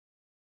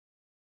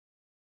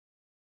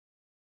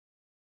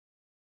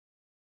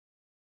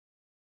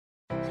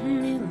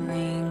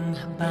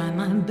by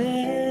my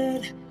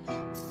bed,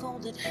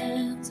 folded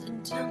hands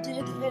and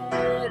tilted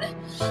head.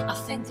 I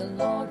thank the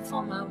Lord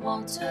for my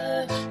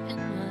water and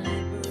my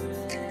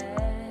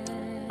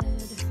bread.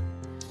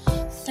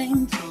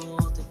 Thankful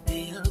to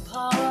be a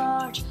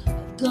part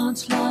of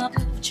God's flock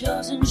of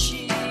chosen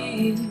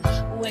sheep,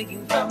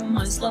 waking from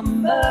my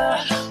slumber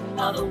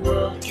while the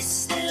world is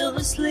still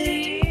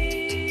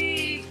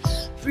asleep.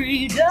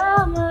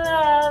 Freedom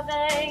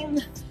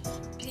loving,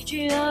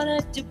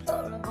 patriotic,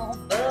 deplorable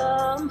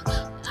bum.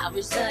 I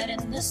reside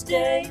in the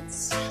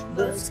States,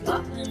 but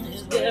Scotland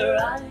is where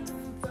I'm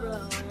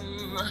from.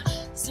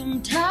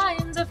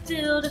 Sometimes I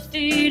feel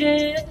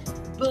defeated,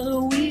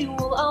 but we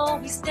will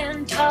always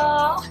stand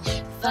tall.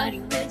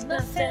 Fighting with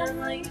my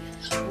family,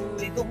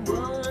 we go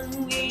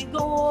on, we go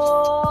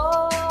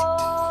on.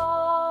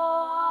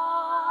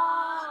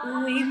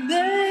 We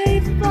may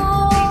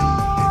fall,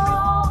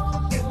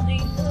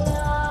 holding the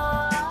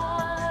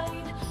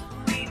line.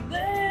 We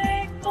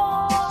may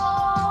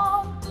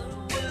fall, but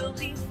we'll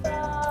be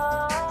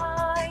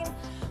fine.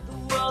 The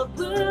world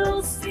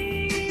will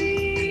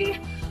see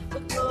the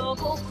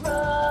global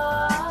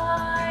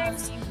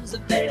crimes. The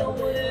veil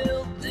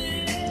will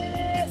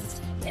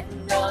lift in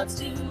God's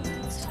due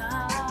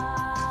time.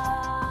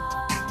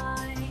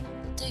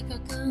 Take our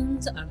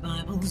guns, our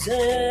Bibles,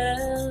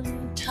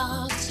 and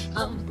talks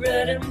of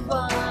bread and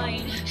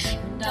wine.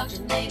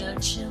 Indoctrinate our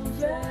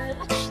children,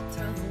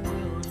 throw the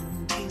world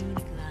into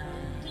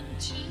decline.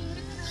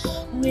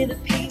 We the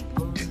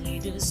people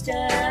need to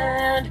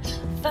stand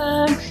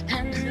firm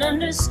and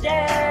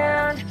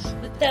understand.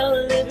 Without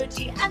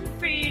liberty and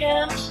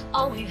freedom,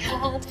 all we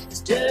have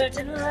is dirt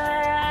and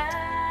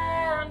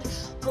land.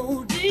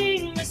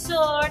 Holding the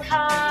sword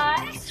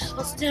high,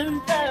 I'll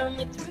stand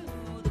firmly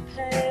through the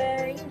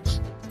pain.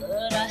 The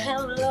blood I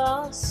have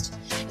lost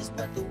is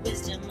worth the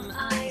wisdom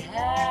I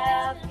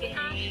have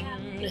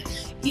gained.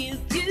 If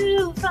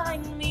you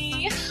find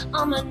me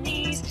on my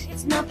knees,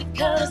 it's not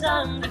because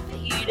I'm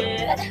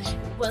defeated. It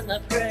was my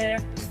prayer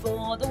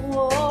before the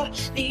war,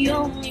 the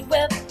only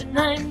weapon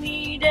I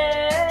needed.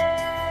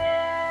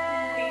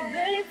 We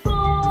may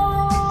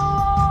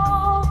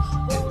fall,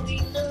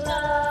 holding the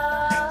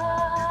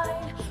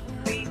line.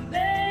 We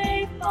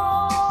may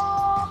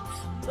fall,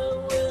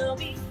 but we'll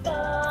be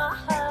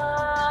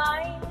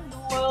fine. The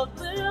world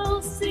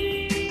will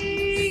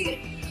see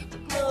the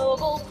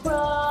global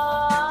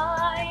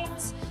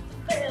crimes.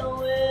 The veil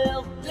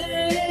will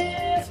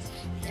lift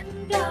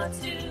in God's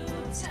due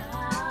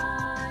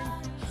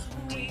time.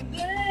 We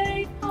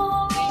may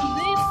fall,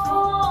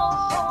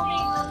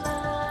 holding the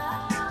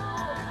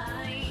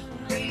line.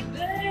 We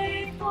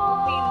may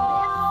fall,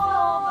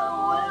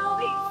 but we'll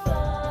be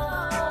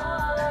fine.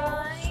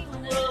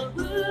 The world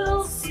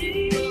will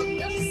see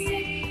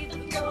the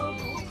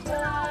global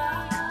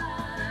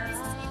crimes.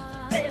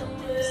 The veil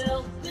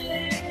will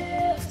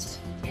lift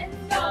in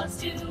God's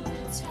due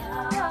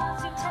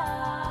time.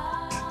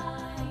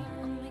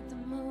 I'll make the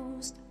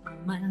most of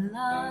my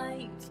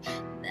life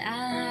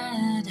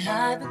that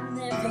I've been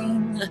living.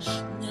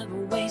 Never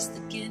waste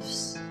the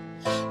gifts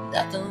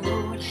that the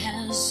Lord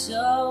has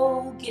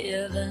so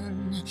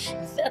given.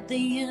 If at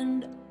the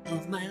end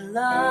of my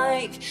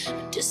life,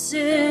 a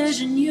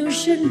decision you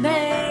should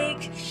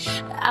make,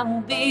 I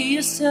will be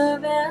a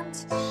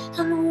servant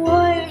and a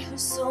warrior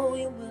whose soul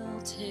you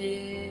will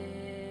take.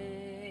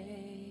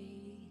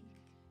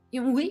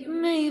 And we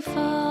may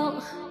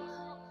fall,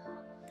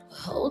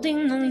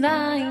 holding the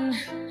line.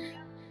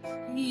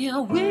 Yeah,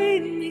 we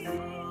may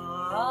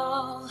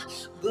fall,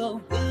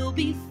 but we'll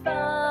be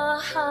fine.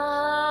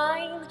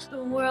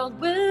 The world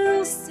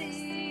will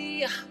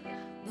see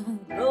the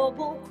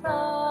global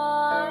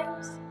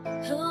crimes.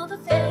 Oh, the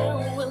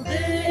veil will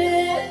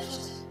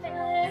lift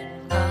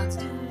in God's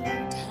due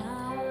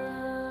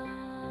time.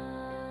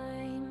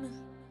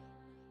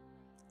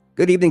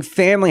 Good evening,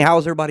 family.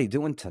 How's everybody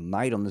doing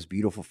tonight on this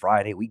beautiful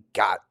Friday? We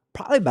got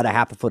probably about a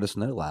half a foot of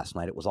snow last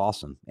night. It was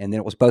awesome. And then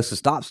it was supposed to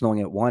stop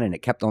snowing at 1, and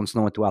it kept on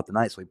snowing throughout the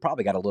night. So we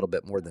probably got a little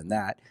bit more than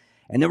that.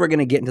 And then we're going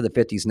to get into the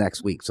 50s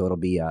next week. So it'll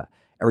be,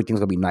 everything's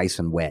going to be nice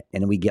and wet.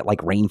 And then we get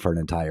like rain for an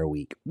entire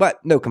week.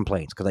 But no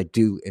complaints, because I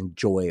do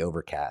enjoy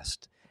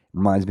overcast. It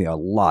reminds me a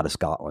lot of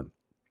Scotland.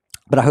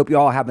 But I hope you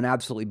all have an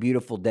absolutely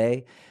beautiful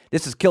day.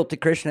 This is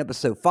Kilted Christian,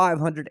 episode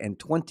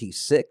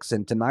 526.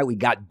 And tonight we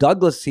got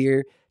Douglas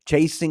here,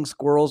 chasing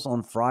squirrels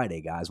on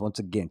Friday, guys. Once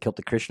again,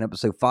 Kilted Christian,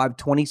 episode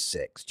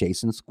 526,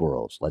 chasing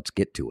squirrels. Let's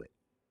get to it.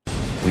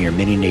 We are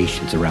many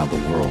nations around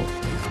the world,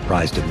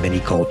 comprised of many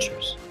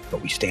cultures,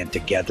 but we stand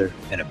together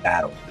in a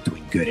battle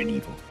between good and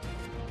evil.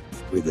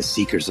 We're the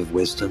seekers of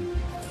wisdom,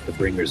 the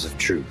bringers of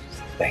truth,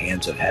 the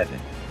hands of heaven,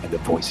 and the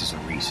voices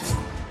of reason.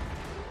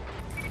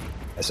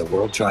 As the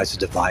world tries to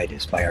divide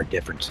us by our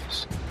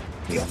differences,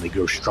 we only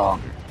grow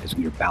stronger as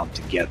we are bound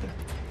together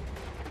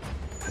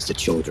as the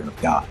children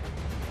of God.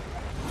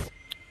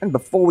 And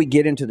before we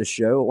get into the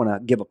show, I want to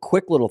give a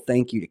quick little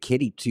thank you to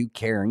Kitty, to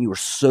Karen. You are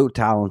so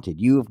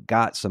talented. You have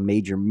got some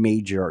major,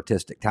 major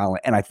artistic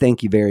talent. And I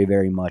thank you very,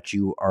 very much.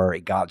 You are a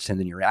godsend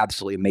and you're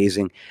absolutely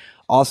amazing.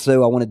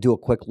 Also, I want to do a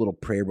quick little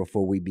prayer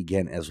before we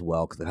begin as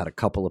well, because I've had a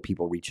couple of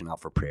people reaching out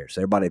for prayer.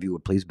 So everybody, if you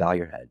would please bow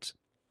your heads.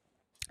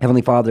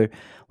 Heavenly Father,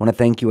 I want to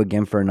thank you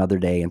again for another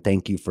day, and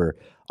thank you for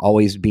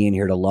always being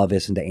here to love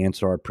us and to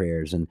answer our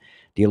prayers. And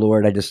dear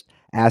Lord, I just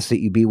ask that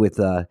you be with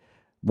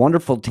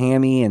wonderful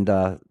Tammy and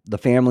the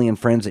family and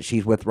friends that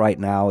she's with right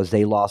now, as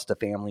they lost a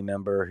family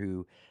member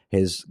who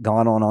has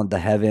gone on to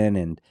heaven.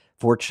 And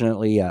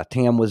fortunately,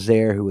 Tam was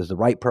there, who was the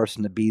right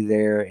person to be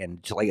there. And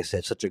like I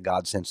said, such a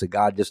godsend. So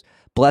God, just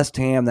bless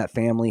Tam, that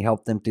family,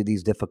 help them through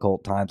these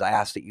difficult times. I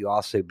ask that you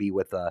also be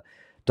with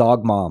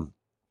Dog Mom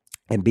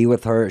and be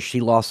with her. She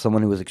lost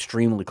someone who was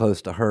extremely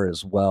close to her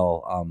as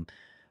well.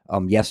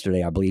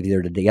 Yesterday, I believe,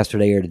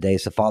 yesterday or today.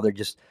 So Father,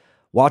 just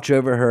watch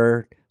over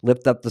her,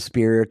 lift up the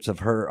spirits of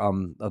her,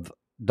 of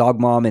Dog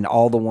Mom and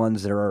all the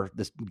ones that are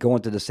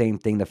going through the same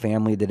thing, the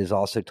family that is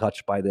also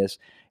touched by this,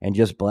 and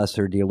just bless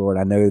her, dear Lord.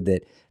 I know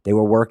that they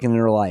were working in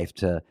her life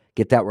to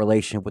get that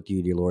relationship with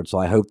you, dear Lord. So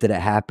I hope that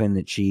it happened,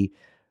 that she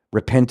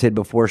repented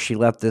before she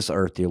left this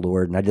earth, dear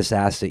Lord. And I just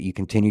ask that you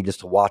continue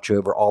just to watch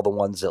over all the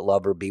ones that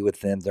love her, be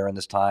with them during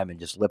this time, and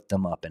just lift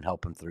them up and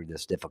help them through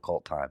this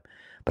difficult time.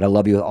 But I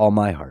love you with all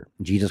my heart.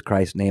 In Jesus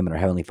Christ's name and our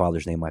Heavenly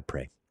Father's name I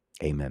pray.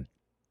 Amen.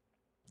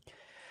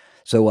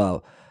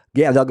 So,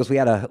 yeah, Douglas, we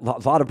had a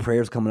lot of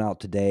prayers coming out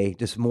today.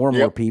 Just more and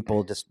more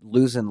people just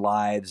losing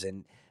lives.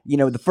 And,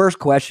 the first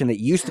question that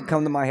used to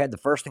come to my head, the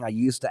first thing I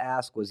used to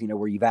ask was,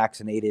 were you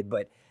vaccinated?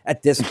 But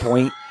at this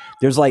point,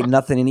 there's like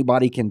nothing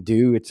anybody can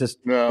do. It's just,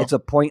 It's a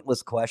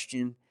pointless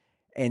question.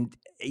 And,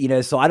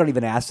 so I don't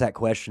even ask that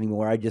question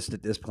anymore. I just,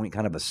 at this point,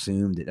 kind of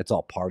assumed that it's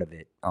all part of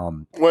it.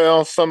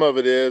 Well, some of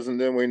it is.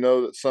 And then we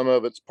know that some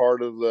of it's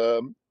part of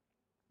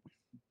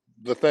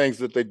the things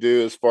that they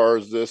do as far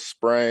as this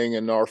spraying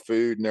and our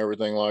food and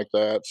everything like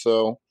that.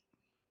 So,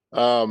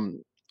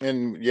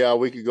 and yeah,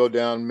 we could go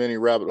down many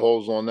rabbit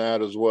holes on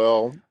that as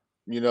well,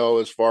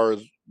 as far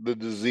as the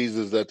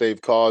diseases that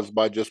they've caused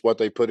by just what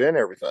they put in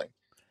everything.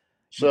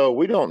 So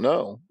we don't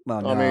know.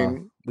 Well,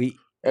 no, we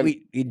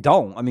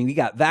don't. I mean, we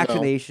got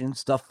vaccination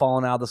stuff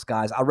falling out of the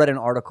skies. I read an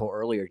article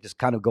earlier, just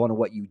kind of going to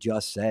what you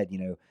just said,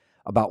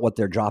 about what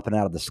they're dropping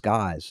out of the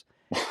skies.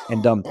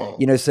 And,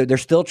 so they're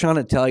still trying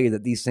to tell you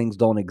that these things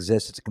don't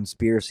exist. It's a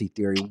conspiracy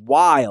theory,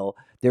 while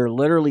there are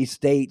literally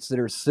states that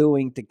are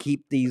suing to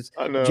keep these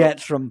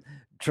jets from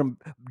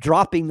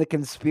dropping the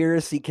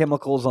conspiracy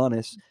chemicals on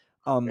us.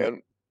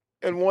 And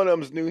one of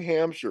them's New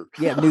Hampshire.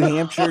 Yeah, New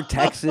Hampshire,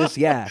 Texas,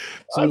 yeah.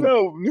 So, I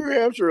know, New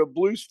Hampshire, a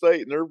blue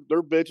state, and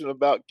they're bitching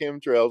about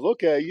chemtrails.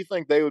 Okay, you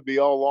think they would be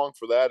all along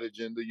for that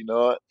agenda,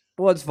 what?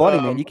 Well, it's funny,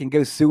 man. You can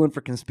go suing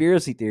for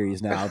conspiracy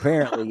theories now,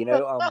 apparently,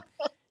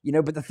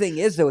 but the thing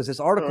is, though, is this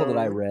article that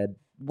I read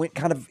went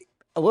kind of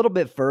a little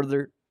bit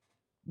further.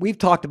 We've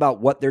talked about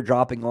what they're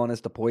dropping on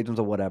us, the poisons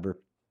or whatever.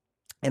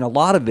 And a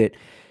lot of it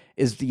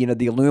is, the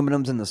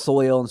aluminums in the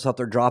soil and stuff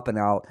they're dropping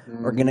out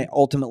are going to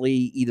ultimately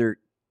either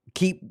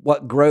keep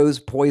what grows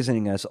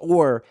poisoning us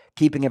or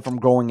keeping it from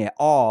growing at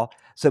all.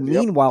 So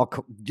meanwhile,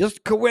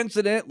 just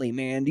coincidentally,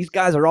 man, these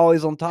guys are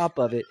always on top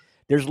of it.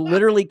 There's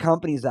literally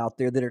companies out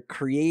there that are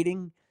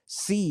creating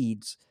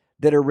seeds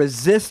that are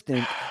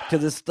resistant to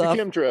the stuff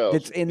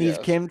that's in these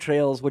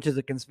chemtrails, which is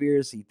a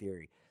conspiracy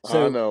theory.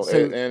 So, I know,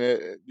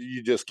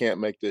 you just can't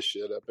make this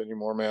shit up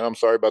anymore, man. I'm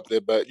sorry about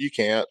that, but you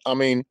can't. I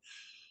mean,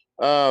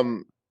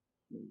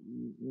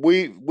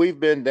 we've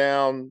been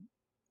down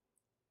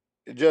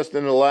just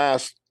in the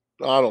last,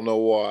 I don't know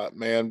what,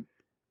 man,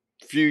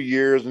 few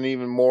years, and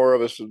even more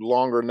of us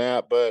longer than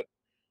that, but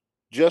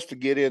just to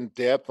get in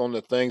depth on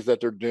the things that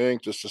they're doing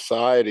to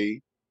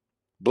society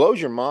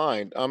blows your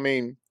mind. I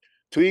mean,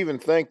 to even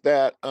think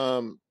that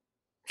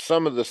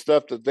some of the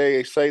stuff that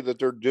they say that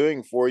they're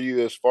doing for you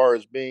as far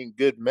as being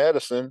good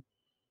medicine,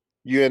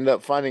 you end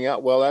up finding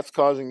out, well, that's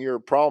causing your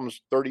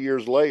problems 30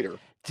 years later.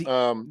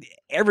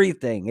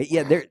 Everything.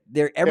 Yeah,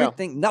 they're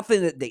everything.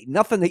 Nothing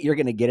that you're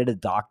going to get at a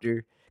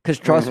doctor. Because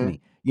trust me,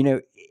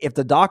 if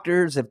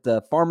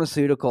the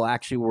pharmaceutical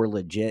actually were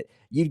legit,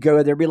 you'd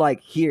go there and be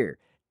like,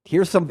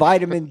 here's some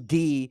vitamin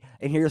D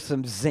and here's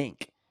some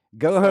zinc.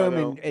 Go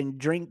home and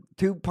drink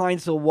 2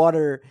 pints of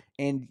water,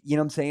 and you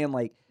know what I'm saying?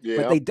 Like,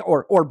 but they,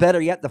 or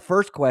better yet, the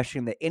first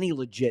question that any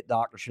legit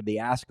doctor should be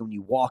asking when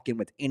you walk in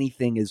with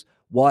anything is,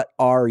 what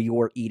are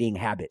your eating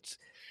habits?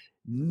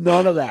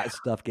 None of that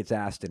stuff gets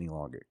asked any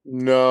longer.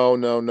 No.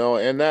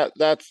 And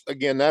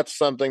that's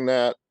something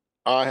that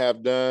I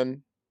have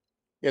done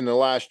in the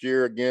last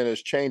year, again,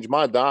 is change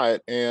my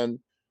diet. And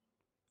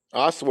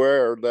I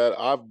swear that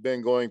I've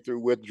been going through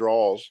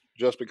withdrawals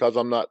just because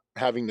I'm not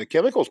having the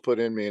chemicals put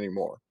in me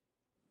anymore.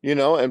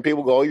 And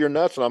people go, "Oh, you're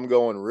nuts." And I'm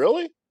going,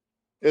 really?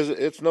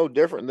 It's no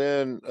different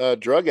than a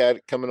drug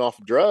addict coming off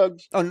of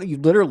drugs. Oh, no, you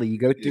go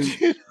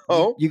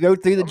through, you go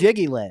through the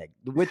jiggy leg,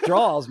 the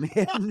withdrawals,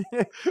 man.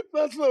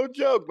 That's no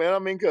joke, man. I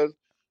mean, because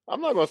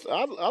I'm not going to,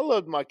 I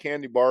loved my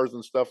candy bars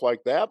and stuff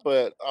like that,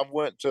 but I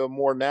went to a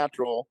more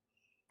natural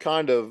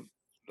kind of,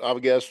 I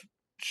guess,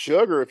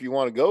 sugar if you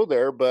want to go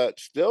there, but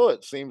still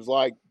it seems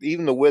like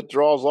even the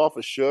withdrawals off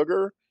of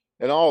sugar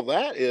and all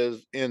that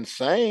is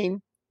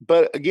insane.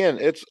 But again,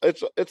 it's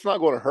not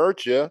going to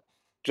hurt you,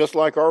 just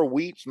like our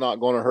wheat's not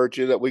going to hurt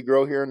you that we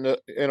grow here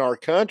in our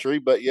country,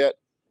 but yet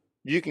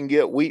you can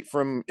get wheat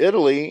from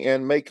Italy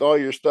and make all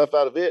your stuff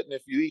out of it. And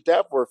if you eat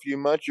that for a few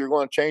months, you're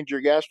going to change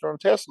your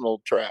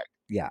gastrointestinal tract.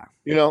 Yeah.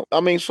 I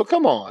mean, so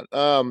come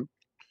on.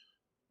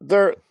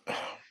 There.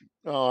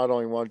 Oh, I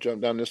don't even want to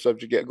jump down this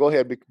subject yet. Go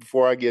ahead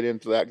before I get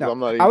into that because No, I'm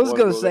not even. I was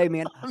going to say,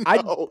 man,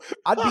 no.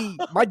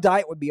 my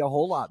diet would be a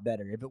whole lot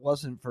better if it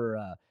wasn't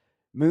for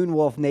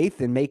Moonwolf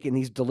Nathan making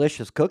these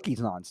delicious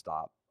cookies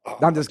nonstop. Oh,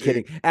 I'm just dude.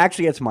 kidding.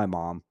 Actually, it's my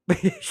mom.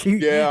 she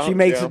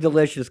makes the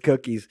delicious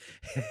cookies,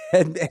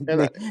 and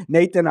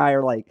Nathan and I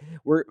are like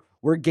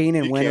we're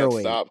gaining winter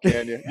weight. You can't stop,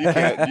 can you? You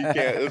can't.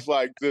 It's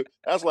like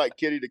that's like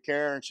Kitty to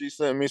Karen. She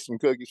sent me some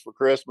cookies for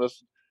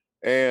Christmas,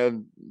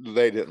 and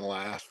they didn't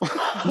last.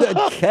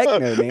 Heck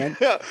no, man.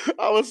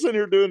 I was sitting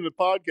here doing the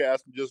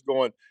podcast and just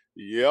going,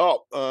 "Yep,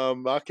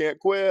 I can't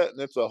quit."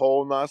 And it's a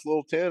whole nice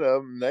little tin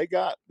of them. They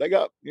got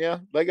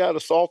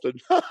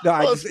assaulted. No,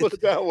 Let's put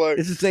it that way.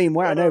 It's the same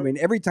way. I know, man.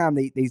 Every time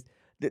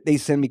they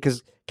send me,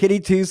 because Kitty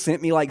too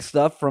sent me like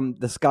stuff from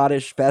the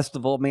Scottish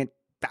festival. Man,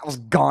 that was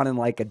gone in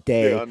like a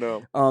day. Yeah, I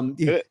know.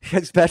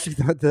 Especially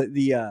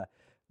the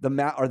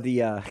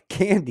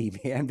candy,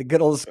 man, the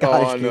good old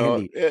Scottish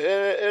candy.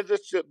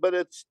 But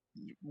it's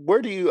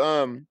where do you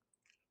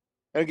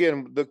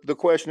again the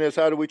question is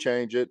how do we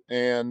change it?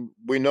 And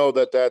we know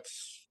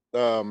that's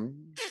a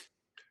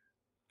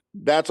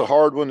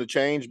hard one to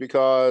change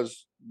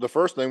because the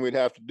first thing we'd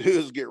have to do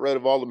is get rid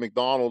of all the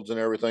McDonald's and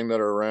everything that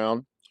are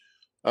around.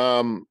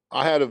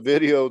 I had a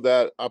video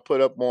that I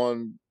put up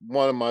on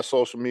one of my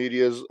social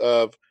medias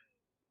of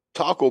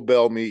Taco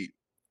Bell meat.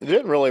 I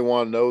didn't really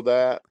want to know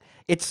that.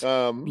 It's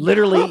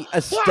literally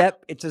a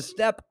step. It's a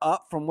step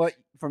up from what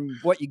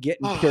you get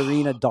in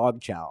Purina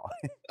dog chow.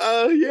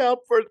 Yeah.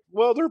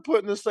 They're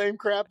putting the same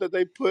crap that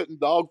they put in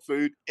dog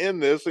food in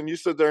this, and you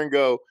sit there and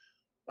go,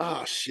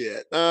 "Oh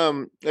shit!"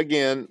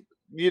 Again,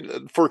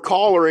 for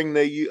collaring,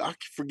 I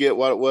forget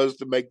what it was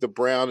to make the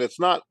brown. It's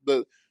not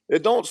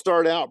it don't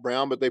start out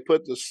brown, but they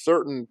put the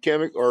certain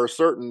chemical or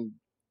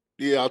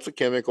it's a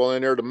chemical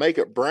in there to make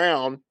it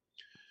brown.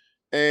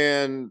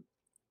 And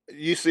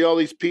you see all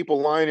these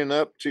people lining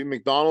up to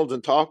McDonald's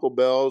and Taco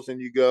Bell's, and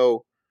you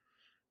go,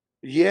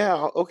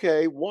 yeah,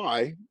 okay,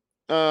 why?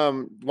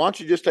 Why don't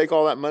you just take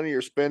all that money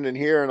you're spending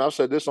here? And I've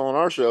said this on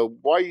our show.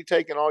 Why are you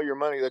taking all your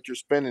money that you're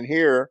spending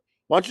here?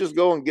 Why don't you just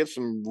go and get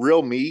some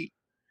real meat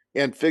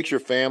and fix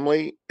your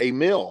family a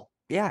meal?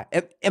 Yeah.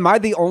 Am I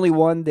the only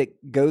one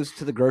that goes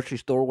to the grocery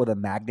store with a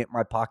magnet in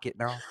my pocket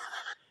now?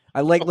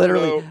 I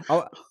literally,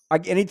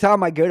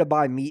 anytime I go to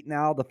buy meat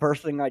now, the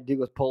first thing I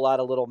do is pull out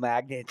a little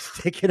magnet,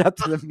 stick it up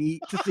to the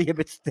meat to see if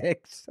it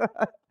sticks.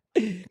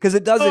 Because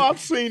it doesn't. Oh, I've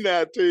seen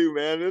that too,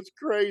 man. It's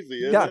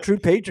crazy. Isn't it? True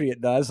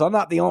Patriot does. I'm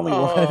not the only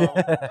one.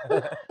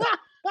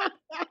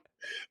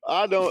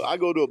 I don't. I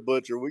go to a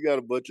butcher. We got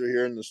a butcher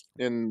here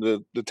in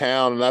the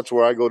town, and that's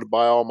where I go to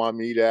buy all my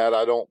meat at.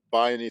 I don't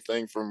buy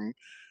anything from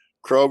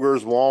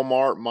Kroger's,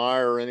 Walmart,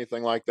 Meijer, or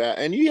anything like that.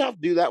 And you have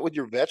to do that with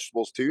your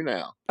vegetables too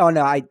now. Oh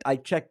no, I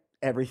check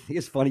everything.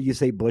 It's funny you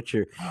say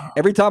butcher.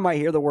 Every time I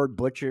hear the word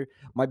butcher,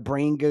 my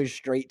brain goes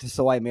straight to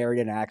 "So I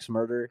Married an Axe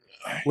Murderer"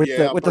 with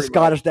the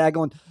Scottish dad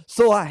going,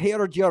 "So I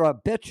heard you're a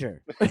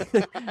butcher.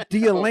 Do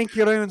you link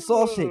your own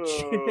sausage?"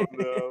 Oh,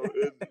 no.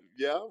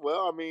 Yeah,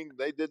 well, I mean,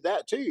 they did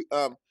that too.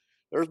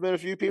 There's been a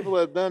few people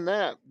that have done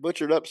that,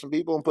 butchered up some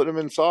people and put them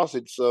in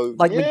sausage. So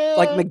like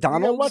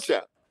McDonald's. Watch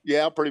that.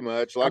 Yeah, pretty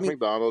much like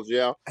McDonald's.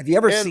 Yeah. Have you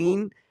ever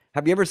seen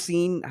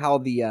how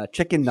the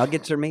chicken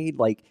nuggets are made?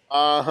 Like,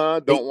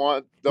 didn't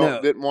want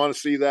to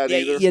see that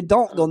either. You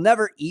don't. They'll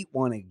never eat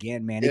one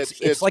again, man.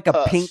 It's like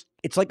pus. a pink.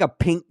 It's like a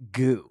pink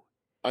goo.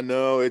 I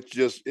know. It's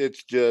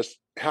just.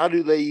 How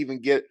do they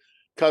even get?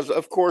 Because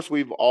of course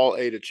we've all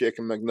ate a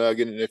chicken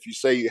McNugget, and if you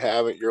say you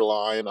haven't, you're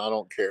lying. I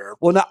don't care.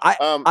 Well, no,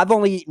 I've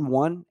only eaten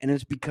one, and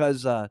it's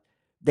because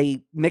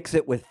they mix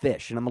it with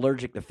fish, and I'm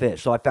allergic to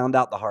fish, so I found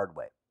out the hard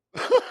way.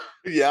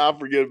 Yeah, I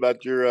forget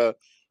about your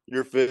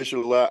fish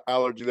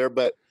allergy there,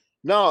 but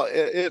no,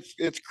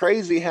 it's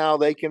crazy how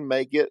they can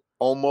make it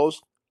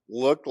almost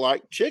look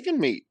like chicken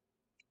meat.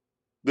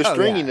 The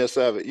stringiness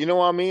of it, you know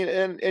what I mean?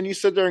 And you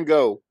sit there and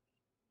go,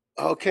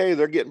 okay,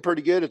 they're getting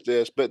pretty good at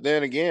this. But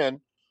then again,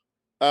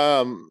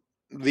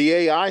 the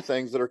AI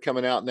things that are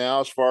coming out now,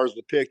 as far as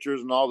the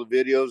pictures and all the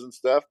videos and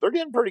stuff, they're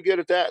getting pretty good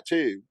at that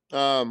too.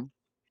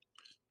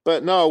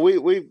 But no,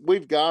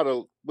 we've got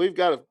to.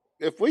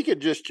 If we could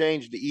just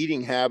change the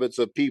eating habits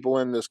of people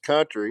in this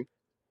country,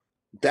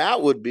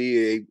 that would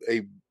be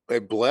a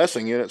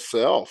blessing in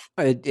itself.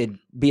 It'd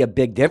be a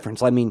big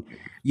difference. I mean,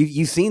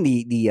 you've seen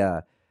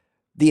the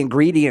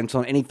ingredients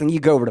on anything. You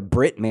go over to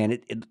Brit, man,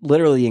 it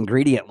literally the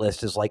ingredient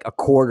list is like a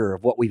quarter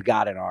of what we've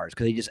got in ours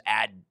because they just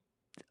add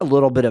a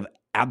little bit of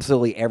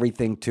absolutely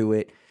everything to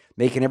it,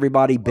 making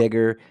everybody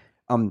bigger.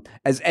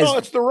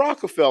 It's the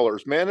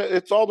Rockefellers, man.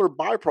 It's all their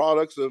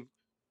byproducts of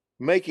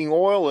making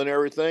oil and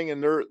everything,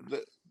 and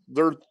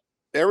they're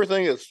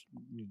everything is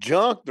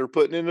junk they're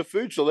putting in the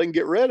food so they can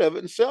get rid of it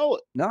and sell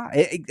it. No,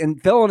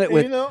 and filling it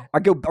with. You know,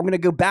 I'm going to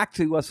go back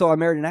to So I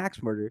Married an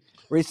Axe Murderer,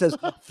 where he says,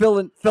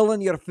 filling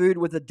your food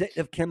with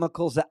addictive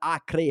chemicals that I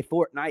crave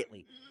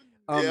fortnightly.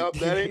 yeah,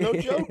 that ain't no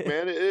joke,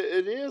 man.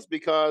 It is,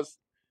 because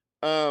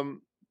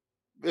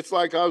it's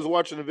like I was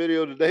watching a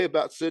video today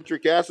about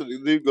citric acid. The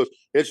dude goes,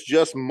 "It's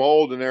just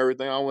mold and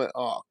everything." I went,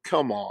 "Oh,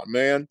 come on,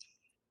 man."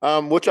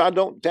 Which I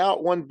don't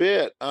doubt one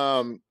bit.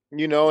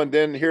 You know, and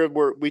then here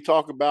where we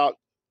talk about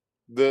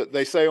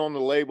they say on the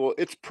label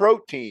it's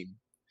protein.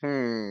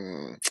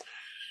 Well,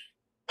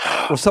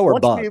 so are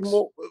bugs.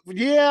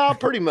 Yeah,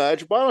 pretty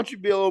much. Why don't you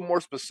be a little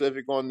more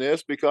specific on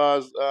this?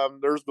 Because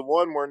there's the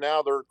one where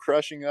now they're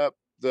crushing up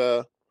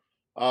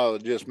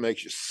it just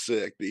makes you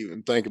sick to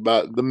even think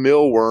about it, the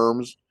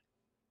mealworms,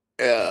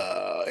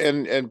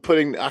 and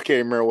putting, I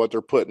can't remember what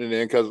they're putting it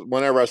in, because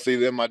whenever I see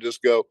them, I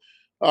just go,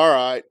 all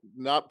right,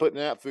 not putting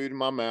that food in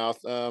my mouth.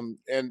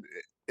 And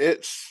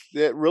it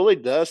really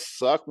does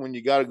suck when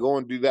you got to go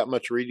and do that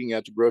much reading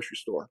at the grocery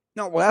store.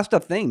 No, well, that's the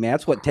thing, man.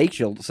 That's what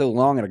takes you so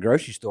long at a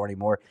grocery store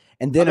anymore.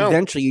 And then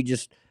eventually you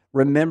just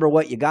remember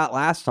what you got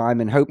last time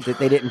and hope that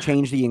they didn't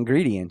change the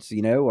ingredients,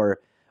 you know, or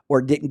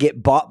didn't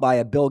get bought by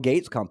a Bill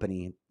Gates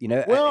company, you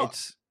know. Well,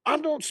 I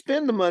don't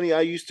spend the money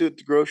I used to at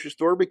the grocery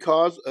store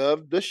because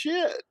of the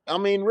shit. I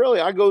mean, really,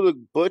 I go to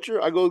the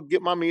butcher, I go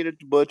get my meat at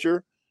the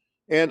butcher,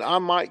 and I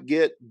might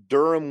get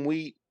Durham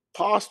wheat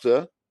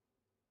pasta.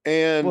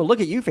 And well,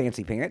 look at you,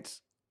 fancy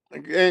pants.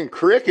 And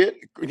Cricket,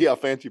 yeah,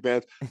 fancy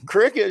pants.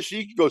 Cricket,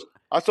 she goes,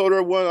 I told her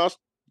I was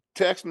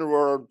texting her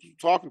or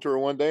talking to her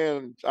one day,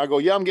 and I go,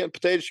 yeah, I'm getting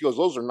potatoes. She goes,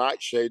 those are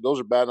nightshade. Those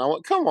are bad. And I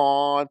went, come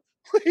on,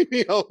 leave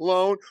me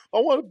alone. I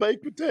want a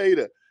baked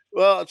potato.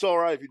 Well, it's all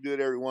right if you do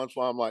it every once in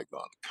a while. I'm like,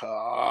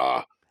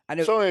 oh, I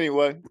know. So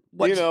anyway,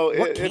 you know,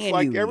 it's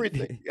like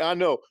everything. I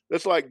know.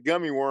 It's like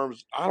gummy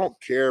worms. I don't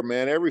care,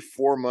 man. Every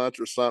 4 months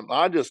or something,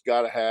 I just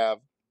got to have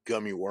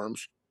gummy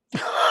worms.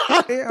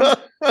 Yeah,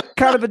 I'm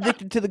kind of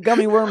addicted to the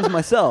gummy worms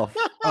myself.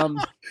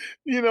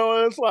 You know,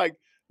 and it's like,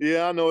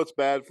 yeah, I know it's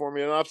bad for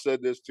me, and I've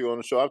said this too on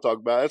the show. I've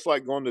talked about it. It's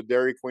like going to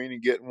Dairy Queen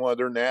and getting one of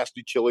their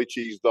nasty chili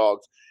cheese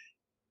dogs.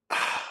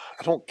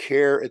 I don't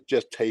care. It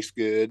just tastes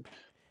good.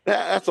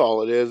 That's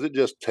all it is. It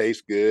just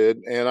tastes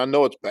good, and I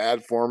know it's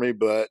bad for me,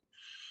 but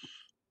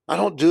I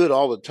don't do it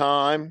all the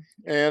time.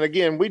 And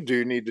again, we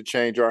do need to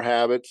change our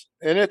habits,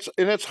 and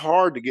it's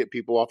hard to get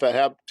people off that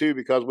habit too,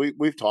 because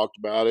we've talked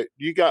about it.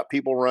 You got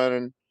people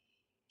running,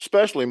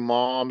 especially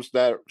moms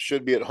that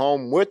should be at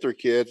home with their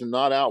kids and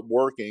not out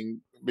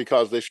working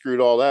because they screwed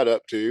all that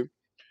up too.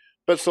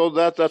 But so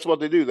that's what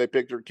they do. They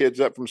pick their kids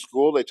up from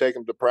school, they take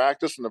them to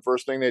practice, and the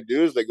first thing they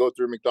do is they go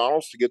through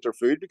McDonald's to get their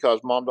food because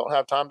mom don't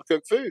have time to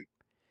cook food.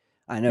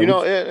 I know. You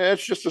know,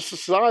 it's just a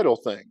societal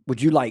thing.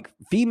 Would you like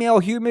female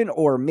human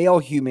or male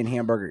human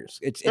hamburgers?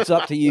 It's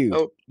up to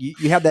you.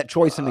 You have that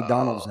choice in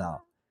McDonald's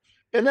now.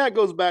 And that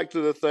goes back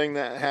to the thing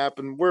that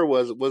happened. Where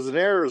was it? Was it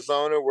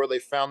Arizona where they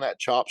found that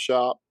chop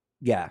shop?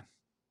 Yeah.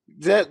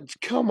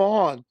 Come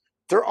on.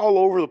 They're all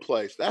over the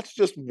place. That's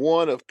just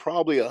one of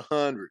probably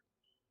 100.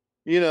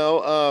 You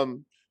know,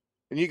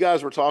 and you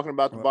guys were talking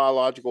about the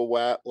biological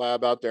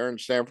lab out there in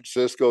San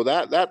Francisco.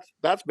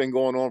 That's been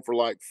going on for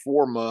like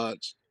 4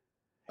 months.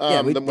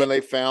 When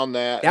they found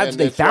that,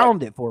 they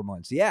found it 4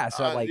 months. Yeah,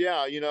 so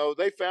yeah, you know,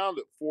 they found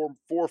it 4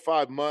 or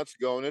 5 months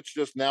ago, and it's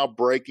just now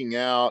breaking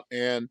out.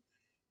 And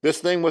this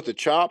thing with the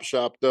chop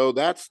shop, though,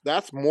 that's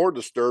more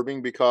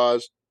disturbing,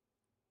 because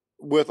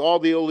with all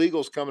the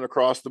illegals coming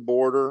across the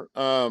border,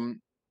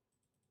 don't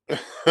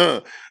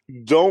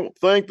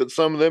think that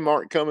some of them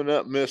aren't coming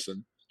up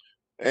missing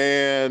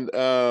and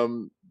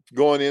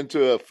going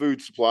into a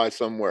food supply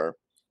somewhere.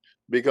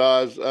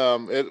 Because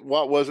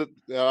what was it?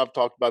 I've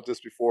talked about this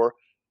before.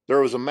 There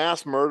was a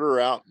mass murder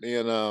out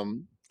in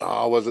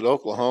was it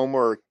Oklahoma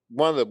or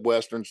one of the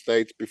western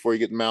states before you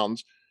get the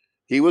mountains?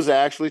 He was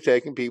actually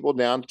taking people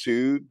down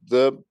to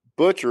the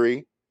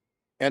butchery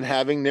and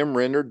having them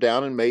rendered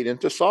down and made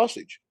into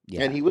sausage.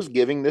 Yeah. And he was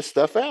giving this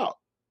stuff out.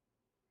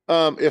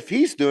 If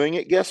he's doing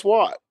it, guess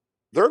what?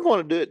 They're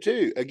going to do it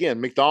too.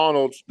 Again,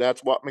 McDonald's,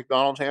 that's what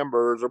McDonald's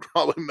hamburgers are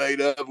probably made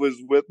of, was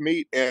with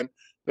meat. And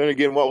then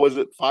again, what was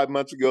it? 5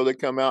 months ago, they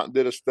come out and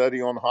did a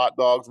study on hot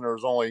dogs, and there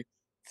was only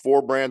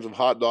 4 brands of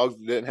hot dogs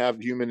that didn't have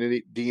human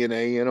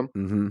DNA in them.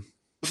 Mm-hmm.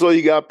 So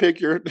you got to pick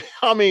your,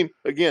 I mean,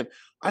 again,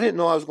 I didn't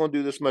know I was going to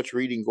do this much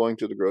reading going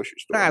to the grocery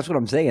store. That's what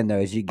I'm saying, though,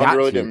 is you got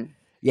really to.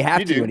 You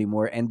have to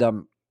anymore. And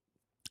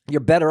you're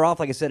better off,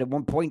 like I said, at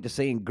one point, to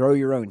saying grow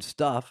your own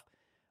stuff.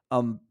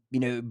 You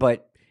know,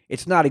 but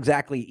it's not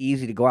exactly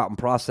easy to go out and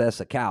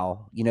process a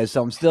cow, you know,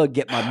 so I'm still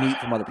getting my meat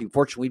from other people.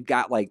 Fortunately, we've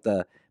got like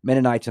the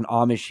Mennonites and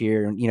Amish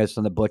here, and, you know,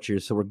 some of the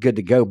butchers, so we're good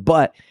to go.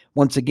 But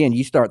once again,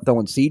 you start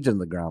throwing seeds in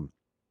the ground.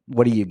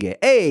 What do you get?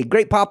 Hey,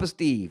 great Papa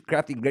Steve.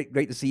 Crafty,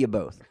 great to see you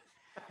both.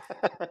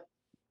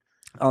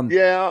 And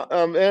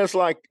it's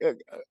like,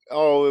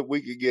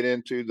 we could get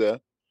into the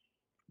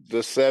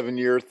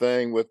 7-year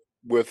thing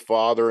with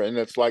father, and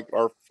it's like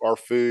our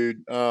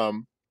food.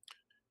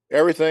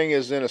 everything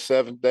is in a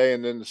seventh day,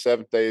 and then the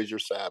seventh day is your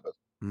Sabbath.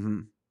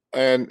 Mm-hmm.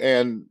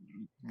 And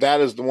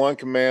that is the one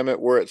commandment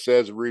where it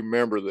says,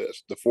 remember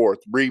this. The fourth,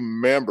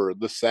 remember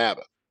the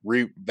Sabbath.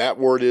 That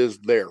word is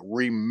there.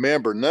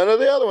 Remember. None of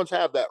the other ones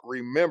have that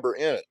remember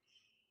in it.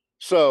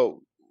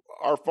 So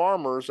our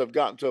farmers have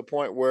gotten to a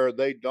point where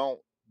they don't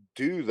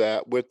do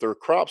that with their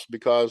crops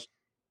because,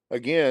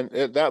 again,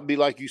 that'd be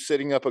like you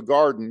setting up a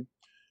garden.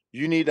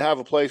 You need to have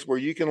a place where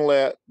you can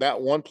let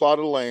that one plot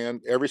of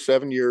land every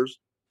 7 years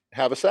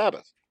have a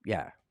Sabbath,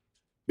 Yeah.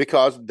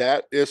 because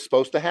that is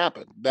supposed to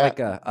happen. Like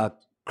a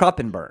crop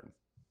and burn.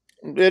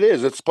 It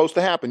is. It's supposed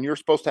to happen. You're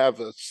supposed to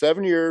have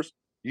 7 years.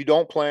 You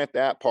don't plant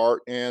that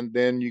part, and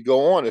then you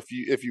go on if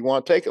you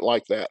want to take it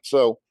like that.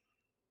 So,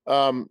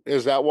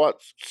 is that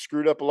what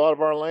screwed up a lot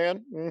of our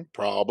land?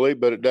 Probably,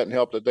 but it doesn't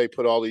help that they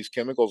put all these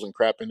chemicals and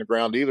crap in the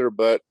ground either.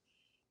 But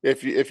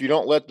if you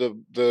don't let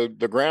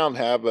the ground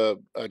have a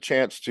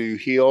chance to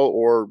heal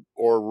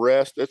or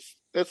rest,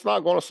 it's not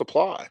going to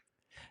supply.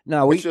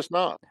 No, it's just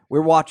not.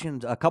 We're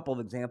watching a couple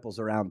of examples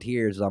around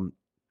here.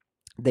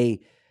 They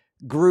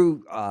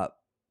grew.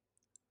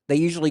 They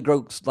usually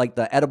grow like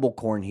the edible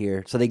corn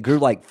here, so they grew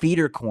like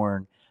feeder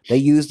corn. They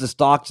use the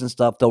stalks and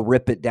stuff. They'll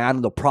rip it down,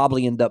 and they'll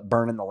probably end up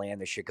burning the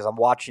land this year because I'm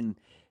watching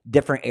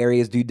different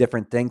areas do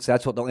different things. So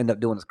that's what they'll end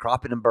up doing is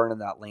cropping and burning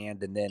that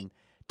land, and then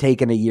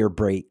taking a year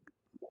break,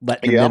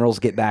 letting the minerals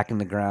get back in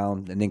the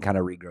ground, and then kind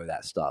of regrow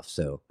that stuff.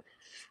 So,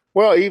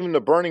 well, even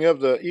the burning of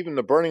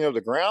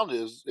the ground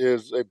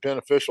is a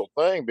beneficial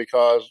thing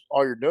because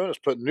all you're doing is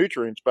putting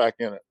nutrients back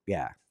in it.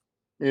 yeah.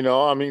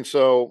 I mean,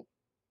 so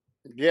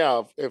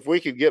yeah, if we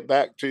could get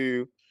back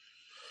to,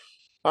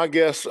 I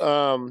guess,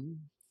 a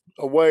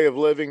way of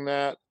living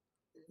that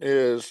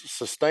is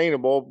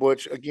sustainable,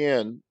 which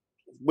again,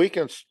 we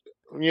can,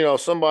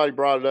 somebody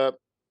brought it up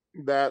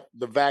that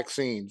the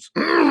vaccines,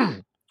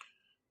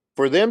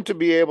 for them to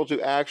be able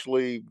to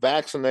actually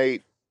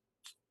vaccinate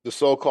the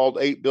so-called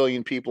 8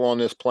 billion people on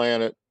this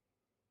planet,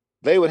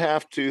 they would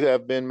have to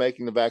have been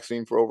making the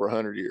vaccine for over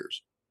 100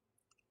 years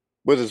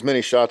with as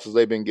many shots as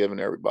they've been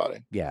giving everybody.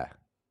 Yeah.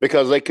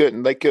 Because they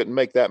couldn't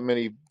make that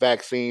many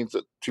vaccines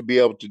to be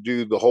able to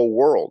do the whole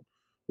world,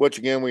 which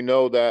again, we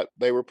know that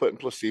they were putting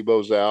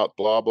placebos out,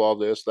 blah, blah,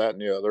 this, that,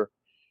 and the other.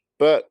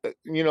 But,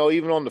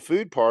 even on the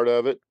food part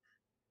of it,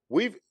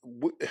 we've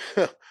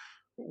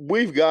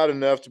got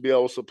enough to be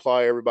able to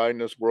supply everybody in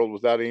this world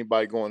without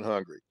anybody going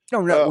hungry.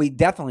 No, we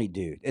definitely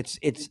do.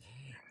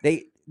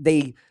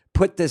 They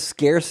put this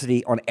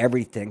scarcity on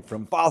everything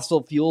from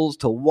fossil fuels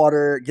to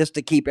water just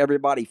to keep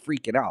everybody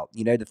freaking out.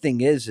 The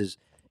thing is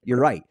you're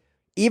right.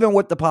 Even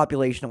with the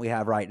population that we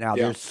have right now,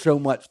 there's so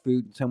much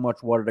food and so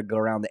much water to go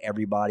around to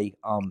everybody.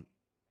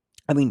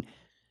 I mean,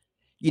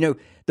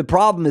 the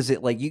problem is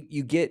that like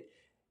you get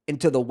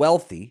into the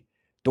wealthy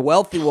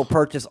will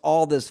purchase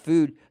all this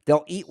food.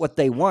 They'll eat what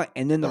they want,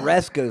 and then the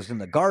rest goes in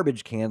the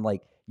garbage can.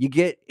 Like you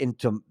get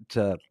into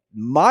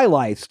my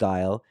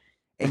lifestyle,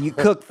 and you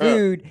cook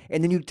food,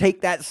 and then you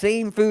take that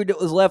same food that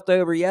was left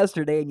over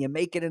yesterday, and you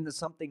make it into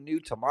something new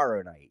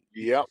tomorrow night.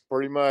 Yep,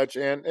 pretty much.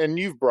 And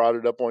you've brought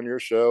it up on your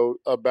show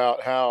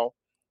about how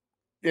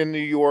in New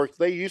York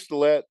they used to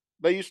let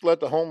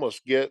the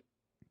homeless get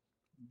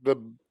the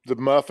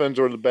muffins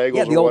or the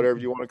bagels or whatever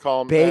you want to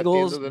call them. Bagels, at the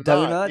end of the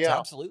donuts, night. Yeah.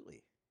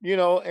 Absolutely.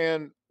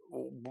 And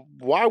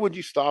why would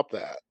you stop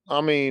that?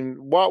 I mean,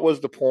 what was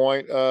the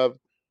point of,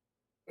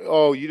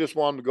 you just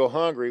want them to go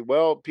hungry?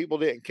 Well, people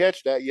didn't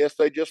catch that. Yes,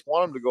 they just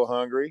want them to go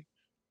hungry.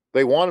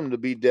 They want them to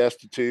be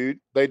destitute.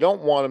 They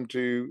don't want them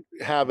to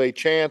have a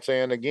chance.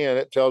 And again,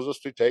 it tells us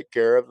to take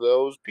care of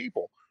those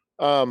people.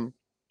 But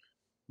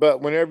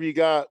whenever you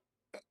got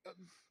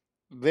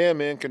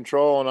them in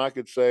control, and I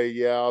could say,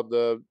 yeah,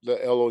 the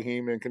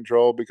Elohim in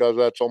control, because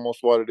that's almost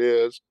what it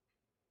is.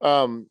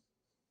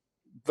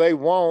 They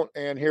won't.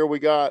 And here we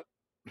got,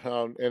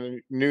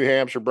 in New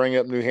Hampshire, bring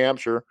up New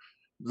Hampshire.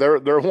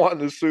 They're wanting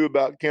to sue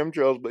about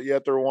chemtrails, but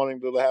yet they're wanting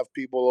to have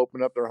people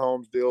open up their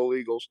homes to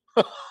illegals.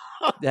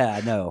 Yeah,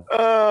 I know.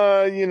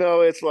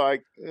 It's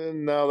like,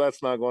 no,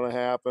 that's not going to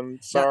happen.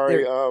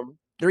 Sorry.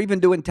 They're even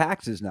doing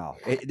taxes now.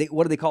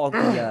 What do they call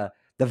it?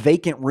 The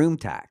vacant room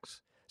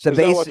tax. So is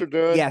that what they're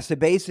doing? Yeah. So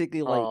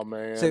basically, like, oh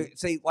man. So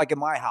say like in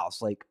my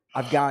house, like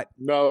I've got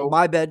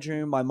my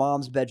bedroom, my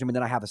mom's bedroom, and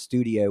then I have a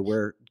studio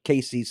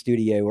Casey's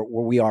studio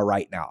where we are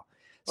right now.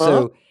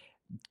 So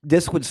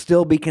this would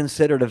still be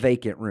considered a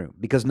vacant room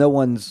because no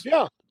one's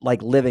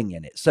like living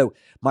in it. So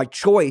my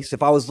choice,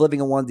 if I was living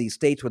in one of these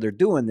states where they're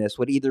doing this,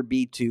 would either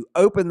be to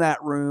open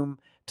that room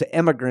to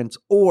immigrants,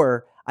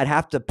 or I'd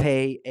have to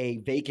pay a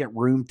vacant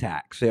room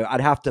tax. So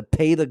I'd have to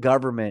pay the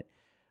government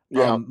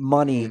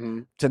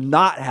money to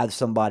not have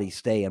somebody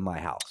stay in my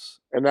house.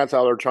 And that's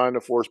how they're trying to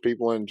force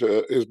people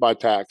into, is by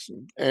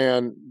taxing.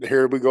 And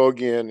here we go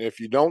again. If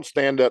you don't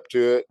stand up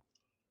to it,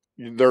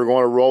 they're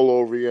going to roll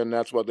over you, and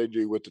that's what they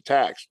do with the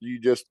tax.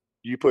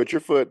 You put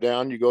your foot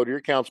down, you go to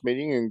your council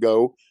meeting and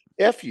go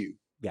F you.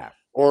 Yeah.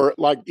 Or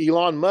like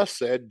Elon Musk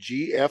said,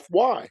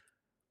 GFY.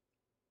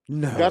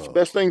 No. That's the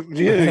best thing.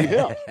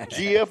 Yeah.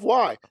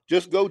 GFY.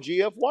 Just go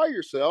GFY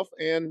yourself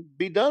and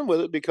be done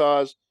with it,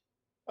 because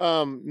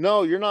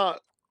No, you're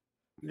not.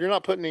 You're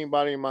not putting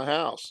anybody in my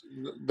house.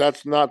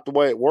 That's not the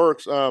way it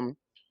works. No,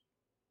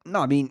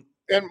 I mean,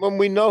 And when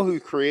we know who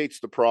creates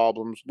the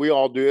problems, we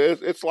all do.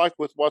 It's like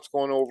with what's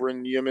going over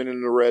in Yemen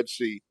and the Red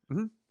Sea.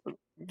 Mhm.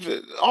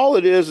 All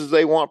it is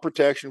they want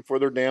protection for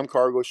their damn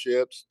cargo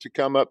ships to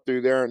come up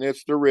through there, and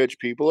it's the rich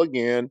people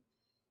again.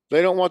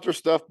 They don't want their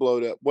stuff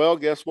blowed up. Well,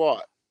 guess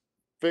what?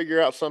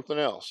 Figure out something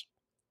else.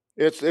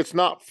 It's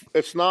not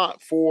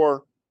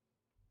for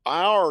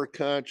our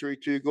country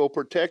to go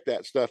protect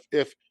that stuff.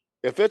 If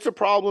it's a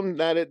problem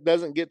that it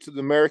doesn't get to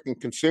the American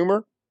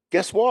consumer,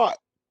 guess what?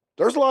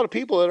 There's a lot of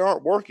people that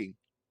aren't working.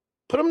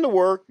 Put them to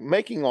work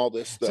making all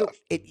this so stuff.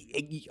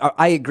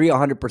 I agree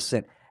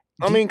 100%.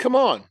 I mean, come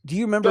on. Do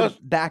you remember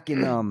back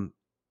in the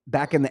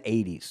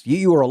 80s?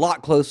 You were a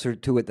lot closer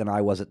to it than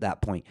I was at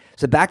that point.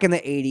 So back in the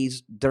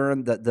 80s,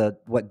 during the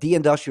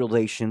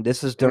deindustrialization,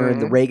 this is during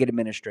the Reagan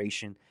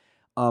administration.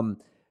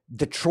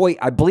 Detroit,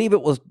 I believe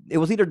it was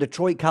either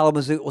Detroit,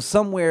 Kalamazoo, it was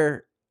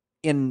somewhere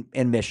in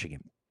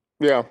Michigan.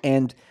 Yeah.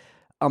 And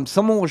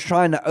someone was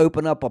trying to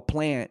open up a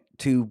plant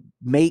to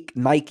make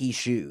Nike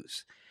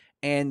shoes.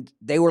 And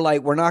they were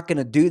like, we're not going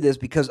to do this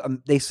because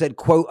they said,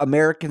 quote,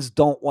 Americans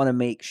don't want to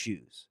make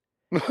shoes.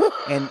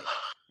 and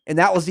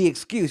that was the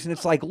excuse. And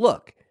it's like,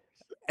 look,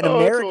 I'd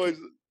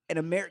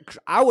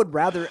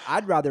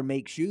rather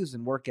make shoes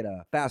than work at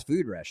a fast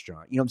food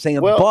restaurant. You know what I'm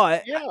saying? Well,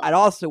 but yeah. I'd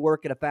also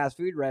work at a fast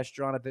food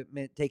restaurant if it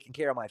meant taking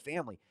care of my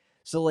family.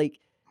 So like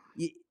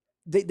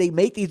they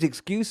make these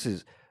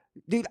excuses.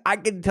 Dude, I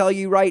can tell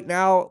you right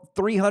now,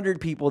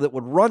 300 people that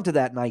would run to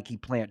that Nike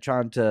plant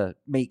trying to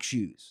make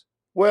shoes.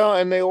 Well,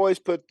 and they always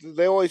put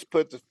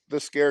the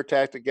scare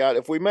tactic out.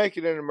 If we make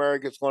it in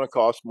America, it's going to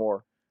cost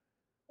more.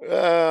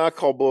 I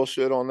call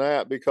bullshit on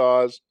that,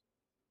 because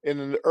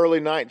in the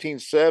early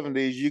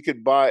 1970s, you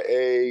could buy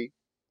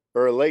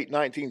or late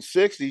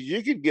 1960s,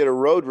 you could get a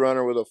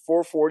Roadrunner with a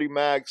 440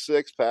 mag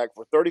 6-pack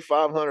for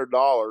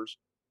 $3,500.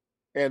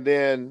 And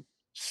then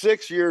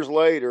 6 years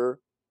later,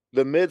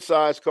 the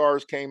mid-size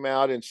cars came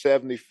out in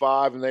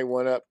 75 and they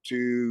went up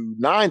to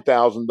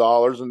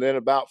 $9,000. And then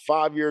about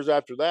 5 years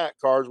after that,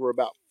 cars were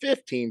about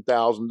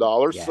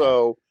 $15,000. Yeah.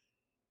 So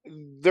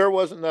there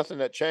wasn't nothing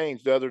that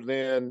changed other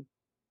than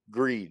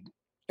greed.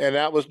 And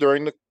that was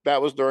during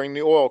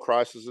the oil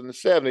crisis in the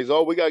 70s.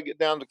 Oh, we got to get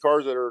down to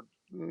cars that are,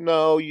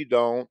 no, you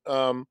don't.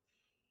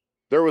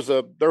 There was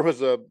a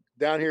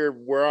down here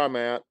where I'm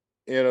at,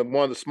 in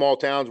one of the small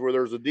towns where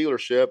there's a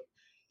dealership,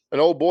 an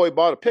old boy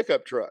bought a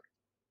pickup truck.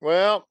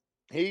 Well,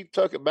 he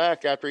took it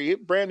back after he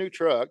hit a brand new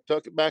truck,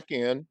 took it back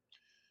in.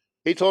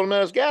 He told him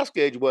that his gas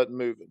gauge wasn't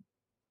moving.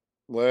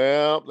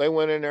 Well, they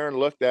went in there and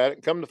looked at it,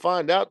 and come to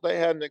find out they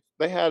had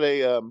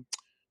a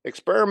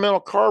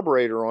experimental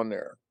carburetor on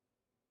there,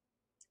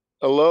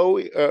 a low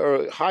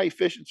or high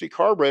efficiency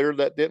carburetor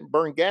that didn't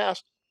burn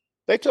gas.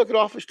 They took it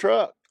off his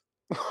truck.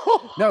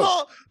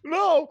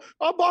 No,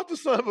 I bought the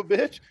son of a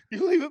bitch.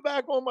 You leave it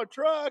back on my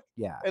truck.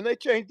 Yeah. And they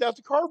changed out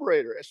the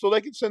carburetor so they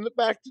could send it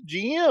back to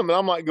GM. And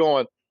I'm like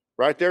going,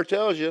 right there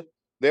tells you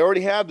they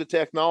already have the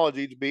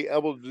technology to be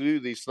able to do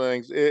these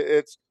things.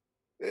 The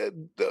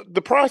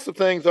price of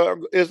things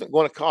isn't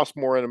going to cost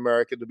more in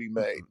America to be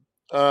made.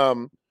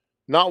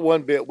 Not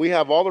one bit. We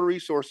have all the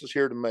resources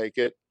here to make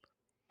it.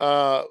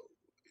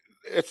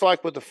 It's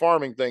like with the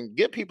farming thing.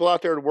 Get people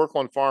out there to work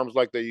on farms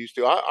like they used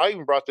to. I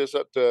even brought this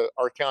up to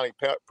our county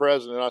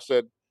president. I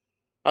said,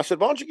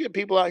 why don't you get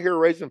people out here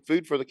raising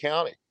food for the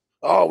county?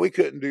 Oh, we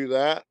couldn't do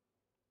that.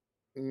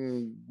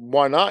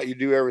 Why not? You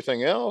do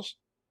everything else.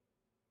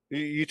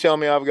 You tell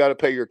me I've got to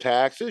pay your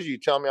taxes. You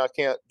tell me I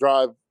can't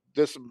drive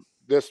this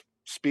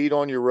speed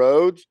on your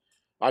roads.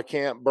 I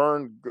can't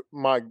burn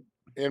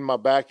in my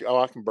backyard. Oh,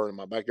 I can burn in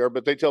my backyard,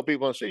 but they tell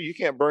people in the city, you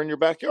can't burn your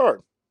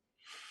backyard.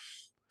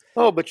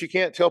 Oh, but you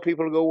can't tell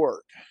people to go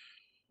work.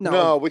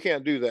 No, we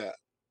can't do that.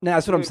 No,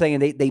 that's what I'm saying.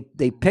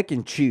 They pick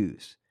and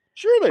choose.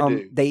 Sure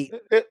they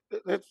do.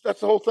 That's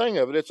the whole thing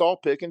of it. It's all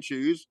pick and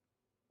choose.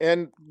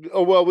 And,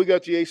 oh, well, we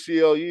got the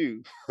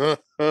ACLU.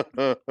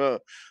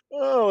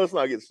 Oh, let's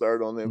not get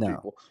started on them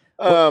people.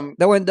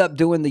 They'll end up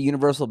doing the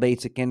universal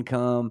basic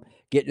income,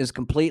 getting us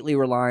completely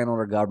relying on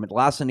our government. The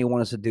last thing they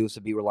want us to do is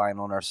to be relying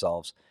on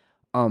ourselves.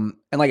 And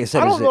like I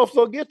said, I don't know if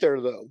they'll get there,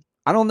 though.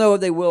 I don't know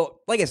if they will.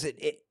 Like I said,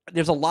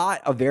 there's a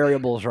lot of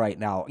variables right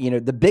now. You know,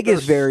 the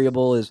biggest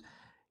variable is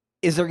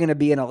there going to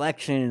be an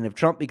election? And if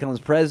Trump becomes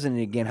president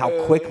again,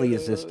 how quickly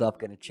is this stuff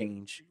going to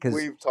change? Because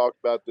we've talked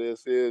about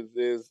this.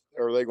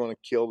 Are they going to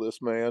kill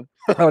this man?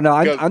 Oh no,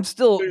 I'm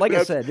still, like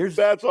I said,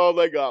 that's all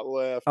they got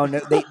left. Oh no,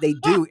 they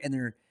do,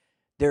 and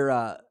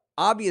they're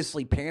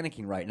obviously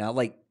panicking right now.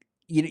 Like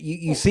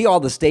you see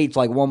all the states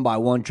like one by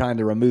one trying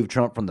to remove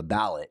Trump from the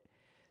ballot.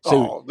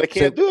 So they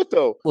can't do it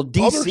though. Well,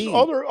 DC,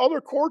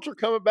 other courts are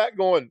coming back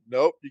going,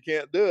 nope, you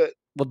can't do it.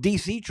 Well,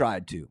 DC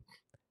tried to.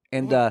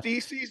 And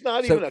DC's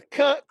not even a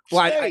cut.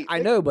 Well, I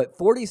know, but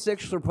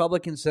 46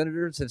 Republican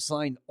senators have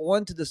signed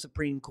on to the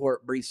Supreme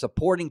Court brief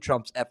supporting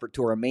Trump's effort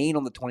to remain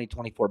on the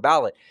 2024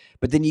 ballot.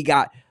 But then you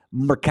got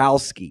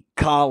Murkowski,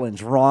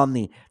 Collins,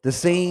 Romney, the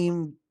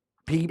same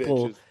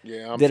people. Bitches.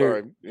 Yeah, I'm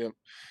sorry. Yeah.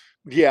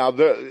 Yeah,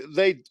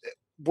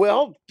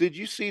 well, did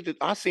you see that?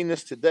 I seen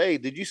this today.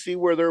 Did you see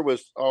where there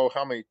was,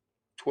 how many,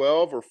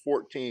 12 or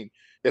 14?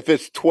 If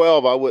it's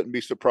 12, I wouldn't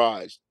be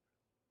surprised,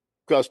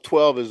 because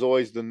 12 is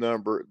always the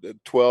number.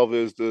 12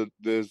 is the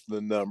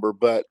number,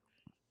 but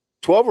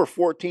 12 or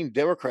 14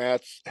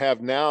 Democrats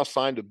have now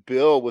signed a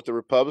bill with the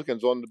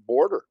Republicans on the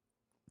border.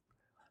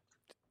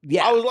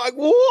 Yeah. I was like,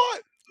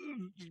 what?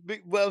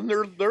 Well,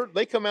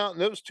 they come out,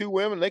 and those two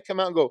women, they come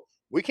out and go,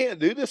 we can't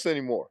do this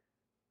anymore.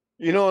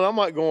 And I'm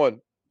like going,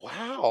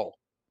 wow,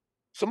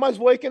 somebody's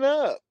waking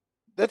up.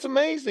 That's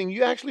amazing.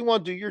 You actually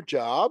want to do your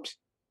jobs,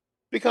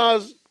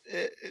 because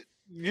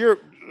you're,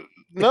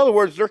 in other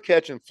words, they're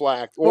catching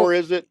flack. Or Well,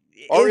 is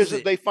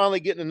it they finally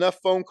getting enough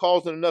phone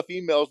calls and enough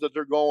emails that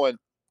they're going,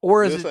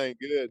 or is this it, ain't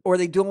good? or are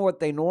they doing what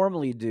they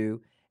normally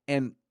do?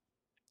 And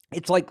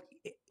it's like,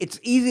 it's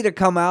easy to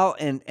come out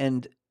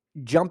and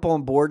jump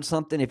on board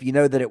something if you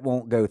know that it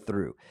won't go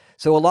through.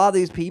 So a lot of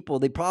these people,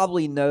 they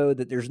probably know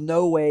that there's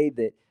no way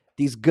that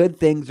these good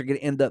things are going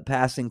to end up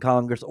passing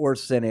Congress or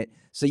Senate.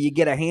 So you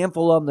get a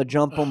handful of them to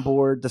jump on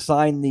board to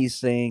sign these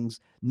things,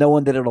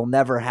 knowing that it'll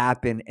never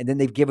happen. And then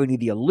they've given you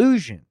the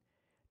illusion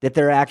that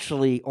they're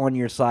actually on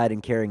your side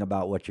and caring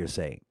about what you're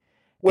saying.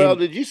 Well, And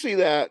did you see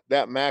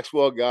that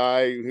Maxwell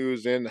guy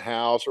who's in the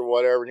House or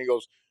whatever? And he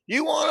goes,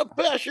 "You want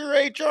to pass your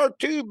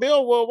HR2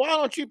 bill? Well, why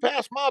don't you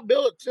pass my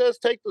bill? It says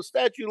take the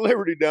Statue of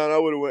Liberty down." I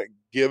would have went,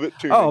 "Give it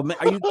to me." oh man,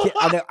 are you kidding?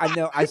 I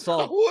know. I I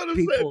saw would have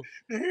people,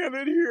 said, "Hand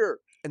it here."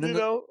 and then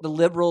the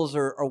liberals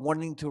are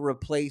wanting to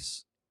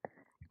replace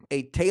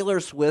a Taylor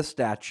Swift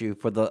statue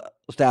for the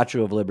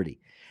Statue of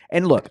Liberty.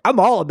 And look, I'm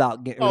all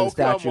about getting rid of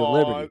the Oh, come Statue of on!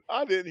 Liberty.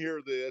 I didn't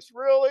hear this.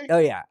 Really? Oh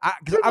yeah,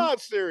 You're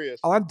not serious.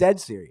 I'm dead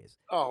serious,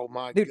 Oh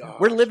my dude. gosh,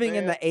 We're living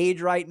in man! the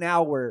age right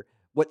now where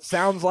what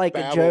sounds like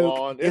a joke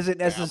Babylon. It's isn't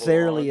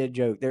necessarily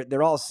Babylon. a joke.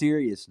 They're all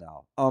serious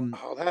now.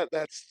 Oh,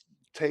 that's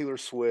Taylor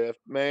Swift,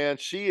 man.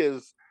 She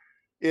is.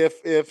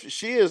 If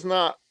she is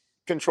not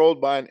controlled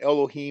by an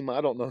Elohim,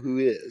 I don't know who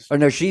is. Oh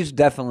no, she's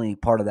definitely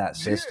part of that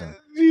system.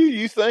 Do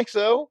you think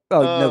so?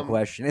 Oh, no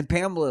question. And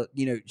Pamela,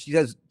 she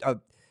says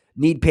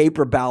need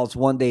paper ballots,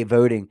 one day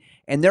voting,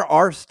 and there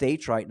are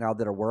states right now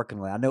that are working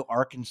on it. I know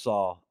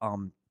Arkansas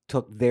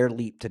took their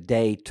leap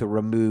today to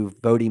remove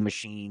voting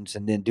machines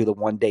and then do the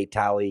 1 day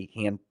tally,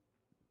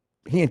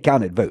 hand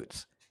counted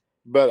votes.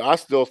 But I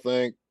still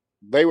think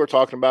they were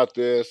talking about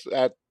this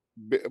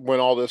when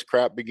all this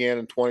crap began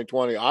in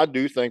 2020. I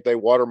do think they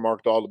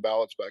watermarked all the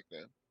ballots back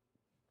then.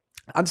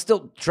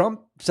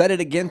 Trump said it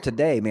again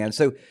today, man.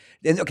 So,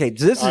 okay,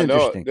 this is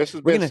interesting. This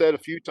has been said a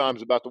few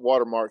times about the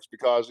watermarks,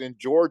 because in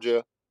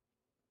Georgia,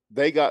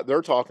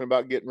 they're talking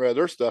about getting rid of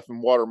their stuff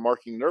and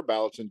watermarking their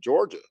ballots in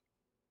Georgia.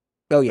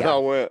 Oh yeah. And I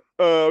went,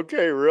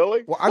 okay,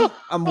 really? Well,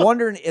 I'm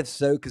wondering if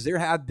so, because there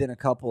have been a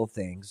couple of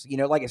things.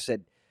 Like I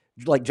said,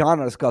 like John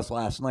discussed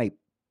last night,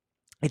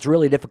 it's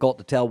really difficult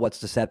to tell what's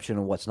deception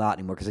and what's not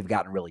anymore because they've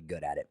gotten really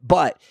good at it.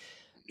 But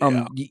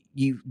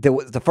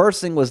the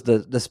first thing was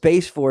the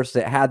Space Force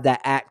that had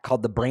that act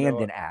called the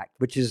Brandon Act,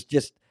 which is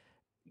just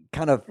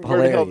kind of hilarious.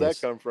 Where the hell did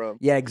that come from?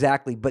 Yeah,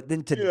 exactly. But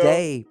then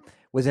today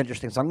was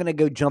interesting. So I'm going to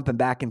go jumping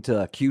back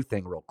into a Q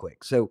thing real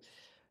quick. So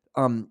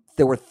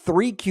there were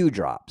 3 Q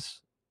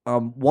drops,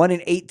 one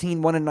in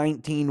 18, one in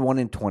 19, one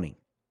in 20,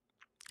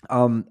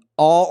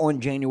 all on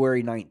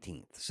January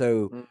 19th.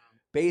 So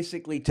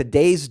basically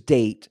today's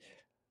date,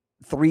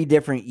 3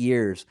 different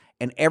years,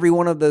 and every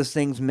one of those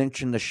things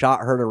mentioned the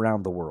shot heard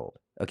around the world.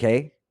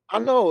 Okay, I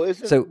know.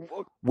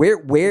 So where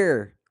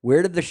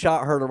did the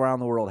shot heard around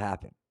the world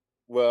happen?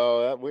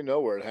 Well, we know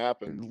where it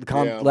happened.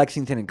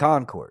 Lexington and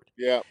Concord.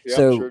 Yeah,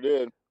 so sure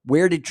did.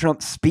 Where did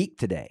Trump speak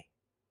today?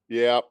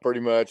 Yeah, pretty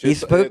much. He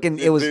spoke in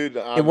it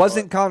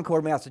wasn't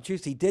Concord,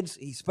 Massachusetts.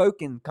 He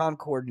spoke in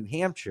Concord, New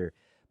Hampshire,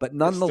 but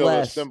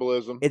nonetheless,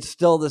 symbolism. It's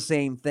still the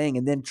same thing.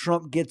 And then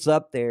Trump gets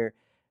up there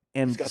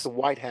and he's got the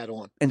white hat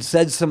on and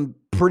said some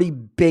pretty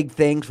big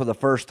things for the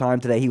first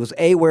time today. He was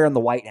wearing the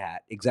white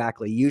hat.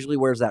 Exactly. He usually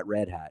wears that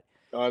red hat.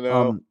 I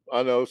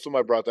know.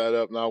 Somebody brought that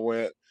up and I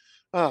went,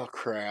 oh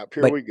crap,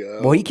 here we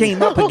go. Well, he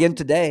came up again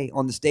today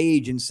on the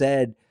stage and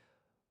said,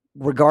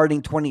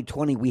 regarding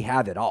 2020, we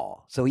have it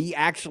all. So he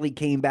actually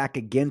came back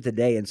again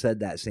today and said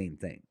that same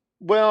thing.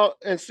 Well,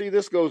 and see,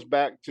 this goes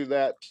back to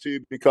that too,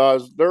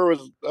 because there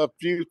was a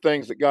few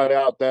things that got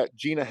out that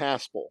Gina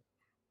Haspel,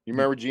 you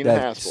remember Gina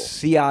Haspel?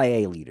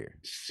 CIA leader.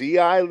 She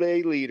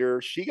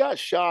got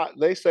shot.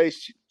 They say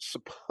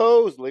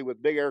supposedly,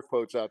 with big air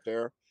quotes out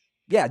there.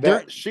 Yeah.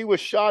 That she was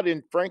shot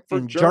in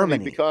Frankfurt,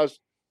 Germany, because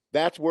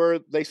that's where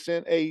they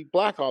sent a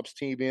Black Ops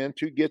team in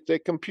to get the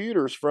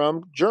computers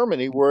from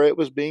Germany where it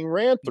was being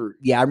ran through.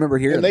 Yeah, I remember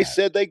hearing that. And they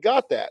said they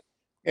got that.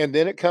 And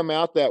then it come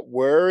out that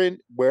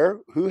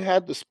who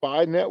had the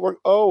spy network?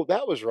 Oh,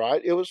 that was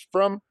right. It was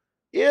from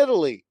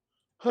Italy.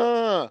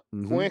 Huh.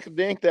 Mm-hmm.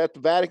 Quink that the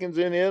Vatican's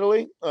in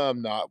Italy?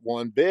 Not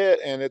one bit.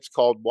 And it's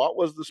called, what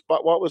was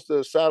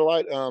the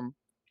satellite?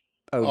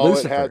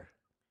 Lucifer.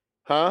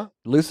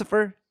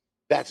 Lucifer?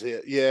 That's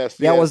it. Yes.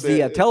 That was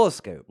the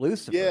telescope,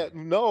 Lucifer. Yeah.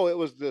 No, it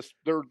was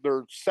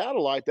their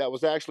satellite that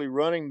was actually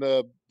running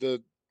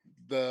the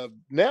the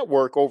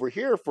network over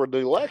here for the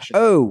election.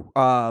 Oh,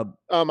 I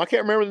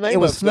can't remember the name it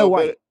was of it, Snow though,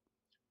 White.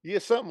 yeah,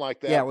 something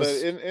like that. Yeah, it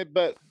was.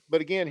 But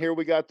again, here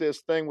we got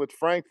this thing with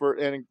Frankfurt,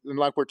 and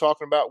like we're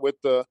talking about with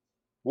the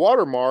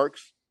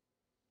watermarks,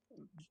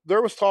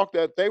 there was talk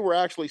that they were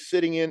actually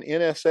sitting in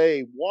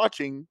NSA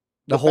watching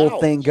The the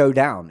whole thing ballots, go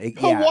down.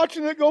 Yeah,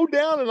 watching it go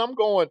down, and I'm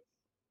going,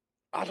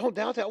 I don't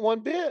doubt that one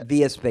bit.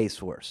 via Space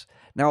Force.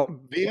 Now,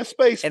 Via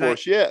Space and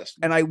Force, yes.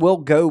 and I will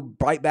go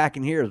right back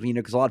in here,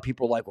 because a lot of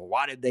people are like, well,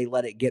 why did they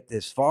let it get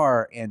this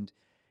far? And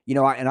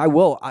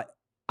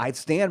I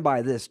stand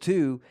by this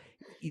too.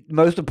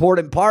 Most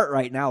important part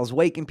right now is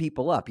waking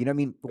people up. You know what I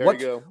mean? There you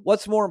go.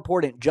 What's more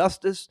important,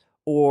 justice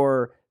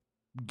or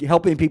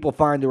helping people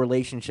find the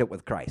relationship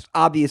with Christ?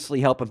 Obviously,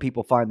 helping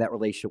people find that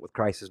relationship with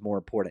Christ is more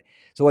important.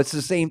 So it's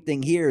the same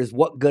thing here: is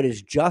what good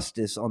is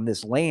justice on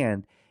this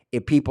land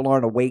if people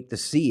aren't awake to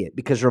see it?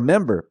 Because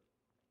remember,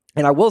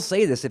 and I will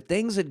say this, if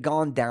things had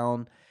gone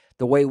down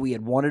the way we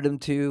had wanted them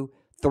to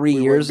 3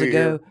 years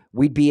ago,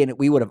 we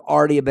would have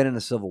already been in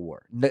a civil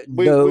war.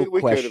 No we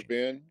question. could have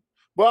been.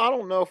 Well, I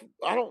don't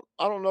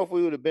know if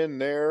we would have been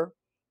there,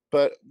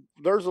 but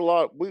there's a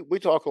lot. We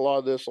talk a lot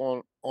of this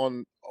on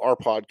our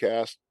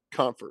podcast.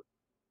 Comfort.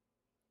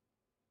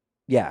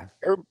 Yeah.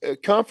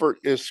 Comfort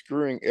is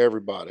screwing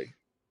everybody.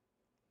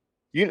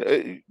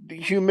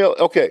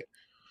 Humility. Okay.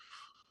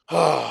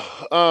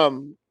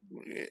 In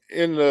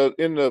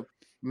the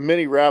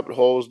many rabbit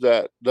holes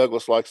that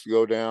Douglas likes to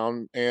go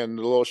down, and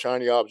the little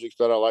shiny objects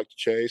that I like to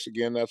chase.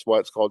 Again, that's why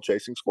it's called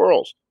chasing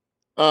squirrels.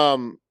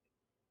 There's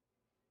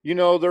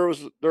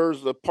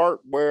the part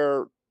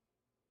where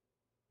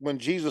when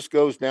Jesus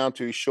goes down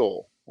to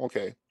Sheol,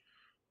 okay,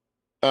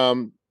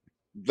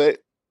 that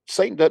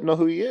Satan doesn't know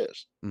who he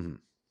is. Mm-hmm.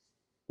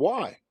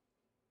 Why?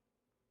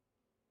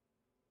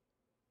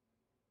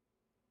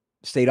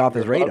 Stayed off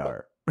his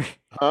radar.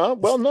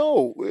 Well,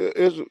 no.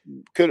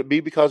 Could it be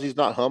because he's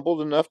not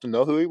humbled enough to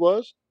know who he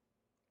was?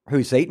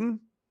 Who,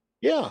 Satan?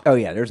 Yeah. Oh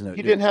yeah,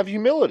 He didn't have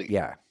humility.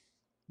 Yeah.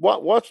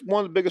 What's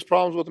one of the biggest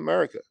problems with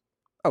America?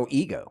 Oh,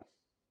 ego,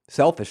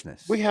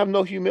 selfishness. We have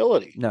no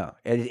humility. No,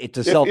 it's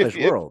a selfish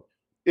world.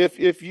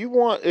 If you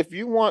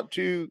want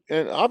to,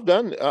 and I've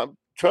done.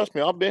 Trust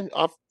me, I've been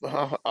on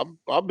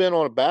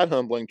a bad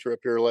humbling trip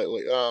here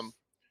lately.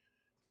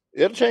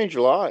 It'll change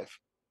your life.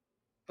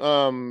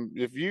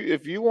 If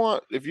you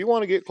want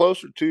to get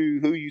closer to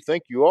who you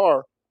think you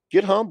are,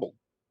 get humble.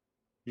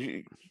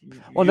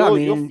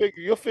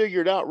 You'll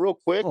figure it out real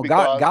quick. Well,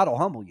 because God will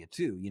humble you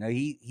too.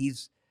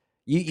 He's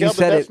you but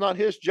said that's it. not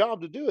his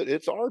job to do it.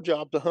 It's our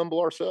job to humble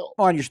ourselves.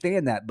 I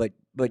understand that, but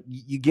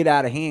you get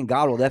out of hand,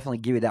 God will definitely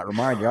give you that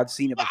reminder. I've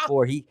seen it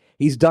before.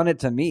 He's done it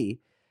to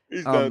me.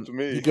 He's done it to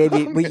me. He gave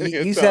you.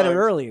 You said it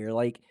earlier,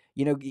 like.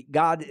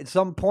 God, at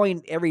some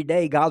point every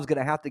day, God's going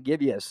to have to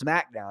give you a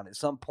smackdown at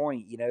some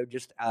point,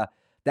 just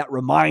that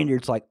reminder.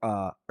 It's like,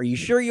 are you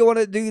sure you want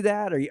to do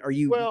that? Are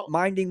you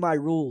minding my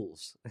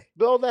rules?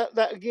 Well,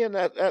 that again,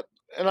 that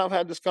and I've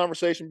had this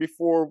conversation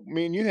before.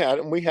 Me and you had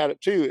it, and we had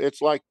it too.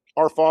 It's like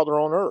our Father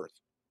on earth.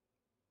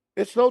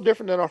 It's no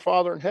different than our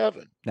Father in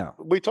heaven. No.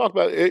 We talk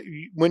about it.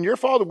 When your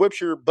Father whips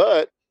your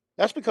butt,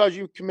 that's because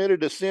you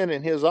committed a sin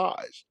in his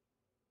eyes.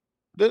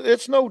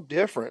 It's no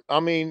different. I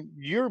mean,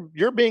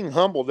 you're being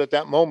humbled at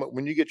that moment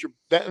when you get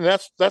and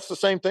that's the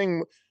same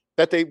thing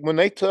that when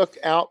they took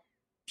out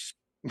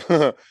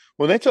when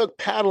they took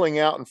paddling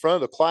out in front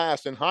of the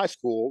class in high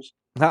schools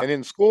and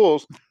in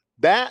schools,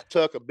 that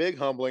took a big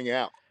humbling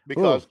out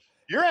because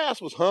your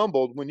ass was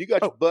humbled when you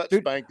got your butt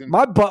spanked.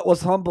 My butt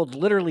was humbled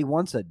literally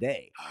once a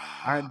day.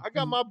 I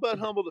got my butt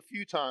humbled a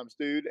few times,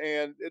 dude,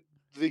 and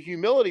the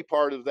humility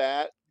part of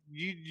that,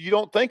 you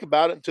don't think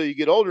about it until you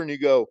get older and you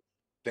go,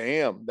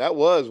 damn, that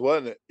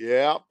wasn't it?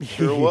 Yeah,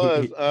 sure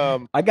was.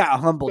 I got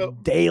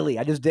humbled daily.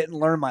 I just didn't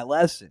learn my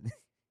lesson.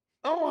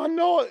 Oh, I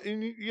know it.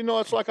 And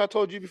it's like I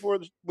told you before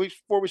we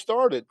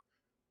started.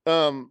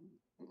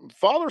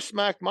 Father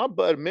smacked my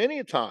butt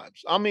many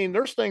times. I mean,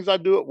 there's things I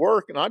do at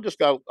work, and I just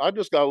got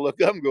to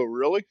look up and go,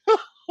 really?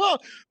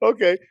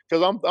 Okay,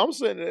 because I'm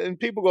sitting and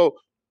people go,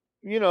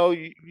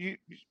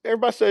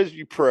 everybody says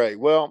you pray.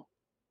 Well,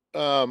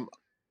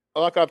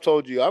 like I've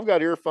told you, I've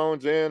got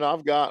earphones in,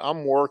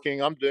 I'm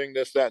working, I'm doing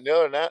this, that, and the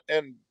other, and that.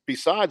 And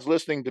besides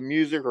listening to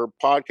music or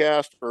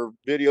podcast or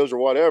videos or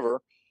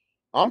whatever,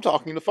 I'm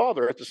talking to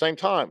Father at the same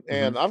time. Mm-hmm.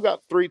 And I've got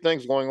 3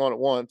 things going on at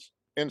once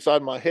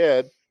inside my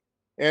head.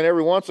 And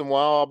every once in a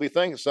while I'll be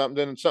thinking something,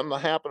 then something will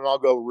happen and I'll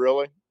go,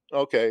 really?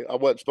 Okay, I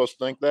wasn't supposed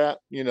to think that,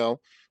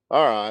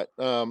 All right.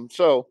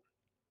 So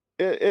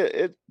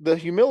the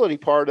humility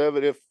part of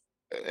it,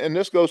 and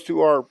this goes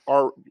to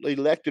our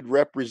elected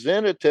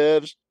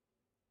representatives,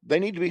 they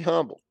need to be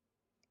humble.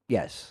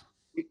 Yes.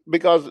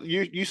 Because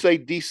you say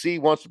DC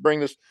wants to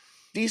bring this.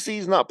 DC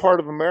is not part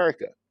of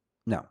America.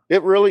 No.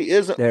 It really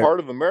isn't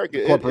part of America.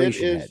 The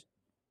corporation it is.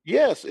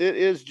 Yes,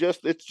 it's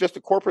just a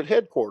corporate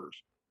headquarters.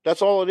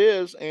 That's all it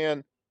is.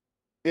 And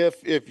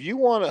if you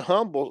want to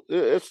humble,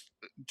 it's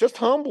just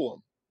humble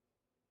them.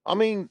 I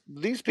mean,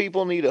 these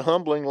people need a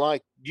humbling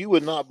like you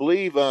would not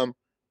believe.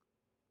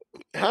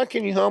 how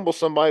can you humble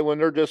somebody when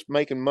they're just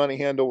making money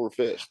hand over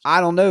fist?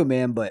 I don't know,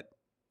 man, but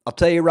I'll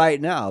tell you right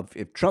now,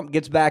 if Trump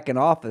gets back in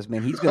office,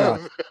 man, he's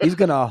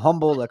gonna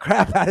humble the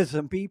crap out of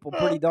some people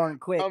pretty darn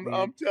quick, man.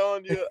 I'm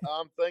telling you,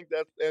 think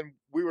that, and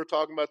we were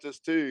talking about this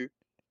too.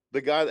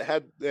 The guy that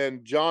had,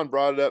 and John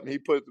brought it up, and he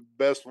put it the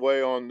best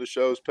way on the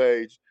show's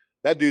page.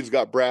 That dude's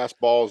got brass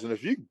balls, and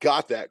if you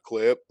got that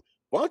clip,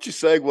 why don't you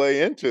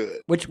segue into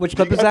it? Which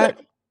clip is that?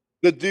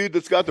 The dude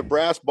that's got the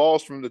brass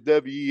balls from the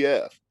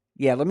WEF.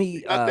 Yeah, let me.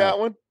 You got that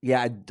one?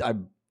 Yeah, I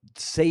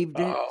saved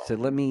it. Oh. So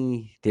let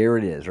me. There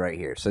it is, right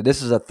here. So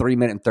this is a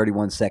 3-minute and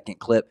 31-second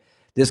clip.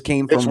 This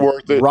came from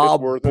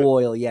Rob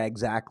Boyle. Yeah,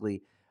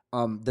 exactly.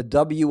 The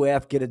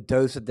WF get a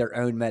dose of their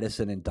own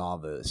medicine in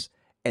Davos,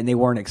 and they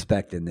weren't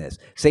expecting this.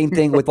 Same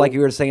thing with, like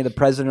you were saying, the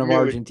president of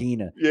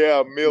Argentina.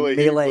 Yeah,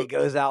 Milei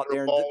goes out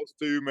there and balls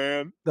too,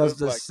 man. Does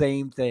the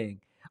same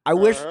thing. I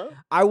wish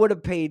I would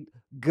have paid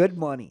good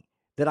money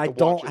that I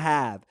don't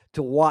have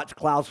to watch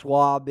Klaus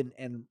Schwab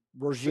and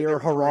Roger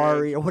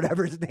Harari or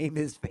whatever his name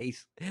is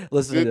face.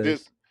 Listen to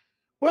this.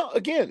 Well,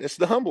 again, it's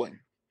the humbling.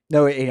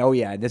 No, oh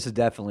yeah, this is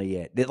definitely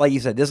it. Like you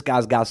said, this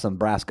guy's got some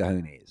brass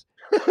cojones.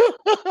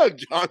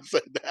 John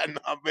said that,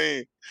 not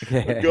me. Go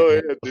ahead,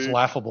 dude. It's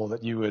laughable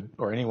that you would,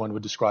 or anyone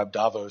would, describe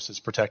Davos as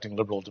protecting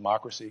liberal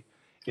democracy.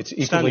 It's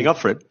equally, standing up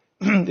for it.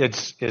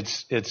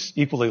 It's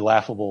equally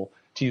laughable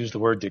to use the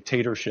word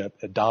dictatorship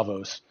at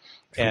Davos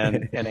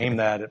and aim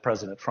that at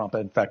President Trump.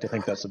 In fact, I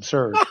think that's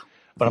absurd.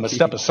 But I'm going to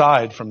step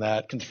aside from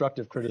that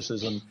constructive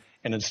criticism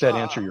and instead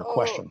answer your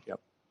question. Yep.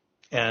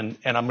 And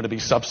I'm going to be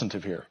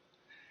substantive here.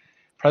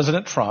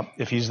 President Trump,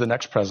 if he's the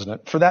next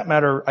president, for that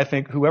matter, I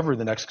think whoever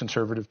the next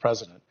conservative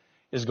president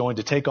is going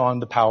to take on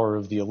the power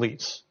of the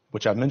elites,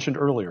 which I mentioned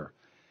earlier.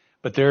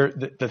 But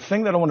the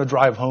thing that I want to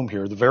drive home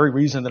here, the very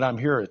reason that I'm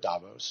here at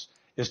Davos,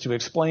 is to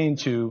explain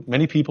to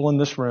many people in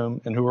this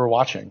room and who are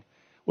watching,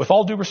 with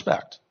all due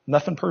respect,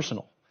 nothing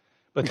personal,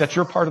 but that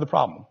you're part of the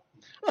problem.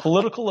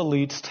 Political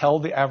elites tell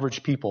the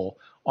average people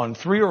on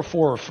 3 or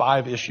 4 or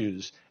 5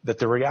 issues that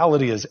the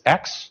reality is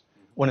X,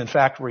 when in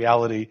fact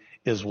reality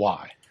is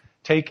Y.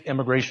 Take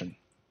immigration.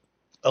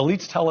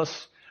 Elites tell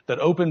us that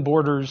open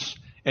borders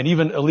and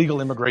even illegal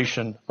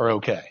immigration are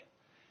okay.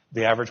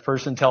 The average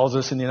person tells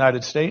us in the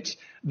United States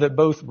that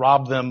both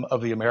rob them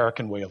of the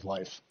American way of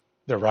life.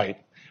 They're right.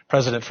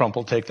 President Trump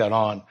will take that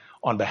on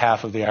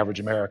behalf of the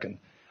average American.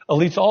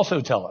 Elites also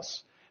tell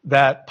us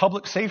that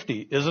public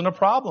safety isn't a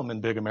problem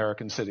in big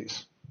American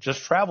cities.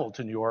 Just travel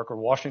to New York or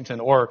Washington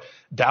or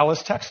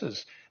Dallas,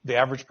 Texas. The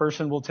average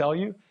person will tell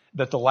you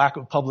that the lack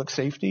of public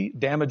safety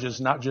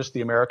damages not just the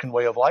American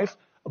way of life,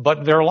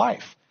 but their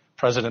life.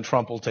 President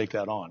Trump will take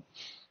that on.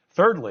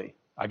 Thirdly,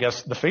 I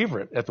guess the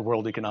favorite at the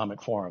World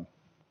Economic Forum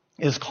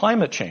is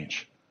climate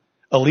change.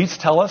 Elites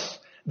tell us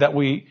that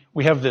we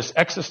have this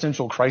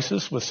existential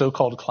crisis with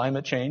so-called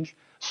climate change,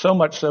 so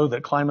much so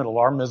that climate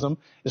alarmism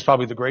is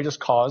probably the greatest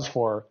cause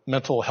for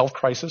mental health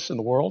crisis in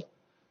the world.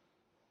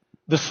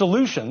 The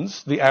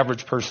solutions, the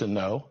average person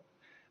know,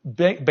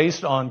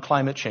 based on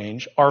climate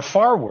change are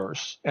far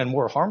worse and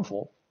more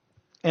harmful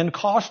and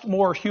cost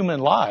more human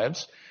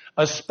lives,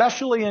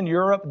 especially in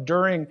Europe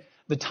during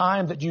the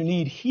time that you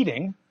need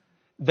heating,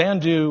 than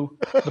do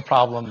the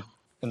problem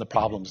and the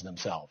problems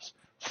themselves.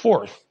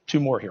 Fourth,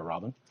 2 more here,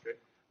 Robin.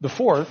 The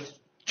fourth,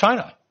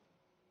 China.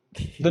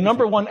 The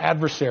number one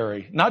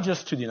adversary, not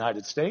just to the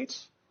United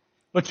States,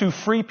 but to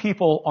free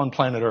people on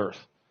planet Earth.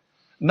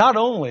 Not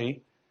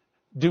only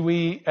do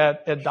we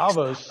at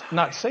Davos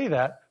not say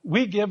that,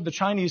 we give the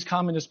Chinese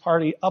Communist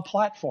Party a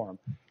platform.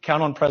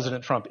 Count on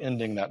President Trump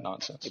ending that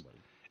nonsense.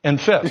 And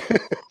fifth,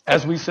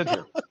 as we sit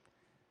here,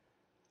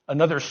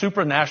 another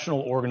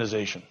supranational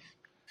organization,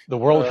 the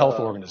World Health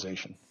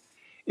Organization,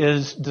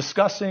 is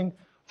discussing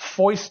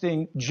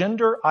foisting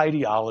gender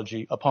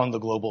ideology upon the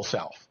global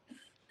south.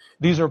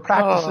 These are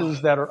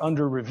practices that are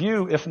under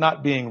review, if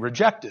not being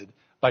rejected,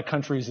 by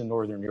countries in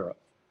Northern Europe.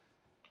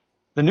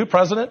 The new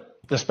president,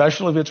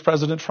 especially if it's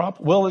President Trump,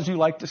 will, as you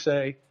like to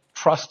say,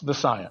 trust the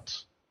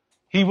science.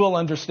 He will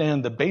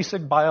understand the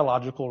basic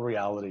biological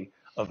reality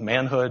of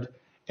manhood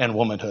and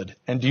womanhood.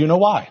 And do you know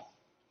why?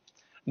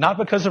 Not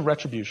because of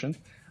retribution,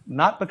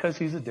 not because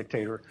he's a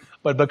dictator,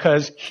 but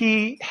because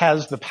he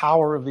has the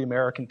power of the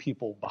American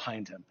people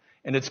behind him.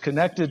 And it's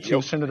connected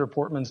to Senator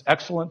Portman's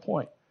excellent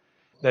point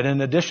that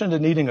in addition to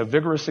needing a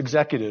vigorous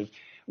executive,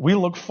 we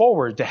look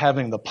forward to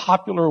having the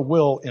popular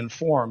will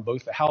inform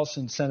both the House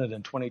and Senate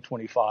in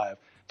 2025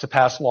 to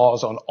pass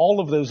laws on all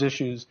of those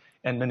issues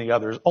and many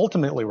others.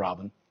 Ultimately,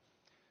 Robin,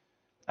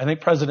 I think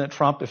President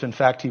Trump, if in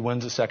fact he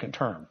wins a second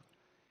term,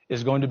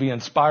 is going to be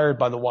inspired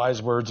by the wise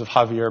words of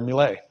Javier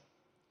Milei,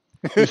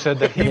 who said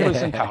that he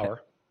was in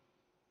power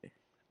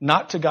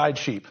not to guide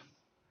sheep,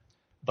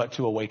 but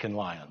to awaken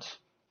lions.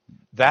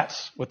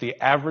 That's what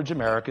the average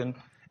American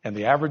and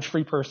the average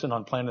free person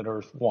on planet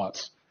Earth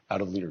wants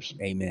out of leaders.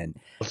 Amen.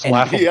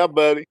 Yeah,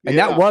 buddy. And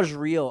that was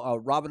real.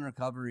 Robin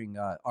recovering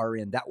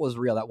RN, that was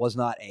real. That was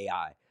not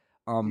AI.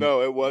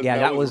 No, it was. Yeah,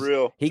 that was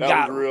real. He that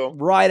got was real.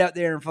 right up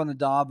there in front of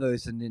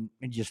Davos and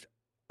just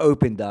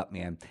opened up,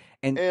 man.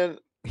 And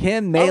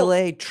Him,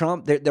 Melee,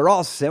 Trump, they're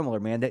all similar,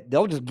 man.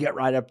 They'll just get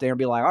right up there and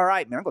be like, all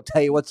right, man, I'm going to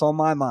tell you what's on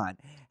my mind.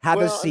 Have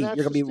a Well, and seat. that's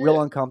You're going to be just real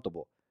it.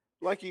 uncomfortable.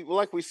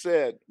 Like we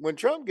said, when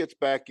Trump gets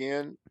back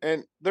in,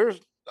 and there's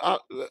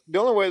the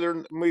only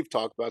way we've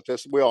talked about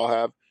this, we all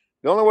have.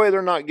 The only way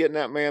they're not getting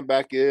that man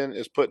back in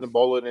is putting a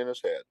bullet in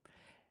his head.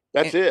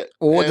 That's it.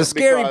 Well, the And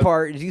scary because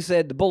part is you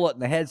said the bullet in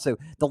the head. So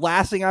the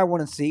last thing I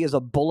want to see is a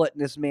bullet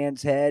in this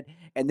man's head.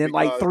 And then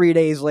like 3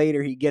 days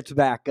later, he gets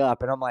back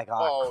up. And I'm like,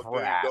 oh, dude,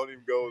 crap. don't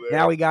even go there.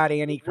 Now we got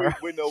Antichrist.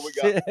 We know we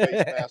got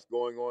face mask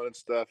going on and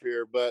stuff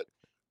here, but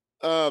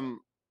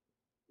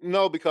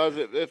no, because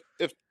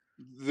if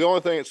the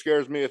only thing that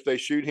scares me, if they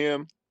shoot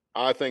him,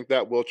 I think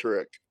that will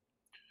trick.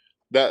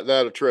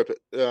 That'll trip it.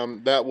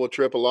 That will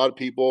trip a lot of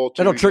people.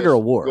 That'll trigger a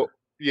war.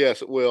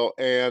 Yes, it will.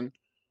 And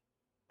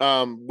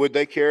would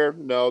they care?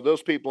 No.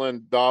 Those people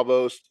in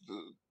Davos,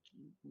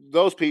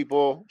 those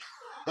people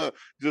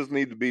just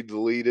need to be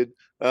deleted.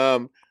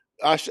 I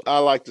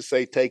like to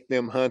say take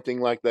them hunting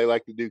like they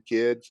like to do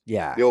kids.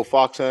 Yeah. The old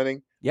fox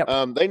hunting.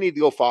 Yep. They need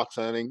to go fox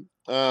hunting.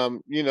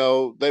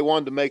 They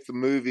wanted to make the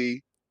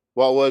movie.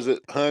 What was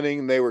it?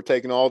 Hunting. They were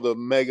taking all the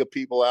mega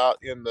people out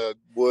in the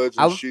woods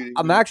and shooting.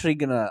 I'm actually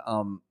gonna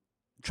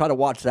try to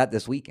watch that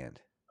this weekend.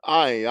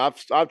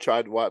 I've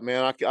tried to watch.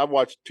 Man, I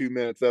watched 2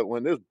 minutes of it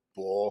when this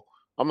bull.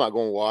 I'm not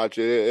going to watch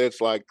it. It's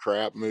like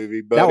crap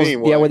movie. But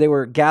anyway, where they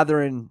were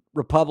gathering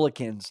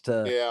Republicans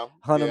to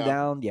hunt them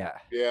down. Yeah.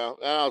 And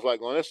I was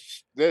like, well,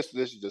 this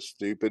is just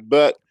stupid.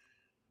 But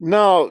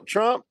no,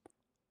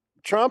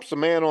 Trump's the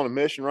man on a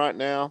mission right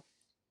now.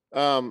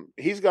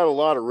 He's got a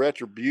lot of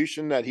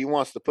retribution that he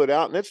wants to put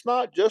out, and it's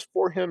not just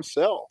for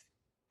himself.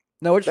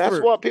 No, it's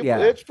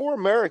for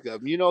America.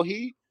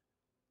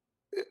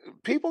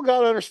 People got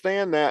to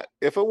understand that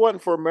if it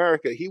wasn't for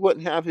America, he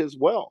wouldn't have his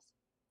wealth,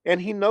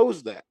 and he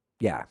knows that.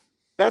 Yeah,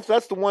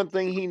 that's the one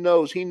thing he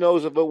knows. He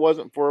knows if it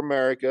wasn't for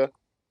America,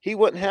 he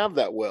wouldn't have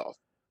that wealth.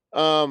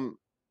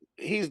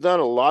 He's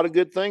done a lot of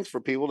good things for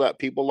people that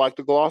people like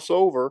to gloss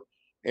over,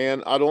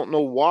 and I don't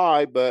know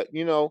why, but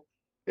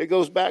it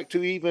goes back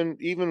to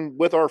even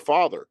with our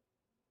father.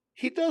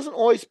 He doesn't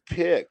always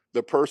pick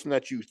the person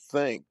that you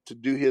think to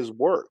do his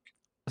work.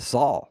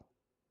 Saul,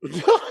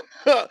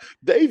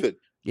 David.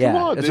 Yeah,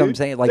 come on, that's dude. what I'm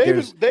saying. Like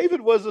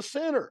David was a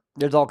sinner.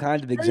 There's all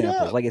kinds of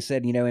examples. Like I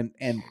said,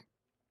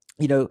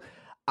 and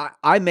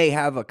I may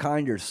have a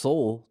kinder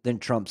soul than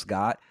Trump's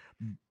got,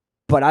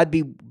 but I'd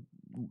be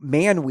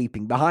man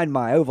weeping behind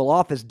my Oval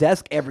Office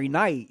desk every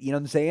night. You know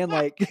what I'm saying?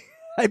 Like,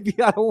 I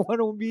don't want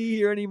to be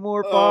here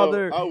anymore,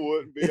 Father. I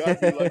wouldn't be.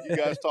 I'd be like you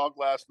guys talked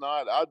last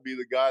night. I'd be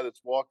the guy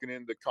that's walking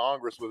into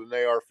Congress with an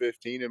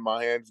AR-15 in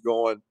my hands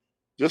going,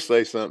 just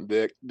say something,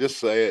 Dick. Just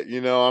say it.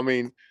 I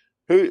mean,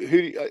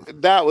 who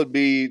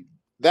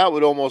that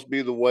would almost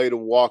be the way to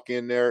walk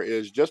in there,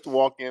 is just to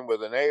walk in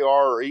with an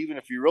AR, or even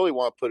if you really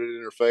want to put it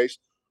in her face,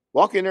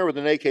 walk in there with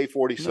an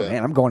AK-47. No,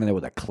 man, I'm going in there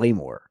with a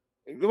Claymore.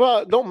 Well,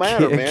 it don't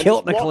matter, man.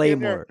 Kilt the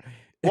Claymore.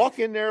 Walk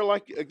in there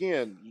like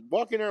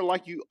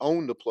you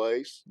own the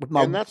place.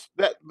 And that's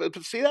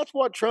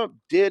what Trump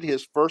did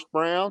his first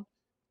round.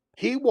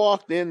 He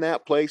walked in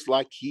that place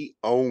like he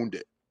owned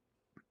it.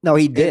 No,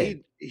 he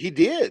did. He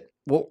did.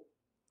 Well,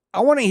 I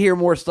want to hear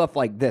more stuff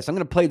like this. I'm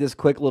going to play this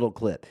quick little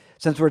clip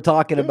since we're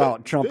talking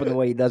about Trump and the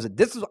way he does it.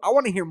 I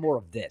want to hear more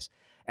of this.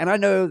 And I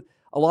know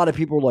a lot of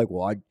people are like,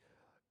 well,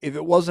 if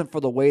it wasn't for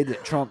the way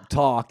that Trump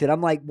talked, and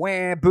I'm like,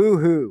 wah,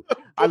 boo-hoo.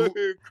 I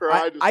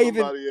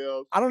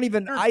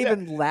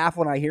even laugh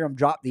when I hear him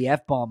drop the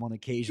F-bomb on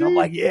occasion. I'm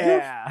like,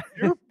 yeah.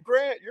 Your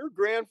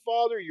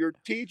grandfather, your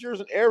teachers,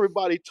 and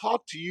everybody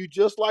talk to you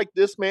just like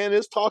this man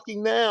is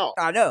talking now.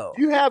 I know.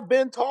 You have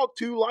been talked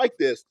to like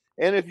this.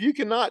 And if you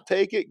cannot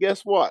take it,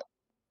 guess what?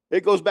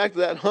 It goes back to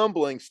that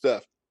humbling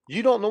stuff.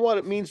 You don't know what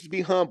it means to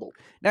be humble.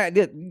 Now,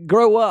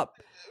 grow up.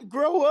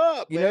 Grow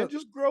up, man.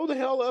 Just grow the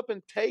hell up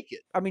and take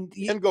it. I mean,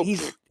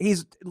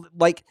 he's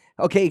like,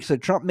 okay, so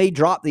Trump may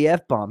drop the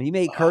F-bomb. He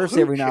may curse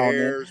every now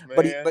and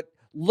then. But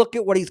look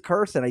at what he's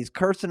cursing. He's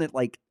cursing it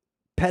like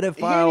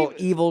pedophile,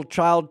 evil,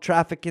 child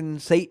trafficking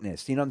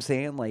Satanist. You know what I'm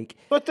saying? Like,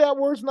 but that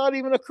word's not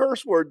even a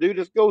curse word, dude.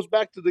 It goes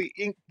back to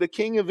the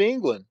King of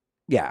England.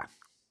 Yeah.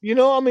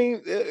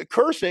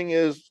 Cursing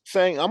is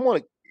saying I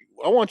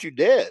want you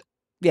dead.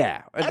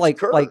 Yeah, that's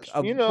like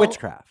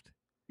witchcraft.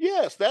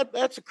 Yes,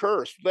 that's a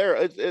curse.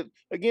 There,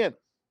 again,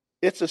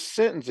 it's a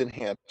sentence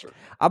enhancer.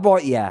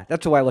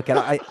 That's the way I look at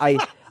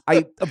it.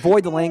 I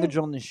avoid the language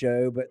on the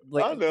show, but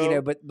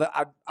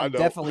I'm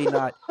definitely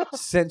not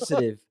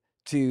sensitive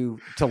to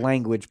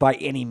language by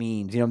any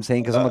means. You know what I'm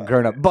saying? Because I'm a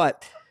grown up.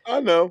 But I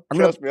know.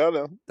 Trust me, I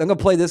know. I'm gonna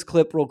play this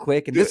clip real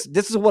quick, and this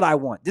is what I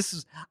want.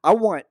 I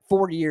want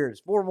 4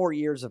 more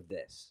years of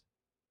this.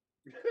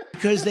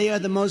 Because they are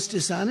the most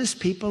dishonest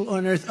people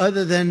on earth,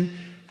 other than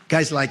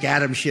guys like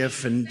Adam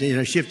Schiff and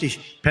Shifty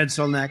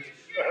Pencil Neck.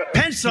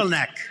 Pencil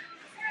Neck.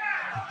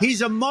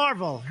 He's a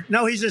marvel.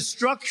 No, he's a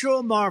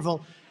structural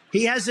marvel.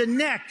 He has a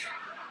neck,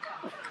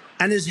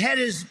 and his head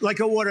is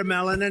like a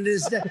watermelon, and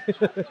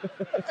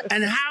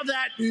and how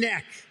that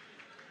neck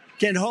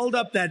can hold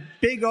up that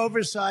big,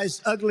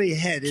 oversized, ugly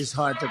head is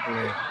hard to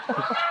believe.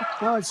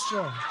 No, it's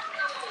true.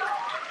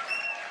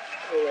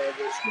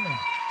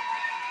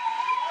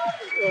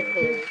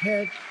 Big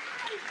head.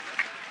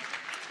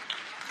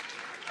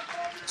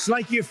 It's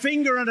like your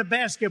finger on a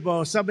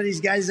basketball. Some of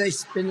these guys, they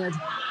spin it.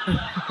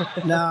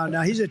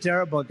 No, he's a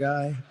terrible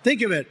guy.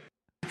 Think of it.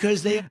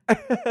 Because they...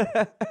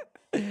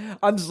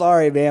 I'm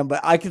sorry, man,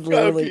 but I could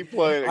literally keep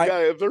playing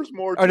it. If there's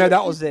more. Oh no, that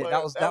keep was it.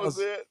 playing That was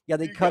it. Yeah,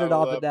 they You cut it gotta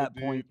off love at that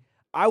it, point. dude.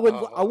 I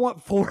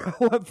want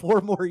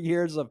 4 more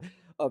years of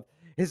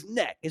his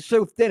neck. It's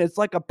so thin. It's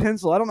like a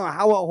pencil. I don't know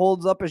how it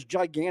holds up his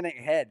gigantic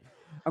head.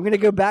 I'm gonna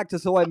go back to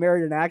So I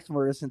Married an Axe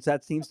Murderer, since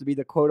that seems to be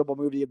the quotable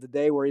movie of the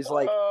day, where he's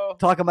like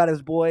talking about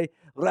his boy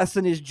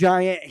resting his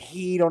giant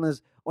heat on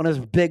his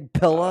big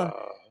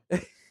pillow.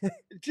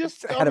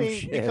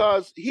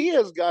 Because he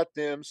has got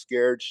them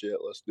scared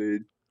shitless,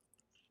 dude.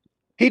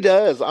 He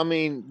does. I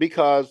mean,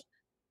 because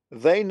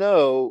they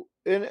know,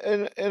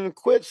 and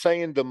quit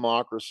saying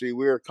democracy.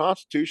 We're a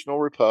constitutional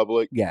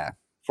republic. Yeah.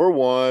 For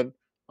one,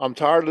 I'm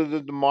tired of the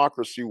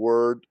democracy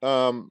word.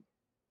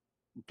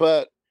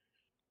 But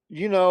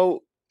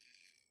you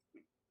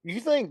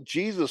think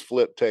Jesus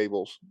flipped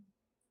tables?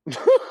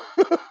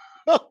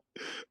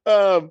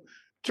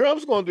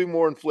 Trump's going to do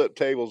more than flip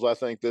tables, I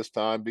think, this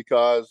time,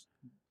 because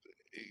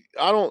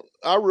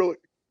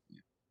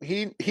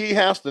he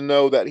has to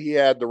know that he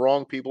had the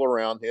wrong people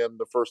around him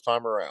the first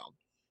time around.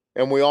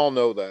 And we all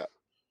know that.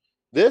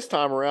 This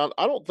time around,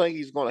 I don't think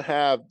he's going to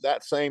have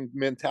that same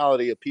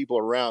mentality of people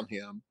around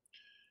him.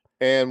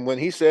 And when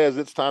he says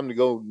it's time to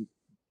go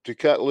to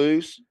cut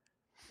loose,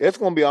 it's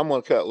going to be, I'm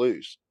going to cut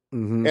loose.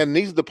 Mm-hmm. And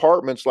these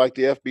departments like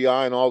the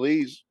FBI and all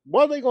these,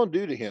 what are they going to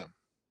do to him?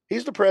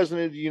 He's the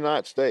president of the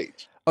United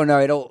States. Oh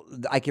no,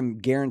 I can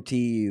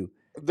guarantee you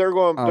they're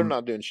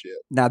not doing shit.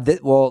 Now,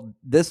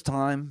 this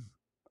time,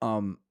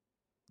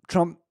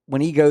 Trump,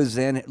 when he goes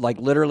in, like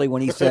literally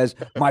when he says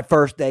my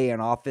first day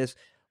in office,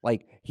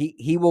 like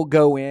he will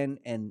go in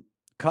and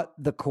cut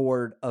the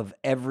cord of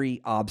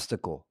every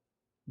obstacle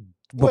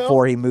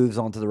before he moves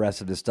on to the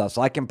rest of his stuff.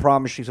 So I can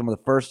promise you some of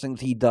the first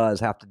things he does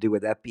have to do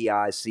with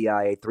FBI,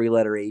 CIA,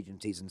 3-letter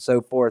agencies, and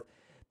so forth.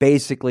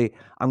 Basically,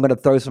 I'm going to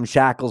throw some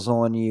shackles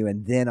on you,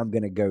 and then I'm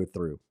going to go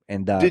through.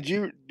 And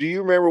do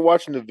you remember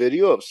watching the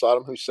video of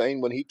Saddam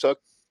Hussein when he took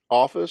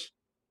office?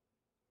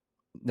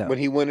 No. When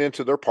he went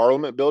into their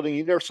parliament building,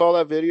 you never saw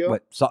that video?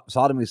 What,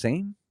 Saddam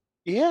Hussein?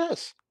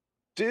 Yes,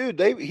 dude.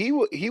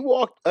 He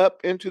walked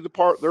up into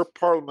their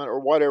parliament or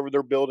whatever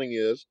their building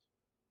is,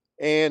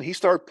 and he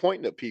started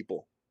pointing at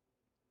people,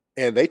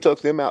 and they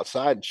took them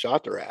outside and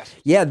shot their ass.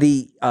 Yeah,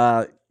 the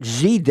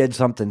Xi did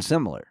something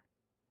similar.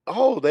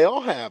 Oh, they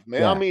all have,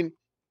 man. Yeah. I mean,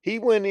 he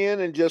went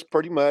in and just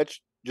pretty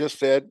much just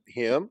said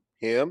him,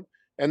 and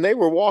they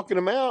were walking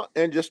him out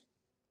and just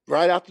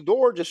right out the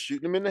door, just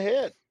shooting him in the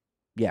head.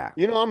 Yeah.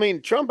 I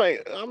mean, Trump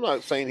ain't, I'm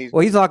not saying he's...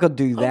 Well, he's not going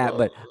to do that,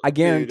 but I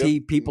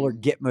guarantee people are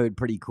get mode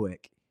pretty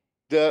quick.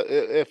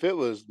 If it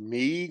was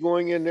me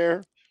going in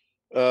there,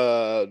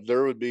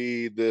 there would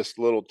be this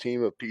little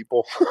team of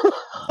people.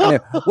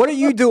 What are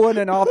you doing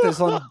in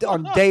office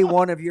on day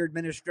one of your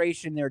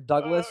administration there,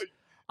 Douglas?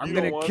 I'm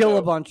going to kill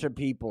a bunch of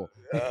people.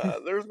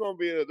 There's going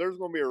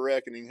to be a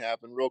reckoning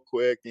happen real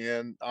quick,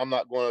 and I'm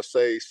not going to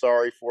say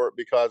sorry for it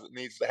because it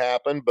needs to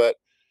happen, but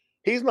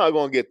he's not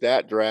going to get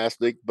that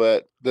drastic.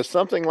 But does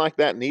something like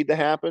that need to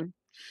happen?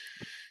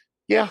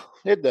 Yeah,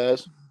 it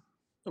does.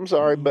 I'm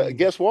sorry, but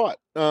guess what?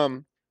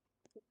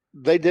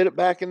 They did it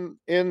back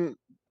in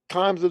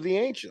times of the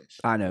ancients.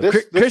 I know.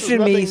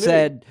 Christian me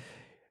said,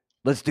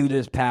 let's do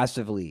this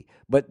passively.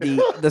 But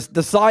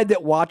the side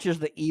that watches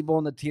the evil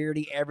and the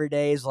tyranny every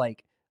day is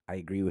like, I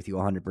agree with you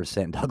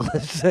 100%,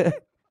 Douglas.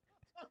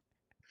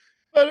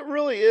 But it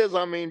really is.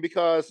 I mean,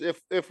 because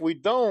if we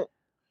don't,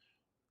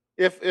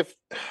 if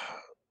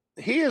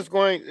he is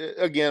going,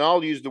 again,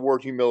 I'll use the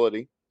word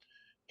humility.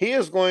 He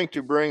is going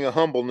to bring a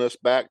humbleness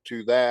back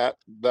to that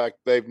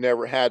they've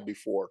never had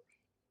before.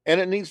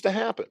 And it needs to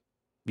happen.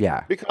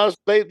 Yeah. Because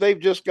they've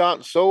just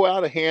gotten so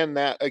out of hand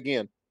that,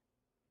 again,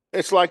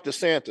 it's like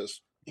DeSantis.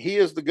 He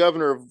is the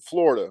governor of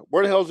Florida.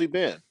 Where the hell's he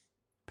been?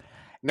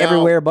 Now,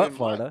 everywhere but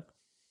Florida.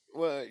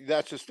 Well,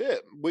 that's just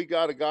it. We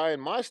got a guy in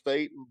my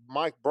state,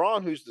 Mike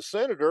Braun, who's the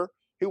senator,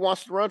 who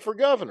wants to run for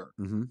governor.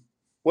 Mm-hmm.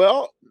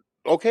 Well,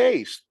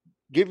 okay,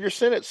 give your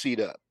Senate seat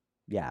up.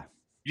 Yeah.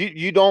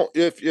 You don't,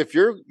 if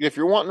you're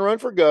wanting to run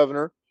for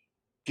governor,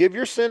 give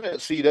your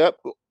Senate seat up.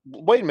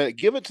 Wait a minute,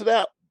 give it to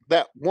that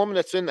woman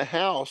that's in the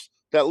House,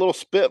 that little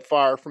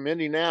Spitfire from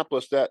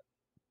Indianapolis that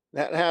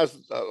has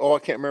I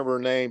can't remember her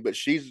name, but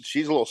she's a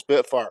little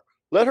Spitfire.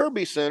 Let her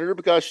be senator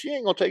because she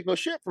ain't gonna take no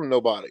shit from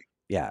nobody.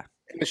 Yeah.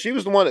 And she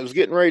was the one that was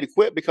getting ready to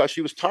quit because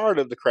she was tired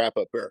of the crap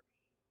up there.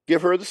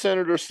 Give her the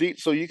senator seat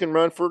so you can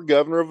run for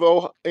governor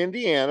of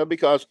Indiana,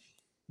 because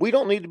we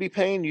don't need to be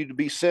paying you to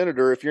be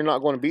senator if you're not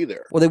going to be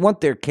there. Well, they want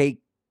their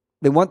cake.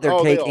 They want their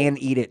cake and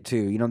eat it too.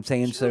 You know what I'm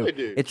saying? Sure So they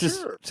do. it's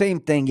the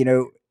same thing.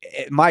 In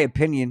my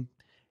opinion,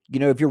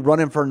 if you're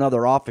running for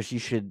another office, you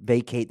should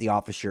vacate the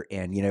office you're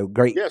in.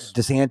 Great. Yes.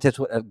 DeSantis,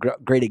 a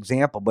great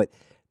example, but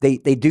they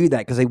do that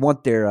because they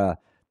want their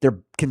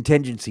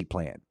contingency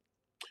plan.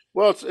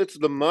 Well, it's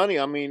the money.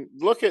 I mean,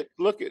 look at,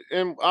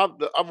 and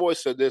I've always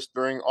said this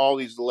during all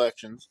these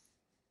elections.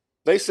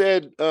 They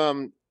said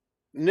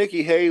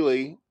Nikki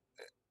Haley,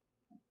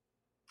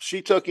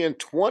 she took in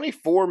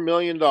 $24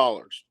 million.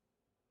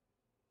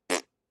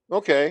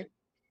 Okay,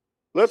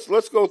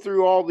 let's go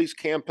through all these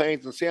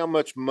campaigns and see how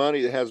much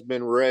money that has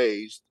been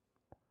raised.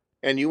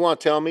 And you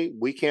want to tell me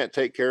we can't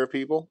take care of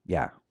people?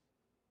 Yeah.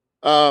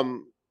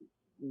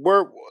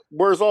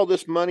 Where's all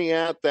this money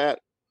at that?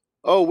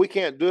 Oh, we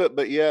can't do it,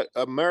 but yet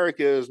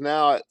America is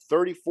now at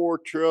 34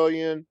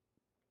 trillion,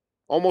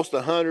 almost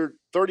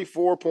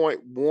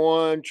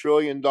 134.1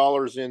 trillion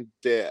dollars in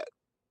debt.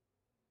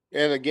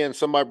 And again,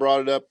 somebody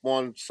brought it up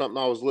on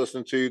something I was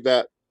listening to,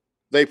 that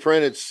they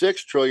printed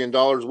 $6 trillion,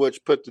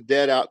 which put the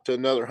debt out to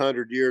another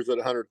 100 years at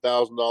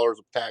 $100,000 of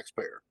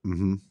taxpayer.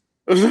 Mm-hmm.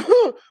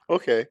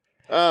 Okay.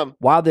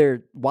 While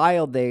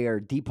they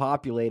are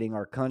depopulating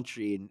our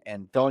country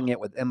and filling it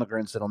with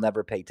immigrants that'll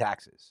never pay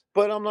taxes.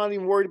 But I'm not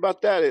even worried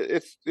about that.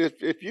 It's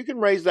if you can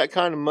raise that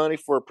kind of money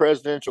for a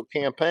presidential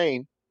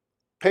campaign,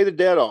 pay the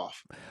debt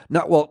off.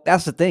 No, well,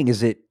 that's the thing.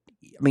 I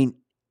mean,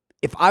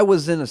 if I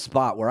was in a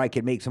spot where I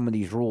could make some of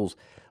these rules,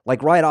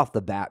 like right off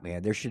the bat,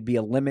 man, there should be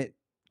a limit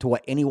to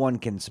what anyone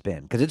can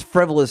spend, because it's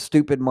frivolous,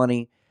 stupid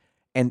money.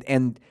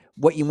 And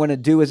what you want to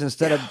do is,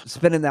 instead of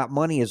spending that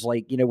money, is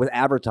like, with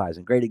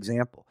advertising. Great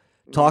example.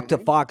 Talk to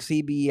Fox,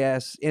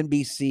 CBS,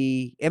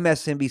 NBC,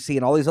 MSNBC,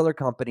 and all these other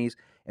companies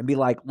and be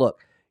like,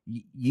 look,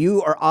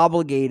 you are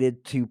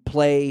obligated to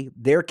play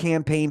their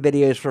campaign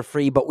videos for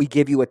free, but we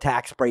give you a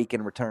tax break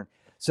in return.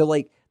 So,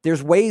 like,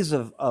 there's ways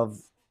of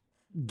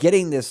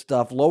getting this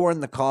stuff,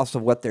 lowering the cost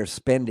of what they're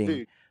spending.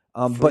 Dude,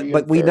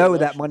 but we know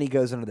that money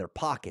goes into their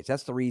pockets.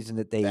 That's the reason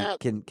that they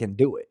can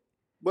do it.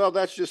 Well,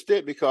 that's just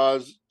it,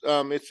 because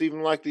it's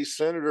even like these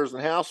senators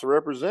and House of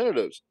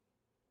Representatives.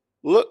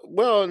 Look,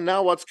 well,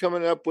 now what's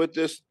coming up with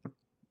this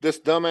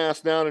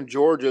dumbass down in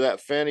Georgia, that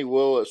Fannie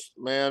Willis,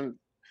 man,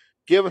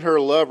 giving her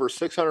lover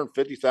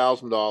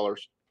 $650,000.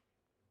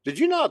 Did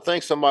you not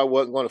think somebody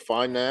wasn't going to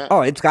find that?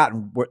 Oh, it's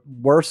gotten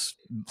worse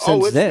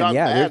since then.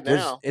 Yeah,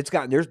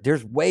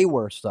 there's way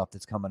worse stuff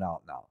that's coming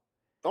out now.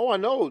 Oh, I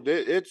know.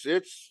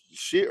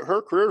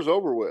 Her career's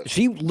over with.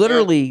 She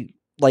literally,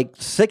 like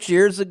 6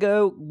 years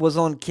ago, was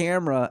on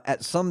camera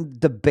at some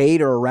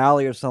debate or a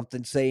rally or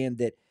something, saying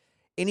that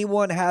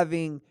anyone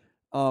having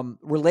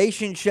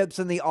relationships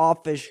in the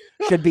office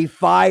should be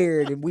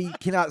fired, and we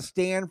cannot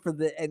stand for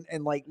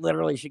and like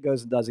literally she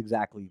goes and does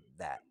exactly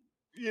that.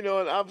 And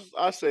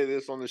I say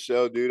this on the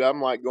show, dude.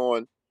 I'm like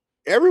going,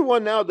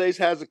 everyone nowadays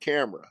has a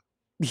camera.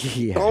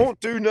 Yeah. Don't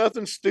do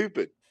nothing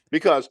stupid,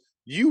 because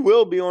you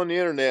will be on the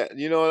internet.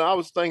 And I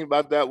was thinking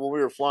about that when we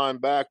were flying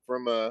back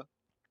from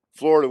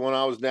Florida, when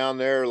I was down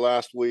there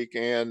last week,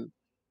 and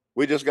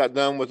we just got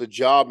done with a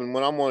job. And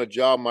when I'm on a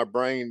job, my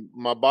body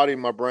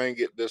and my brain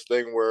get this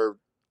thing where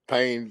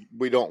pain,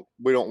 we don't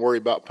worry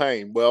about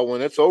pain. Well,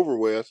 when it's over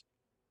with,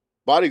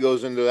 body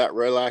goes into that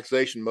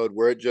relaxation mode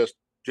where it just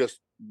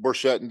we're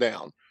shutting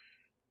down.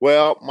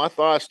 Well, my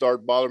thighs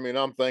start bothering me, and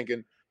I'm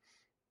thinking,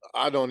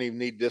 I don't even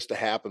need this to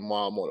happen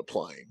while I'm on a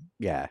plane.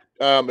 Yeah.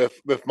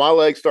 If my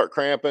legs start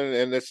cramping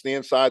and it's the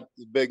inside,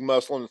 the big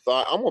muscle in the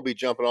thigh, I'm gonna be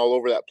jumping all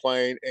over that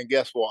plane. And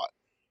guess what?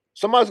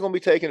 Somebody's gonna be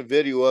taking a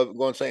video of it,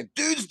 going saying,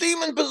 "Dude's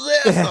demon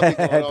possessed." Going,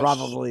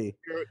 Probably.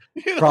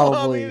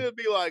 Probably. I mean, it'd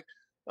be like,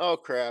 oh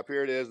crap,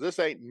 here it is. This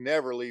ain't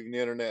never leaving the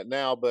internet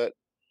now. But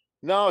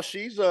no,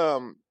 she's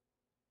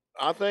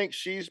I think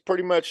she's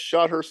pretty much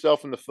shot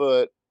herself in the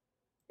foot.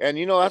 And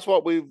that's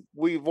what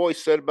we've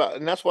always said about,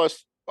 and that's why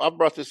I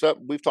brought this up.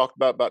 We've talked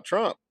about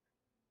Trump.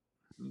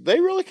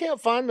 They really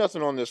can't find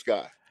nothing on this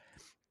guy.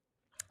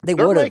 They're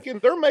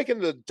making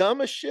the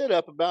dumbest shit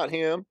up about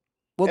him.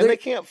 Well, and they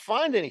can't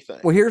find anything.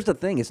 Well, here's the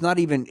thing. It's not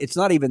even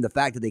the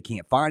fact that they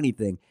can't find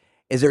anything.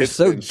 Is they're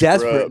so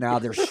desperate now,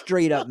 they're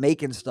straight up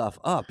making stuff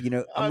up.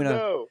 I'm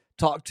gonna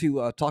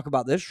talk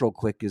about this real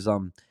quick. Is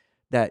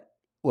that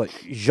what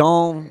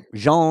Jean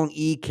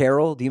E.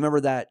 Carroll? Do you remember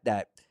that?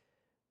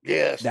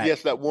 Yes,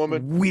 that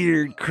woman.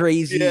 Weird,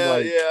 crazy,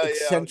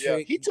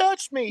 eccentric. Yeah. He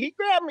touched me. He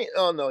grabbed me.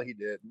 Oh no, he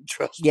didn't.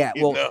 Trust me. Yeah,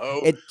 well,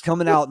 it's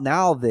coming out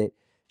now that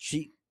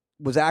she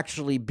was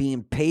actually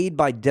being paid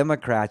by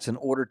Democrats in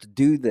order to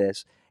do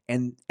this,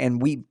 and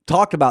we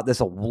talked about this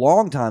a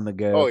long time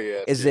ago. Oh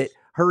yeah, that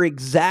her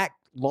exact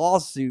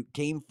lawsuit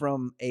came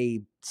from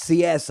a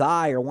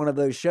CSI or one of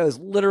those shows?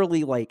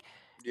 Literally, like,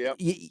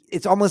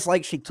 it's almost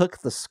like she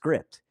took the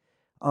script.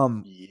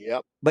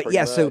 Yep. But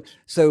yeah, so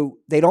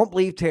they don't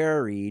believe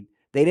Tara Reid.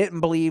 They didn't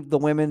believe the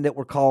women that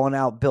were calling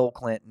out Bill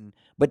Clinton,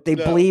 but they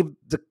believe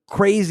the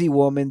crazy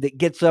woman that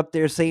gets up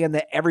there saying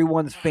that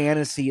everyone's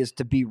fantasy is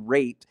to be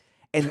raped.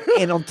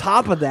 And on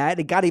top of that,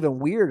 it got even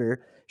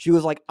weirder. She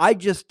was like, I know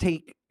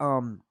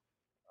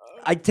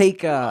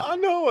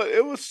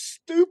it was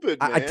stupid,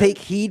 man. I take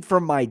heed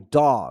from my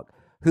dog,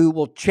 who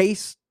will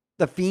chase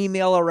the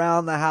female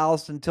around the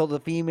house until the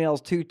female's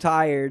too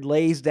tired,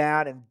 lays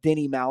down, and then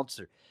he mounts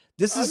her.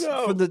 This is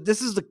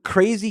the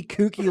crazy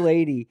kooky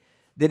lady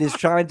that is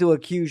trying to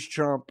accuse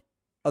Trump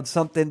of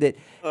something that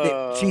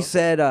she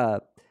said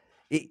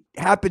it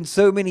happened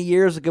so many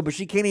years ago, but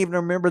she can't even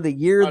remember the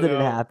year that it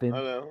happened.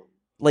 I know.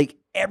 Like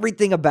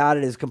everything about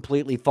it is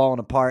completely falling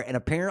apart. And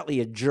apparently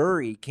a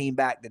jury came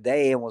back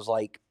today and was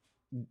like,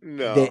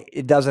 No, that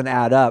it doesn't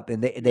add up.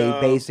 And they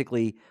No.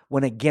 basically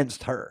went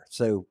against her.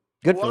 So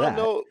good for that.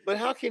 No, but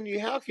how can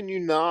you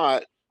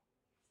not?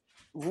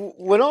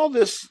 When all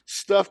this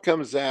stuff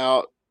comes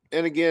out,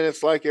 and again,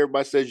 it's like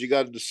everybody says, you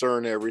got to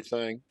discern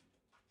everything.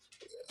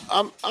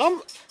 I'm,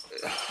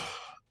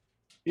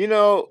 you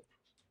know,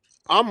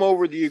 I'm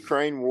over the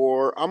Ukraine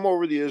war. I'm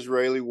over the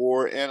Israeli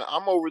war, and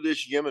I'm over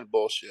this Yemen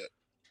bullshit.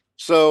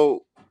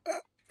 So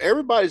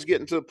everybody's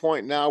getting to the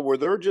point now where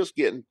they're just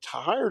getting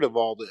tired of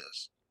all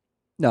this.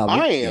 No,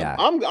 I am. Yeah.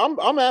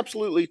 I'm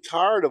absolutely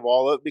tired of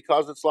all of it,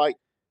 because it's like,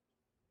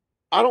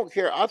 I don't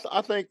care.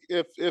 I think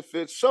if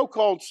it's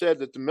so-called said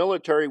that the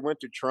military went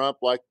to Trump,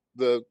 like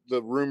the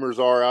rumors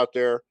are out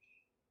there,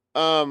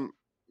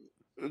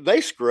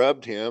 they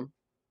scrubbed him.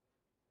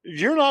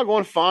 You're not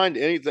going to find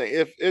anything.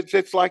 If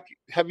it's like,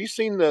 have you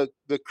seen the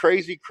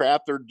crazy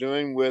crap they're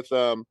doing with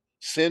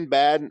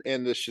Sinbad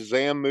and the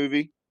Shazam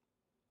movie?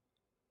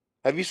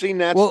 Have you seen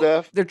that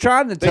stuff? They're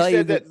trying to tell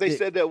you that they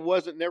said that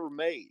wasn't never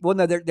made. Well,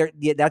 no,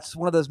 that's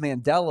one of those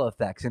Mandela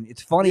effects, and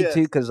it's funny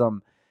too because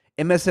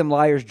MSM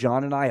Liars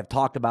John and I have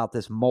talked about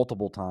this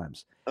multiple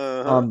times.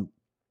 And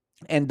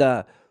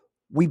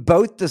we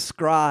both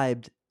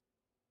described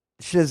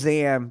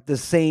Shazam the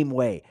same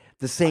way,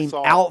 the same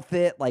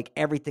outfit, like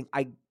everything.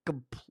 I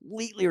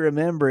completely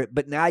remember it,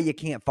 but now you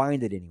can't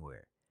find it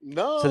anywhere.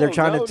 No, so they're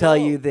trying to tell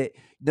you that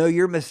no,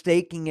 you're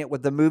mistaking it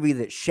with the movie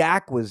that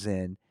Shaq was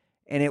in,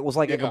 and it was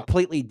like a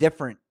completely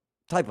different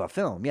type of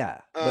film. Yeah.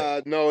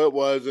 No, it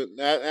wasn't.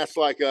 That's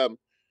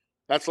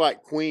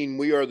like Queen.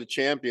 We Are the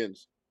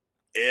Champions.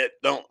 It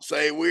don't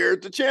say we're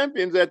the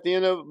champions at the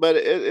end of it, but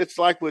it's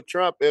like with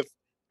Trump.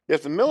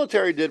 If the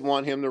military did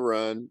want him to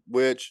run,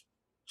 which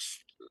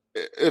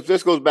if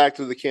this goes back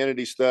to the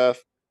Kennedy stuff,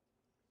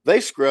 they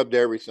scrubbed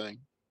everything.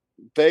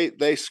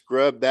 They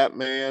scrubbed that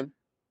man.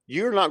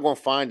 You're not going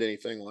to find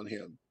anything on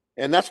him,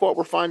 and that's what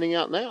we're finding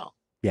out now.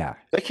 Yeah,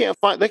 they can't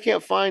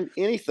find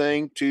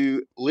anything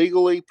to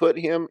legally put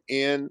him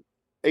in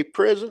a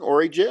prison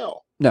or a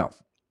jail. No,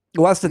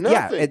 well that's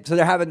so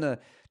they're having to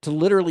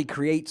literally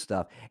create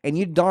stuff, and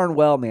you darn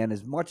well, man.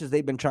 As much as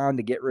they've been trying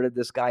to get rid of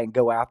this guy and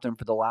go after him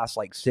for the last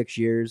like 6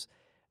 years,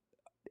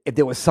 if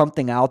there was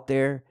something out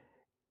there,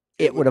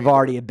 it would have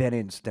already been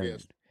in stone.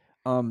 Yes.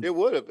 It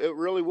would have. It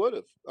really would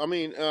have. I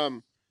mean,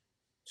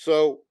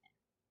 so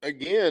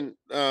again,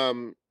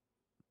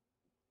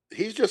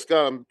 he's just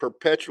got them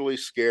perpetually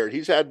scared.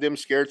 He's had them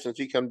scared since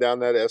he come down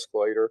that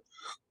escalator.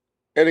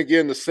 And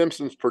again, the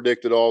Simpsons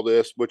predicted all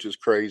this, which is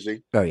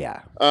crazy. Oh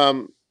yeah.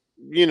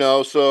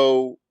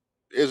 So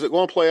is it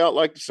going to play out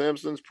like the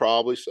Simpsons?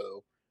 Probably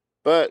so.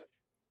 But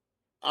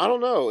I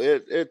don't know.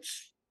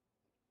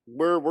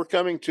 We're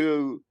coming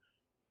to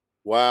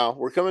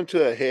we're coming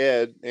to a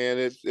head, and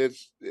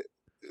it's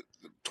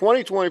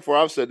 2024.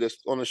 I've said this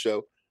on the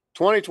show.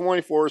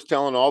 2024 is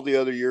telling all the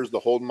other years to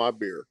hold my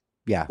beer.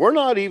 Yeah. We're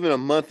not even a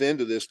month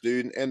into this,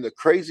 dude, and the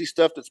crazy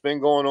stuff that's been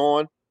going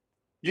on,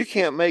 you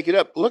can't make it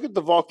up. Look at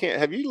the volcano.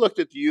 Have you looked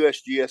at the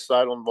USGS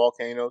site on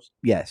volcanoes?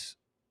 Yes.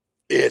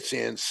 It's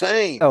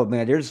insane. Oh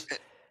man, there's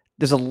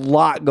a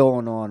lot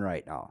going on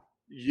right now.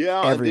 Yeah,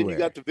 everywhere. And then you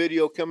got the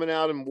video coming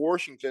out in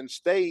Washington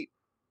State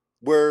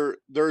where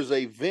there's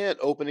a vent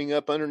opening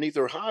up underneath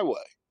their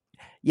highway.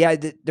 Yeah,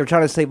 they're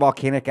trying to say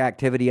volcanic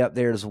activity up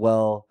there as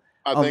well.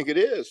 I think it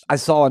is. I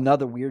saw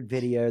another weird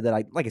video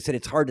that like I said,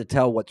 it's hard to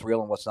tell what's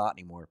real and what's not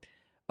anymore,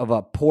 of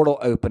a portal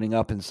opening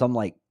up and some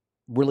like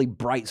really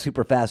bright,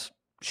 super fast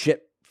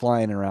shit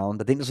flying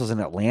around. I think this was in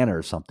Atlanta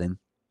or something.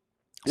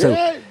 So,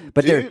 yeah,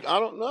 but dude, I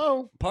don't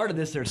know. Part of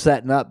this they're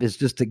setting up is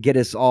just to get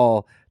us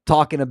all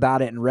talking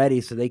about it and ready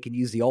so they can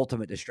use the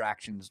ultimate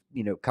distractions,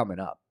 coming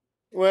up.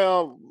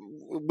 Well,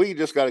 we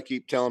just got to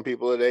keep telling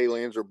people that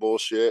aliens are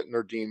bullshit and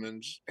they're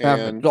demons,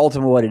 and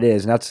ultimately what it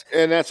is,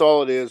 and that's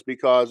all it is,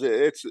 because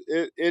it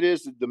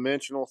is a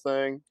dimensional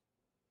thing.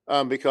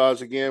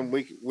 Because again,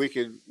 we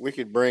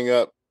could bring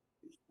up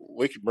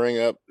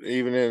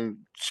even in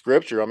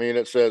Scripture. I mean,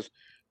 it says,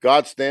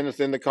 God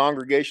standeth in the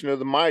congregation of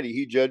the mighty;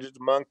 He judges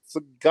amongst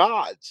the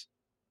gods,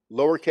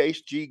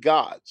 lowercase g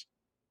gods.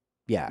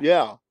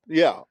 Yeah.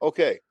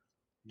 Okay.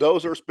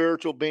 Those are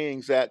spiritual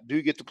beings that do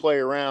get to play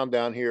around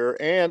down here.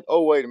 And,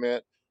 oh, wait a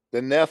minute.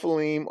 The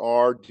Nephilim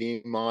are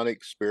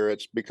demonic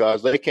spirits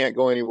because they can't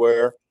go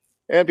anywhere.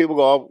 And people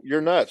go, oh,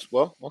 you're nuts.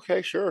 Well,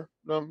 okay, sure.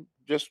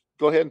 Just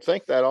go ahead and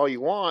think that all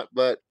you want.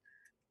 But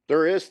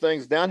there is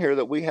things down here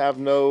that we have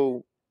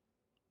no.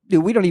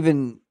 Dude, we don't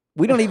even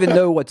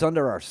know what's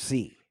under our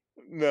sea.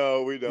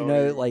 No, we don't.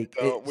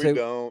 We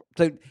don't.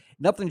 So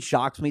nothing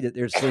shocks me that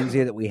there's things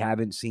here that we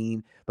haven't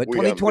seen. But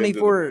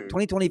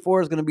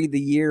 2024 is going to be the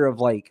year of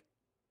like,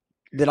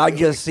 did I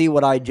just see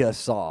what I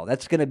just saw?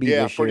 That's going to be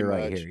this year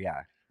right here.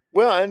 Yeah.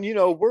 Well, and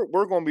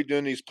we're going to be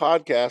doing these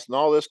podcasts and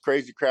all this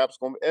crazy crap's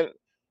going. And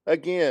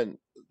again,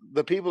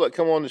 the people that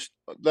come on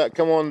that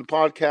come on the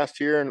podcast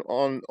here and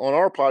on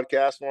our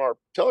podcast on our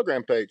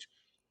Telegram page,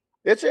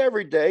 it's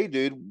every day,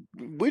 dude.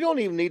 We don't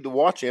even need to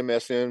watch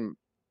MSN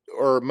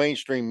or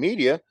mainstream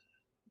media.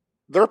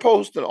 They're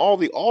posting all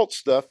the alt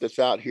stuff that's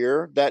out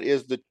here that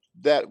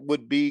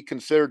would be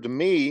considered to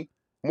me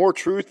more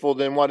truthful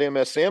than what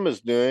MSM is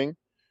doing,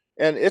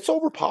 and it's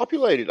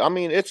overpopulated. I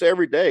mean, it's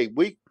every day.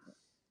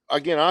 I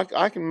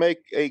can make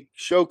a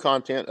show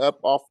content up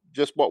off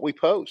just what we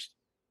post,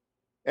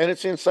 and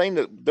it's insane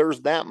that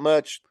there's that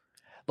much.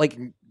 Like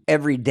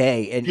every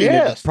day. And the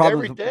Yes,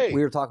 problems every day.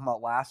 we were talking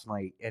about last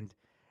night, and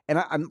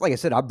I'm like I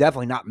said, I'm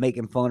definitely not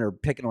making fun or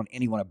picking on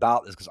anyone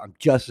about this because I'm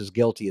just as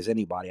guilty as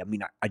anybody. I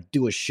mean, I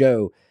do a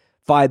show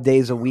 5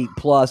 days a week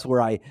plus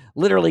where I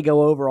literally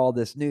go over all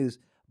this news.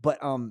 But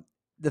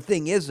the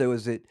thing is, though,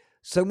 is that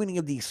so many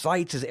of these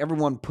sites is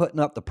everyone putting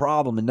up the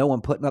problem and no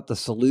one putting up the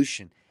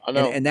solution. I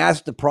know. And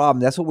that's the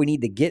problem. That's what we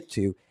need to get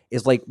to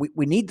is like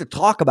we need to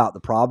talk about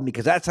the problem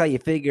because that's how you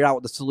figure out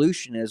what the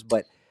solution is.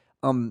 But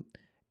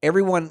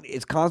everyone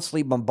is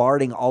constantly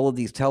bombarding all of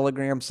these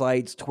Telegram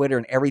sites, Twitter,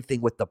 and everything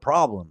with the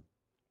problem,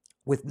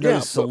 with no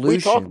solution. But we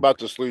talk about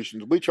the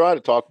solutions. We try to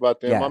talk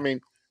about them. Yeah. I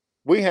mean,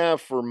 we have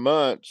for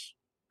months,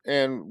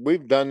 and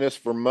we've done this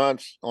for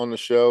months on the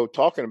show,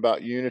 talking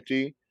about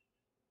unity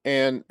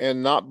and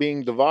not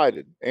being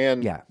divided.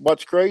 And Yeah.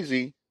 what's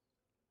crazy,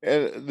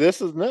 and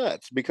this is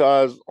nuts,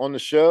 because on the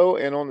show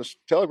and on the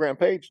Telegram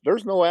page,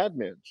 there's no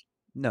admins.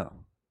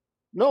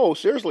 No,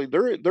 seriously,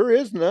 there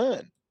is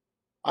none.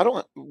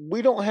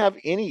 We don't have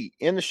any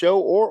in the show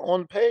or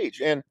on the page.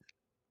 And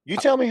you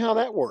tell me how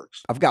that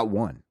works. I've got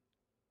one.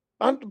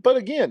 But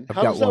again, I've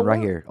how got does that one right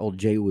work? here. Old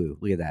Jay Woo.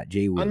 Look at that.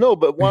 Jay Woo. I know,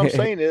 but what I'm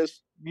saying is,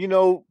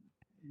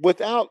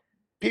 without,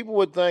 people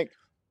would think,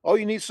 oh,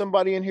 you need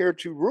somebody in here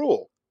to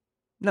rule.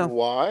 No.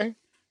 Why?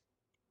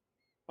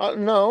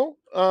 No.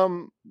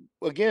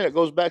 Again, it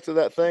goes back to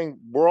that thing.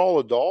 We're all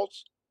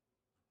adults.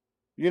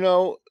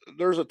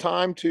 There's a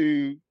time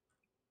to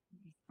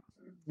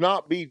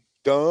not be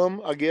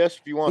dumb, I guess,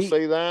 if you want to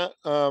say that,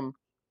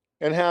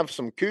 and have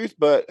some couth.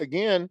 But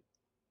again,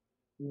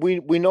 we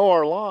know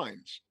our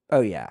lines.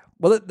 Oh yeah.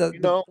 Well,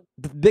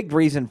 the big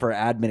reason for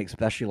admin,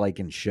 especially like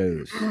in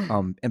shows,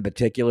 in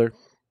particular,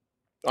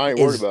 I ain't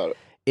worried about it.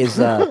 Is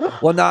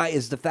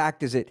the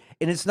fact is it,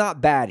 and it's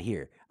not bad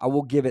here. I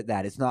will give it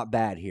that it's not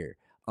bad here.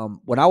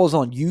 When I was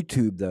on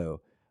YouTube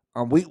though,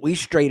 we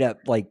straight up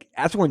like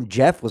that's when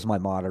Jeff was my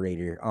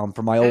moderator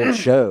for my old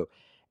show.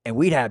 And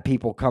we'd have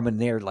people coming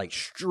there like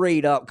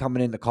straight up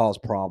coming in to cause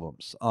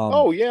problems.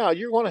 Oh yeah,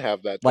 you're going to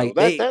have that. Though. Like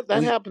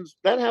that happens.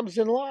 That happens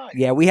in life.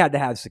 Yeah, we had to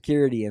have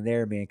security in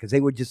there, man, because they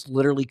would just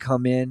literally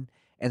come in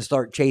and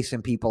start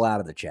chasing people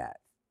out of the chat.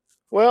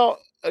 Well,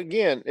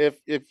 again, if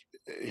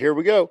here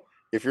we go,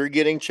 if you're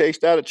getting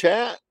chased out of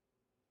chat,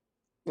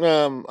 I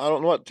don't know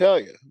what to tell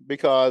you,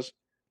 because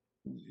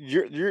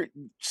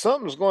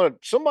somebody's going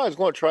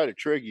to try to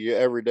trigger you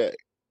every day,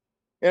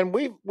 and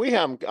we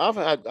haven't. I've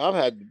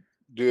had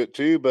do it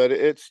too, but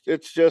it's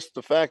just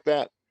the fact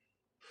that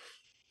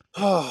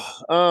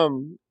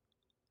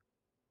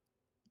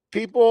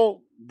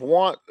people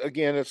want,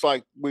 again, it's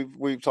like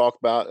we've talked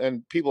about,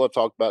 and people have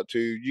talked about too,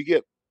 you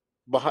get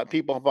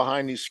people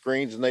behind these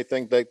screens and they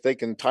think that they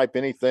can type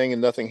anything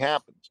and nothing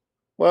happens.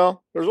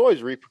 Well, there's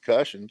always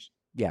repercussions.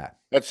 Yeah.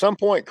 At some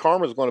point,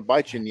 karma's going to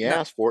bite you in the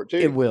ass for it too.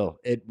 It will.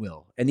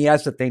 And the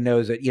other thing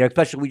knows that,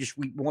 especially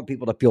we want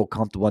people to feel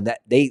comfortable, and that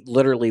they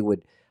literally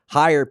would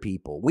hire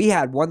people. We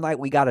had one night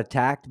we got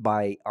attacked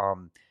by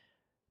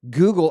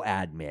Google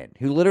admin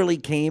who literally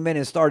came in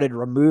and started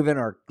removing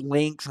our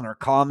links and our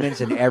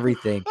comments and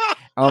everything.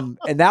 And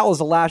that was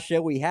the last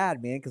show we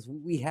had, man, because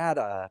we had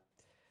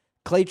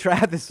Clay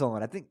Travis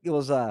on. I think it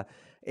was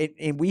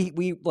and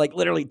we like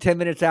literally 10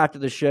 minutes after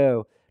the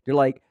show, they're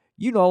like,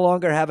 you no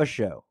longer have a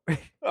show.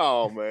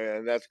 Oh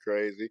man, that's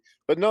crazy.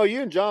 But no,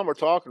 you and John were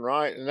talking,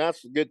 right? And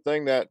that's the good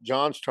thing that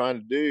John's trying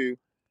to do,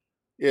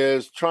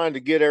 is trying to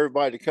get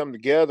everybody to come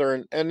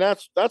together. And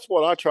that's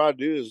what I try to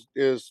do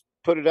is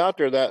put it out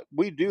there that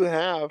we do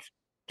have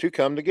to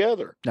come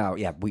together. No,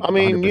 yeah. I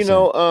mean,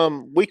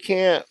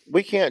 100%.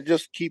 We can't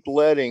just keep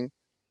letting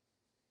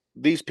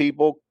these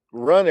people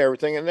run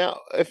everything. And now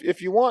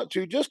if you want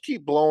to, just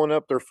keep blowing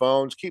up their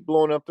phones, keep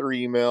blowing up their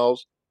emails,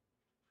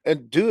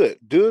 and do it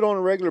on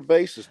a regular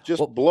basis.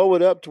 Just blow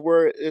it up to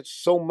where it's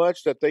so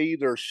much that they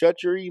either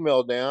shut your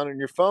email down and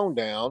your phone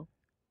down,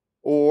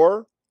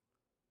 or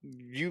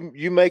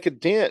you make a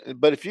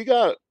dent. But if you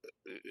got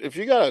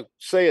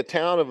say a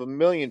town of 1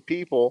 million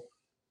people,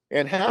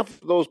 and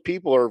half of those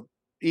people are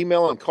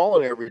emailing and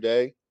calling every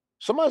day,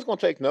 somebody's going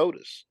to take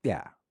notice.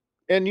 Yeah.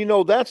 And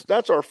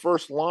that's our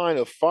first line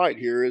of fight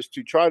here, is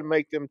to try to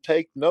make them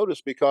take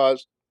notice,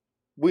 because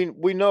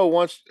we know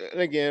once,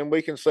 and again,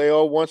 we can say,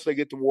 oh, once they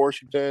get to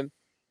Washington,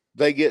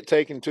 they get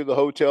taken to the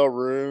hotel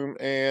room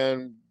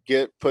and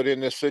get put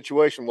in this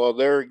situation. Well,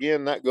 there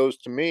again, that goes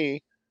to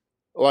me.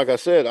 Like I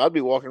said, I'd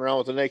be walking around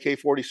with an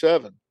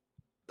AK-47.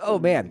 Oh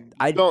man,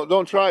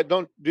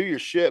 don't do your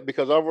shit,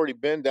 because I've already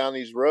been down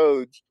these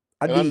roads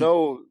And I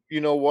know, you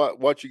know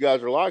what you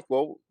guys are like.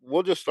 Well,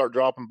 we'll just start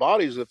dropping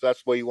bodies if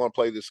that's the way you want to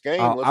play this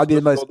game. I'd be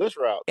the Let's most go this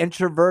route.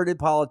 introverted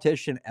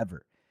politician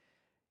ever.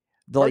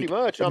 Pretty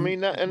much. I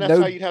mean, and that's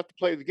no, how you'd have to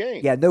play the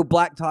game. Yeah, no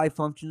black tie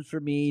functions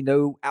for me.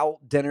 No out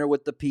dinner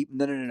with the people.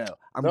 No.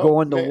 I'm No,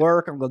 going to man.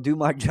 work. I'm going to do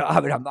my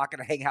job, and I'm not going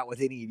to hang out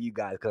with any of you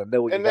guys because I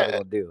know what you guys are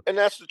going to do. And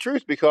that's the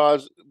truth,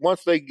 because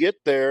once they get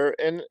there,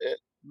 and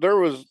there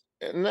was,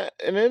 and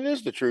it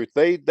is the truth.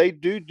 They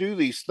do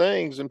these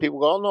things, and people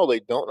go, "Oh no,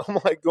 they don't." I'm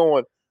like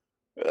going,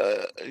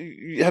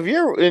 have you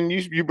ever? And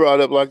you brought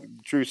up, like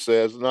the truth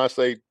says, and I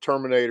say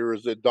Terminator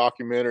is a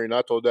documentary, and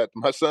I told that to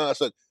my son. I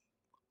said,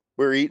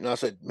 we're eating. I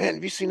said, man,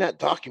 have you seen that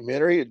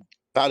documentary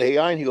about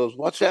AI? And he goes,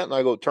 what's that? And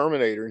I go,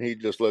 Terminator. And he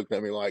just looked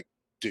at me like,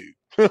 dude.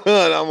 And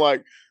I'm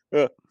like,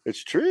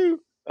 it's true.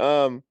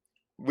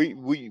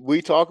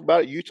 We talk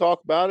about it. You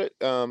talk about it.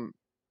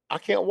 I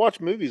can't watch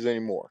movies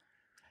anymore.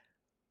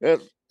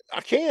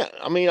 I can't.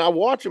 I mean, I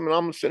watch them and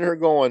I'm sitting here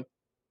going,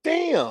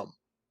 damn.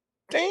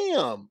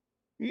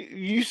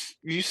 You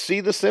see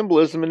the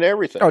symbolism and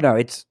everything. Oh no,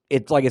 it's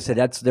like I said,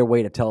 that's their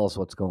way to tell us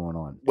what's going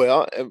on.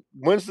 Well,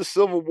 when's the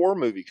Civil War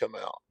movie come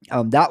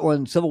out? That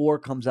one, Civil War,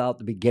 comes out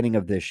the beginning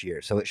of this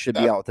year, so it should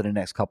be out within the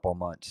next couple of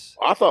months.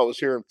 I thought it was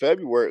here in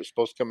February. It's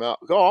supposed to come out.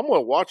 Oh, I'm going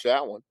to watch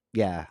that one.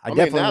 Yeah, I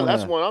mean,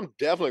 that's one I'm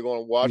definitely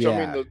going to watch. Yeah.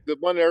 I mean, the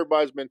one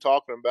everybody's been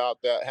talking about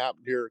that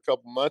happened here a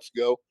couple months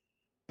ago.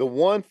 The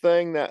one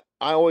thing that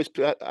I always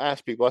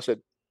ask people, I said,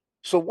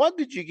 so what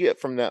did you get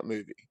from that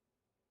movie?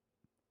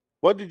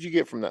 What did you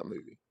get from that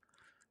movie?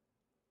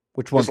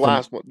 Which one? This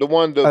last one. The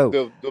one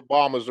the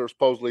Obamas are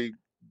supposedly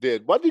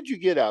did. What did you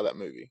get out of that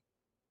movie?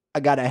 I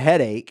got a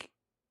headache.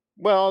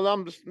 Well,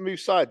 I'm just,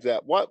 besides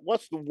that,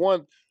 what's the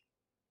one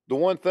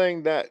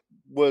thing that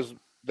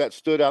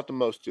stood out the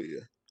most to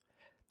you?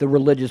 The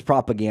religious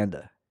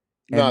propaganda.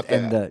 Not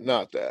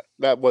that.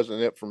 That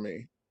wasn't it for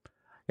me.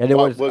 And there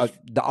was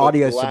the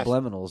audio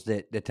subliminals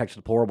that Texas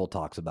Deplorable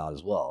talks about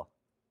as well.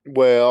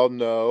 Well,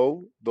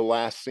 no, the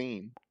last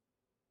scene.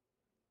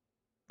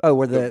 Oh,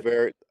 where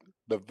the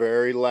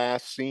very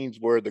last scenes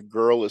where the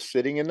girl is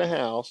sitting in the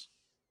house,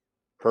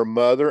 her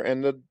mother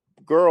and the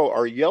girl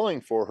are yelling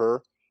for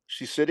her.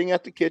 She's sitting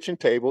at the kitchen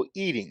table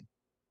eating.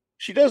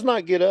 She does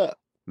not get up.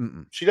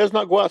 Mm-mm. She does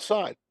not go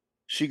outside.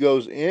 She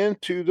goes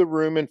into the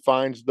room and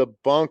finds the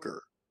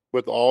bunker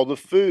with all the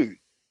food.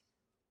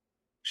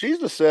 She's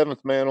the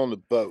seventh man on the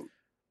boat.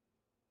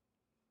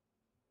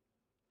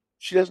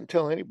 She doesn't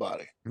tell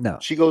anybody. No.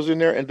 She goes in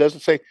there and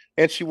doesn't say,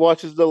 and she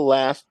watches the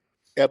last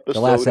episode.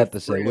 The last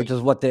episode, which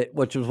was what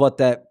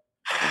that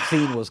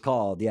scene was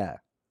called. Yeah.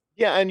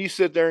 Yeah. And you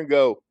sit there and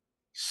go,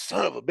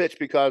 son of a bitch,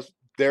 because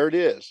there it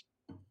is.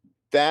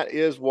 That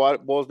is what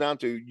it boils down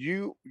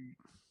to.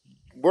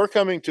 We're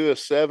coming to a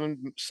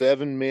seven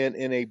men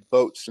in a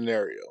boat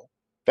scenario.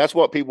 That's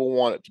what people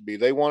want it to be.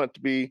 They want it to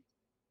be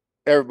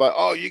everybody.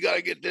 Oh, you got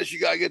to get this. You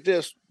got to get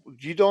this.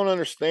 You don't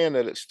understand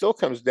that it still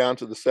comes down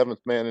to the seventh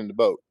man in the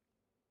boat.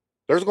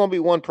 There's going to be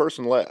one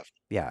person left.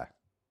 Yeah.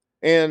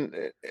 And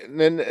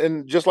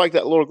just like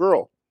that little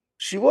girl,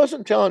 she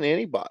wasn't telling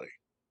anybody.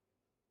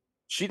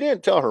 She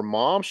didn't tell her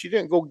mom. She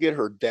didn't go get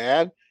her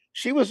dad.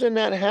 She was in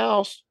that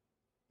house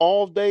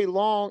all day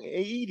long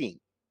eating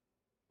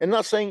and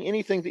not saying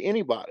anything to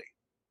anybody.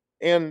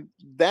 And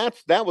that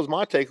was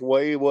my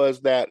takeaway,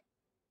 was that,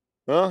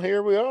 well,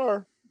 here we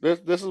are.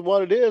 This is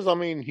what it is. I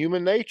mean,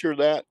 human nature,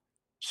 that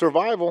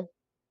survival.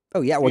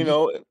 Oh yeah.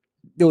 Well,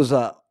 there was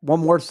one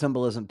more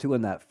symbolism too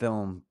in that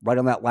film, right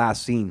on that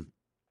last scene,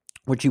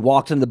 when she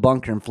walks in the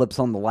bunker and flips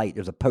on the light.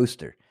 There's a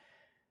poster.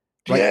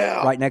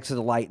 Right next to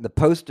the light. The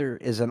poster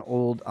is an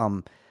old,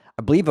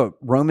 I believe a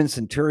Roman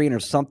centurion or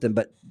something,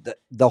 but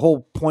the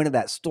whole point of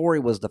that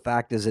story was the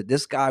fact is that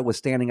this guy was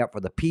standing up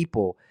for the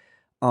people,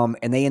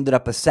 and they ended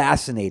up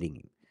assassinating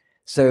him.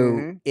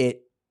 So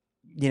it,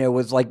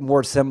 was like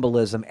more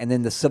symbolism. And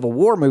then the Civil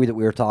War movie that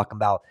we were talking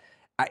about,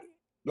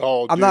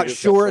 I'm not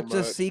sure it's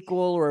a sequel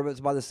or if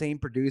it's by the same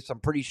producer. I'm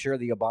pretty sure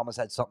the Obamas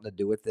had something to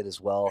do with it as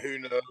well. Who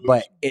knows?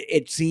 But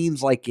it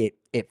seems like it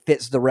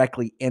fits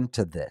directly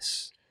into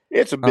this.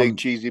 It's a big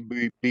cheesy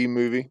B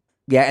movie.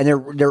 Yeah, and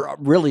they're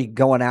really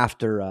going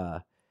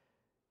after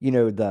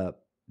the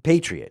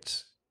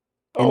patriots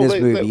in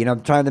this movie.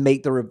 Trying to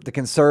make the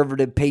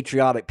conservative,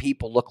 patriotic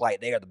people look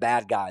like they are the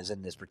bad guys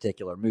in this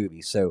particular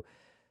movie. So,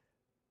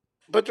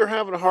 but they're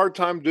having a hard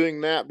time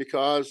doing that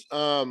because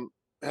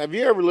have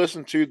you ever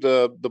listened to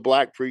the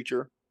Black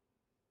Preacher?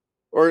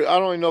 Or I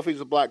don't even know if he's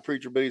a black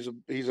preacher, but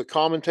he's a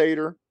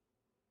commentator.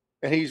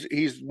 And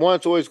he's one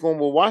that's always going,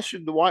 well, why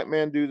should the white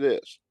man do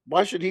this?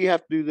 Why should he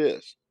have to do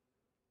this?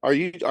 Are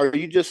you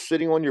just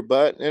sitting on your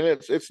butt? And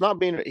it's not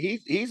being,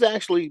 he's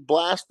actually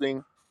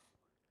blasting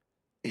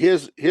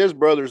his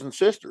brothers and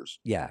sisters.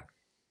 Yeah.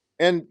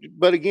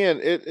 But again,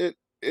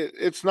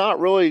 it's not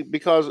really,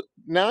 because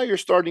now you're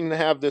starting to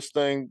have this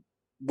thing,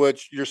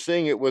 which you're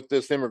seeing it with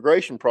this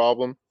immigration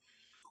problem.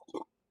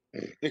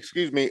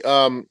 Excuse me.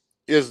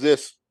 Is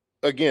this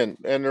again?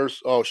 And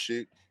there's, oh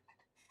shoot.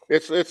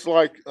 It's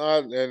like,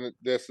 and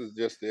this is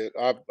just it.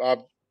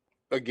 I've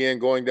again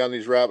going down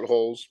these rabbit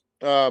holes.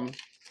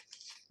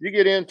 you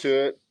get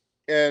into it,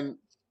 and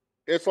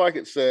it's like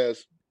it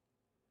says,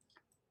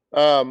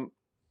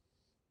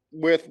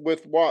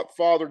 with what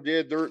Father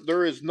did,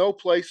 there is no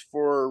place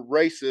for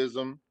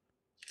racism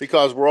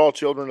because we're all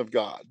children of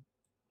God.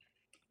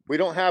 We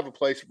don't have a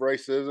place of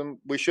racism.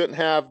 We shouldn't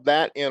have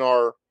that in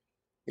our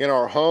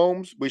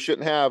homes. We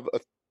shouldn't have a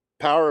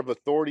power of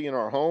authority in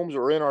our homes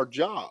or in our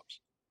jobs.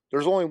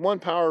 There's only one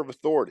power of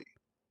authority,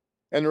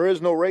 and there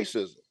is no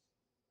racism.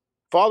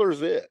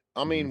 Father's it.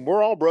 I mean,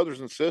 we're all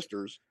brothers and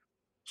sisters.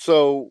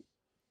 So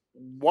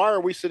why are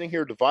we sitting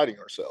here dividing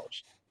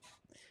ourselves?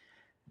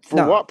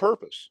 For what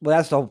purpose? Well,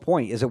 that's the whole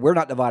point, is that we're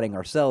not dividing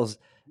ourselves.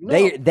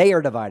 No. They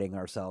are dividing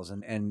ourselves,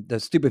 and the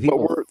stupid people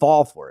we're-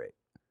 fall for it.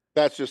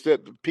 That's just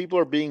it. People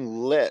are being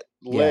led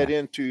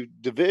into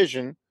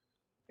division.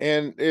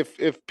 And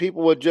if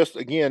people would just,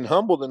 again,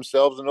 humble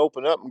themselves and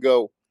open up and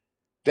go,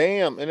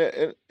 damn,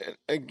 and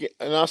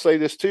I'll say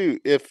this too,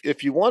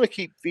 if you want to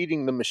keep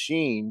feeding the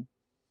machine's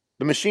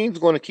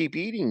going to keep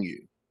eating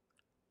you.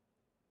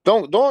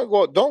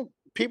 Don't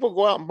people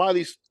go out and buy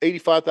these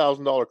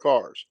 $85,000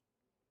 cars?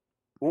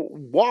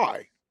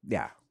 Why?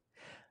 Yeah.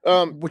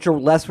 Which are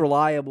less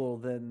reliable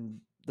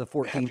than the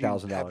 $14,000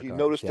 cars. Have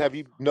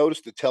you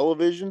noticed the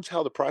televisions,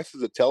 how the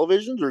prices of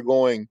televisions are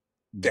going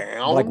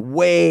down? Like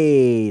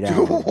way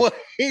down.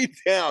 Way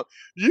down.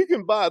 You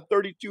can buy a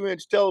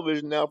 32-inch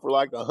television now for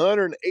like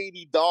 $180.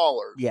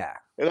 Yeah.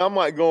 And I'm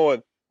like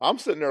I'm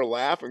sitting there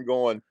laughing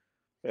going,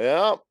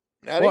 yeah,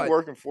 that ain't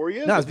working for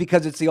you. No, it's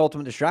because it's the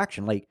ultimate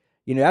distraction. Like,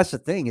 that's the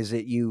thing, is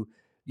that you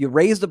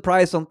raise the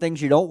price on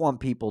things you don't want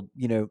people,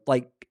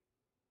 like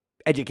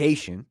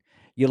education.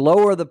 You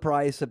lower the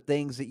price of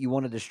things that you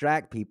want to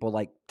distract people,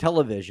 like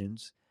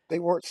televisions. They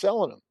weren't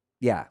selling them.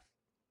 Yeah.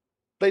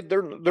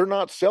 They're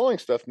not selling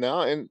stuff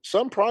now, and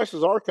some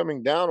prices are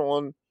coming down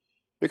on,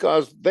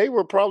 because they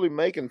were probably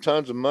making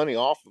tons of money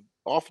off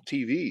of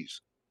TVs.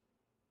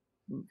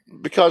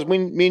 Because me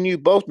and you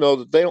both know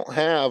that they don't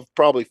have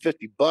probably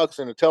 $50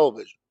 in a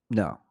television.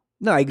 No,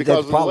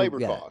 because of the labor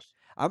cost.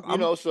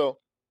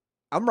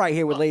 I'm right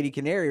here with Lady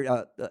Canary.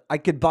 I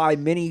could buy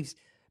mini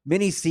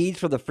seeds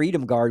for the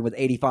Freedom Garden with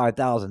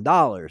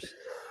 $85,000.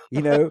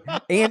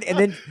 and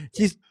then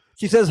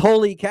she says,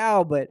 "Holy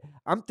cow!" But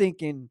I'm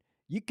thinking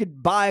you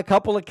could buy a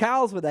couple of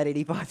cows with that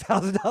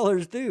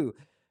 $85,000 too.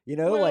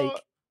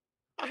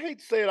 I hate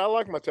to say it, I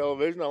like my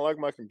television, I like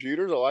my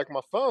computers, I like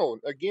my phone.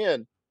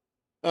 Again,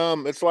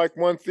 it's like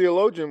one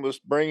theologian was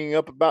bringing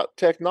up about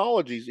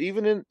technologies,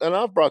 and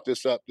I've brought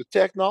this up, the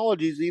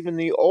technologies, even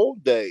the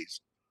old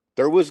days,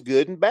 there was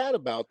good and bad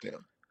about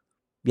them.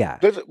 Yeah.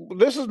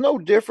 This is no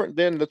different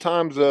than the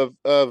times of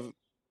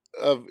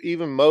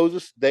even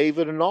Moses,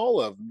 David, and all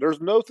of them.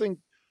 There's nothing.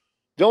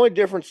 The only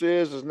difference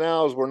is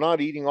now we're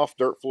not eating off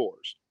dirt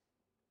floors.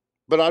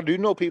 But I do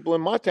know people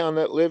in my town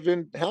that live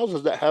in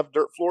houses that have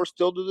dirt floors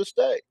still to this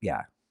day.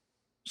 Yeah.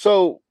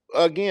 So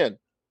again,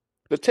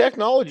 the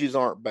technologies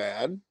aren't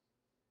bad,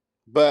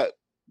 but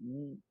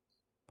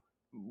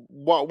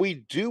what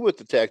we do with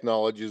the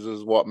technologies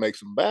is what makes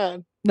them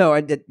bad. No,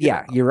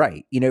 you're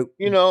right.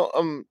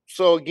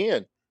 So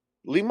again,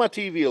 leave my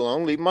TV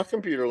alone, leave my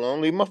computer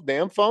alone, leave my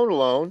damn phone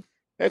alone,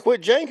 and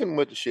quit janking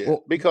with the shit,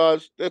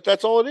 because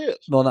that's all it is.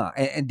 Well, no,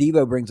 and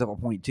Devo brings up a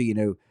point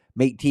too.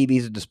 Make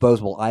TVs a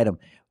disposable item.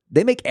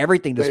 They make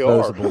everything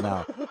disposable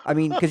now. I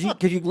mean, because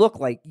you look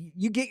like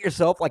you get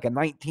yourself like a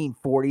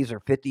 1940s or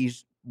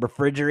 50s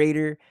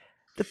refrigerator.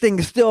 The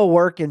thing's still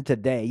working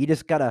today. You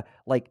just gotta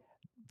like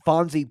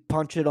Fonzie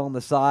punch it on the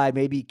side,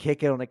 maybe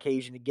kick it on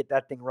occasion to get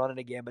that thing running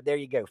again. But there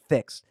you go,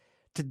 fixed.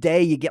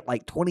 Today you get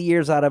like 20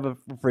 years out of a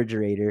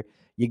refrigerator.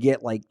 You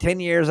get like 10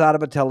 years out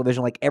of a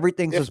television. Like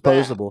everything's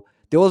disposable.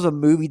 There was a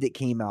movie that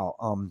came out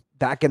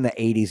back in the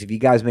 80s. If you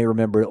guys may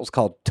remember, it was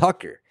called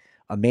Tucker,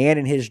 A Man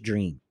in His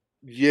Dream.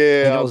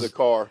 Yeah, it was a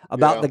car.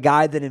 About the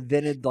guy that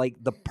invented like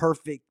the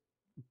perfect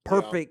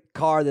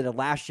car that'll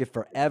last you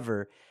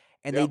forever.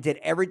 And they did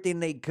everything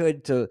they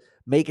could to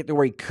make it to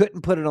where he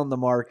couldn't put it on the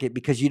market,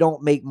 because you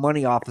don't make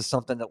money off of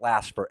something that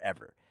lasts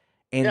forever.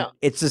 And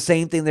it's the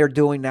same thing they're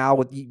doing now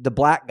with the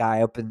black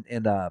guy up in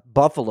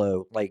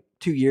Buffalo like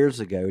 2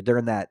 years ago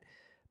during that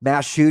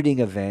mass shooting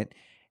event.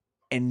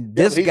 And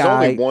this he's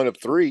guy, only one of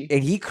three,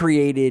 and he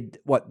created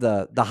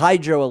the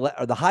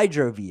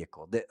hydro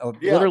vehicle,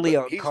 literally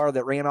a car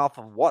that ran off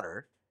of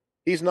water.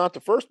 He's not the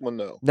first one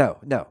though. No.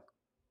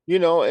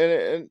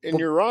 And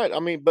you're right. I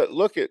mean, but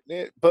look at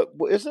it. But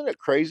isn't it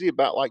crazy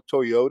about like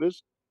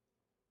Toyotas?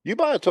 You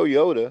buy a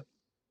Toyota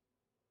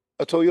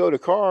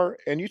car,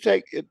 and you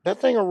take it, that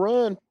thing will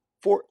run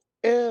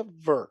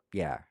forever.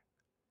 Yeah.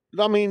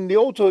 I mean, the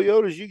old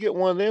Toyotas, you get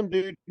one of them,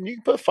 dude, and you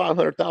can put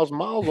 500,000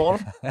 miles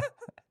on them.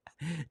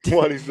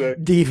 What'd he say?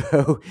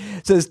 Devo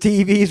says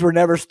TVs were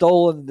never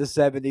stolen in the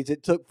 70s.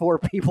 It took 4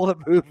 people to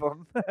move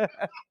them.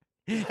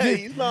 Hey,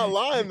 he's not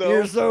lying though.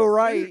 You're so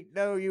right.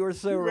 No, you were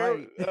so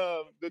right.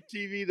 The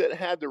TV that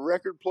had the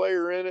record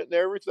player in it and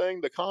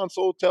everything, the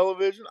console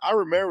television. I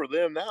remember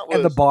them. That was,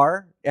 and the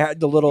bar,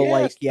 the little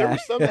there were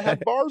some that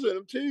had bars in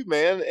them too,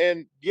 man.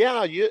 And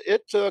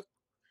it took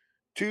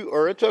 2,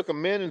 or it took a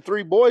men and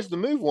 3 boys to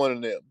move one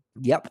of them.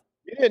 Yep.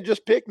 You didn't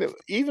just pick them.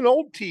 Even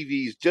old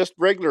TVs, just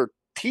regular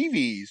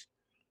TVs,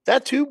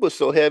 that tube was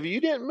so heavy you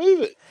didn't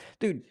move it.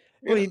 Dude,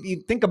 well,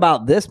 you think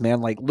about this,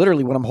 man. Like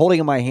literally, what I'm holding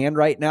in my hand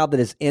right now that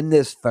is in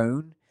this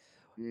phone,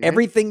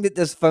 everything that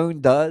this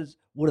phone does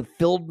would have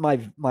filled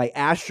my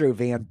Astro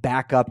van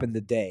back up in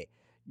the day.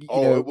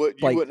 It would.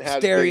 You like wouldn't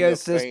have stereo a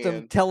system,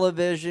 fan.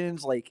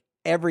 televisions, like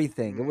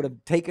everything. It would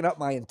have taken up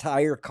my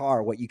entire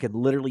car. What you can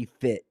literally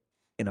fit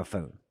in a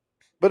phone.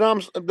 But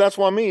that's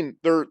what I mean.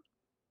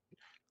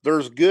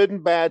 There's good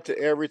and bad to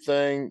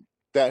everything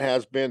that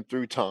has been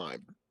through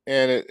time,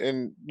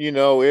 and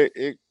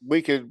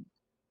we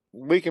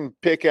can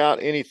pick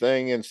out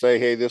anything and say,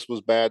 hey, this was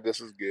bad, this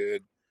is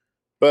good.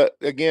 But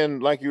again,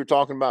 like you were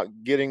talking about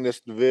getting this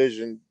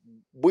division,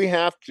 we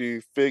have to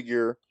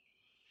figure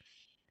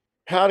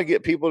how to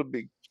get people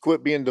to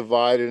quit being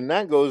divided, and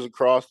that goes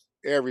across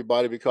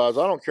everybody, because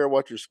I don't care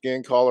what your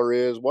skin color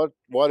is,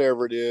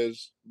 whatever it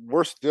is,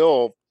 we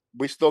still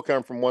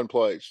come from one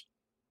place.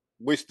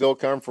 We still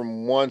come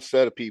from one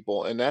set of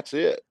people, and that's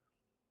it.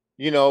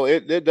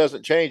 It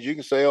doesn't change. You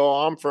can say,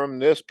 "Oh, I'm from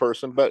this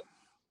person," but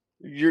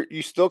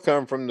you still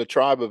come from the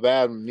tribe of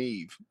Adam and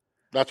Eve.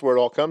 That's where it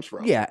all comes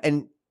from. Yeah,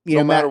 and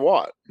no matter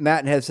what. Matt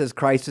and Head says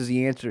Christ is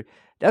the answer.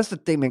 That's the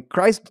thing, man.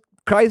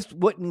 Christ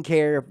wouldn't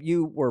care if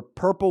you were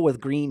purple with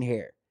green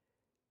hair.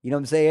 You know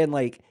what I'm saying?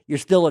 Like, you're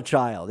still a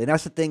child. And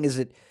that's the thing, is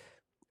that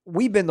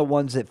we've been the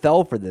ones that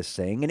fell for this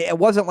thing. And it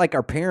wasn't like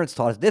our parents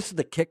taught us. This is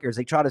the kickers.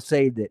 They try to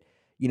say that,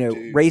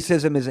 Dude.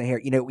 racism isn't here.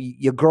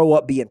 You grow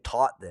up being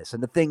taught this.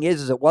 And the thing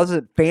is it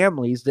wasn't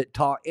families that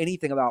taught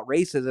anything about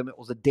racism. It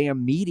was the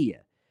damn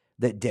media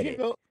that did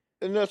it.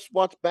 And that's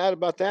what's bad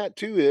about that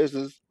too,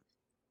 is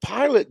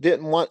Pilate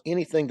didn't want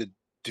anything to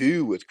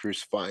do with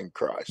crucifying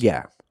Christ.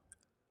 Yeah.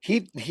 He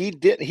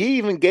did. He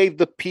even gave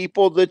the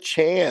people the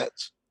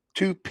chance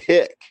to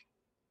pick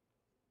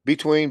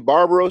between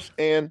Barbaros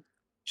and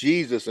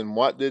Jesus. And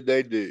what did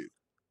they do?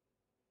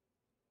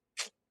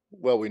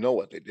 Well, we know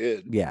what they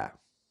did. Yeah.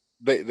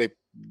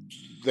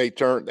 They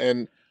turned,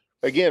 and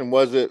again,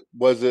 was it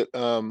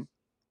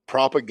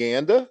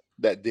propaganda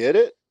that did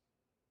it?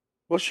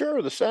 Well,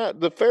 sure.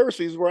 The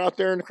Pharisees were out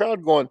there in the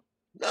crowd going,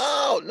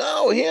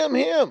 no,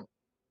 him.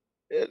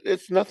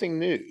 It's nothing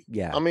new.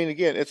 Yeah. I mean,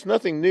 again, it's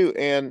nothing new.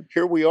 And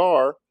here we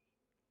are.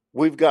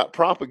 We've got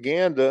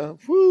propaganda.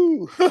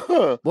 Woo.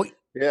 Well,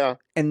 yeah.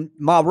 And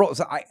mob rules.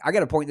 So I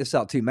got to point this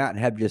out too. Matt and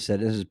Heb just said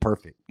this is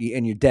perfect.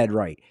 And you're dead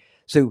right.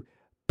 So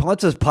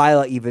Pontius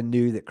Pilate even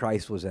knew that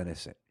Christ was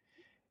innocent.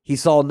 He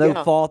saw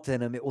no fault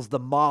in him. It was the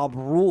mob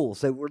rule.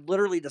 So we're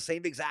literally the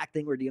same exact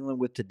thing we're dealing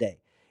with today.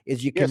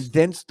 Is you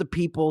convince the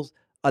people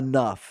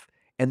enough,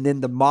 and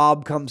then the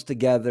mob comes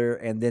together,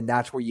 and then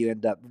that's where you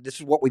end up. This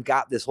is what we've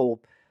got, this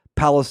whole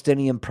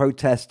Palestinian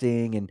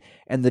protesting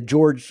and the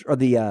George or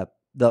the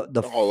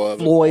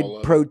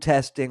Floyd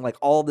protesting, like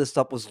all this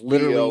stuff was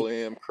literally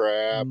BLM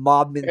crap,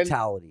 mob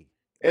mentality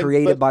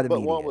created by the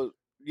media.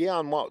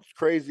 And what's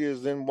crazy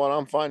is then what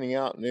I'm finding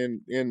out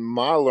in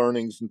my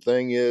learnings and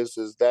thing is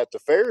that the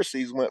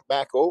Pharisees went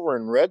back over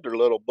and read their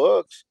little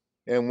books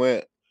and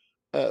went,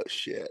 oh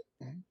shit.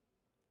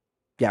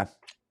 Yeah.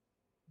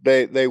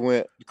 They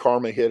went,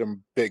 karma hit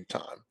them big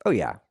time. Oh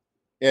yeah.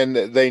 And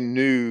they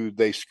knew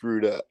they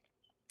screwed up.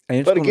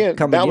 But again,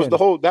 that was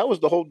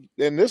the whole,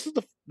 and this is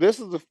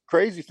the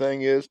crazy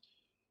thing is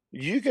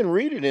you can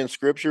read it in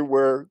scripture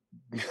where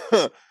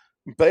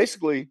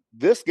basically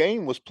this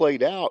game was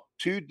played out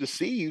to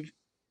deceive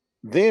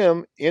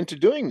them into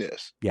doing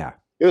this. Yeah.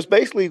 It was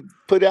basically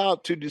put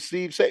out to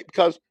deceive Satan,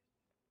 because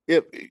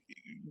if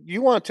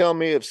you want to tell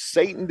me if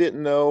Satan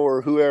didn't know,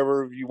 or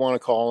whoever you want to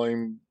call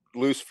him,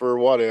 Lucifer,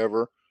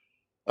 whatever,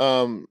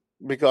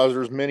 because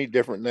there's many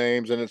different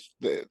names and it's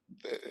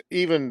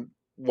even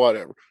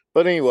whatever.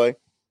 But anyway,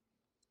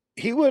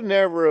 he would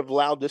never have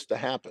allowed this to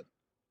happen.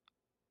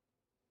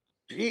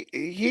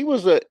 He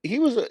was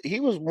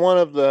one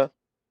of the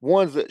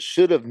ones that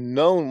should have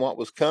known what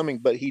was coming,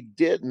 but he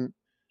didn't,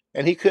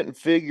 and he couldn't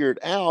figure it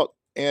out.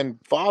 And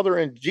Father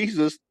and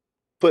Jesus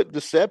put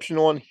deception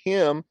on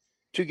him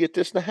to get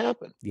this to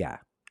happen. Yeah.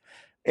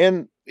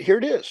 And here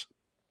it is.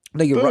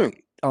 No, you're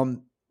right.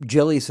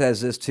 Jilly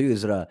says this too,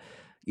 is that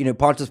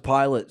Pontius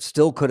Pilate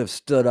still could have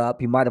stood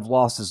up. He might have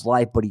lost his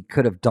life, but he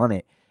could have done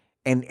it.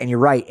 And you're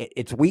right,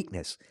 it's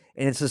weakness.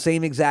 And it's the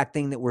same exact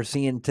thing that we're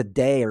seeing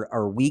today,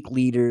 are weak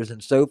leaders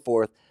and so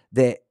forth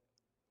that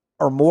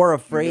are more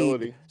afraid.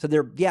 Humility. So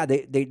they're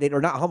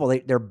not humble.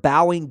 They're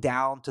bowing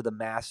down to the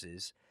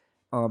masses.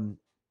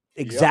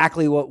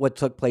 Exactly what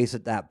took place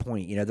at that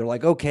point. They're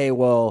like, okay,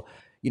 well,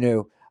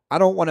 I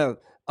don't want to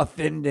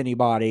offend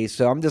anybody,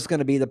 so I'm just going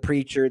to be the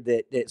preacher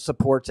that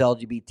supports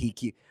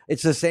LGBTQ.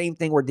 It's the same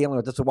thing we're dealing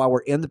with. That's why we're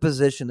in the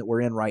position that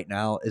we're in right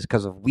now, is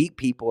because of weak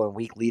people and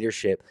weak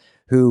leadership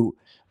who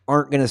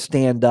aren't going to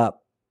stand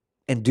up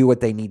and do what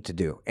they need to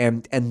do.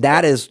 And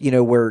that is,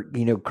 where,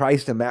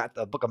 Christ in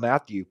the book of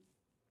Matthew,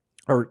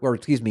 or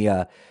excuse me,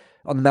 on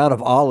the Mount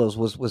of Olives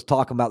was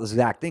talking about this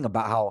exact thing,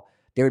 about how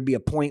there would be a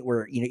point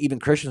where, even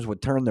Christians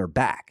would turn their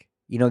back.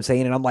 You know what I'm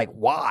saying? And I'm like,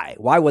 why?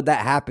 Why would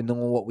that happen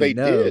knowing what we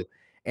know? Did.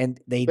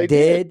 And they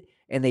did.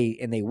 and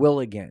they will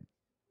again.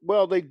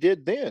 Well, they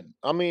did then.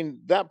 I mean,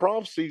 that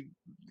prophecy,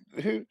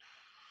 who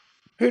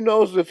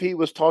knows if he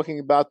was talking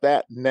about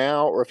that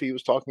now or if he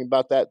was talking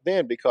about that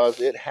then,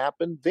 because it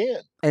happened then.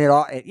 And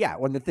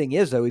when the thing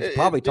is, though, he's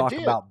probably It talking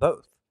did. about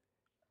both.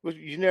 But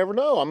you never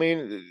know. I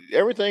mean,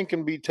 everything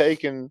can be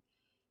taken.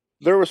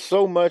 There was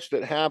so much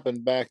that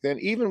happened back then,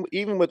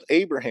 even with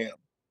Abraham,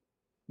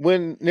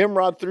 when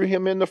Nimrod threw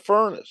him in the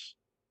furnace.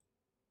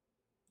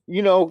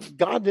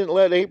 God didn't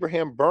let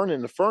Abraham burn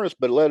in the furnace,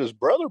 but let his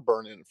brother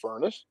burn in the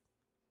furnace.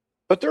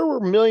 But there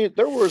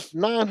was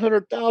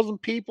 900,000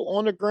 people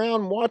on the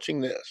ground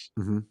watching this.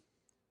 Mm-hmm.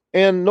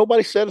 And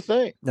nobody said a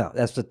thing. No,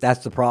 that's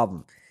the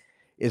problem.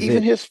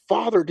 Even his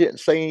father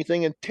didn't say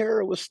anything, and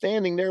Terah was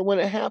standing there when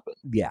it happened.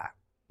 Yeah.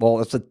 Well,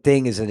 that's the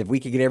thing, is that if we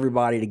could get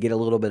everybody to get a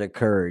little bit of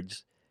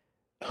courage,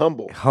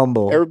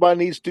 humble.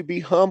 Everybody needs to be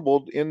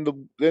humbled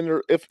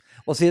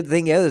Well, see, the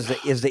thing is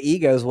the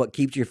ego is what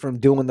keeps you from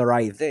doing the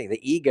right thing. The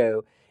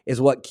ego is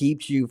what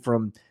keeps you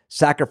from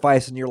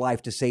sacrificing your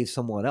life to save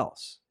someone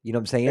else. You know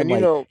what I'm saying?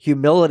 And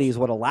humility is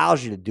what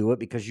allows you to do it,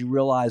 because you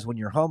realize when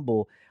you're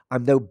humble,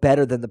 I'm no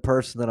better than the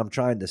person that I'm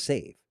trying to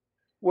save.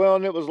 Well,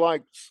 and it was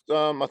like,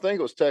 I think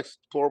it was Texas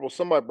Deplorable.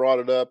 Somebody brought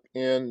it up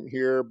in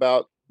here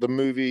about the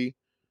movie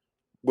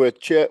with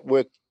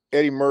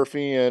Eddie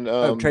Murphy and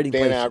Trading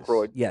Dan Places.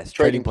 Aykroyd. Yes,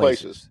 Trading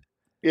Places.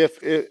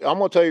 If I'm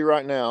going to tell you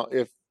right now,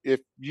 if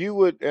you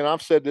would, and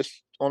I've said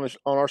this on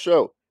our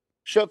show,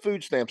 shut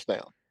food stamps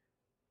down,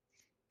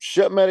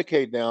 shut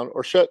Medicaid down,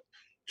 or shut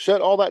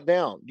all that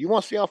down. Do you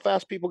want to see how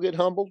fast people get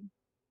humbled?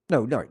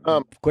 No,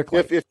 quickly.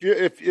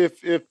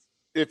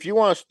 If you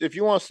want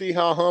to see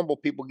how humble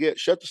people get,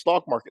 shut the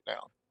stock market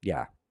down.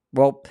 Yeah.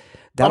 Well,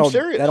 I'm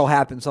serious. That'll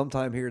happen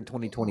sometime here in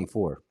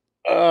 2024.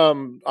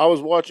 I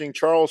was watching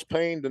Charles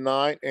Payne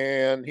tonight,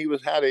 and he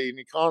had an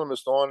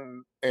economist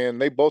on,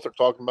 and they both are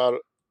talking about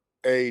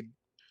a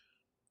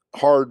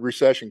hard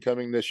recession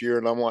coming this year,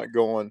 and I'm like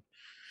going,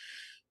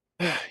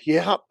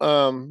 yeah.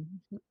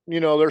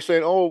 They're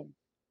saying, oh,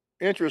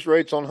 interest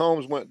rates on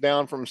homes went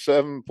down from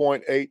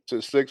 7.8 to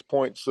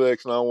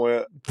 6.6, and I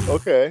went,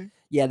 okay.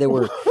 Yeah, they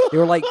were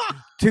like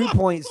 2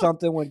 point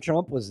something when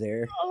Trump was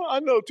there. I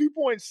know,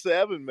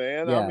 2.7,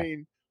 man. Yeah. I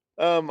mean,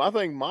 I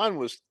think mine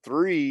was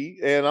 3,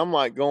 and I'm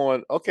like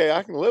going, okay,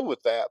 I can live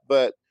with that.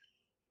 But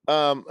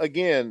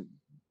again,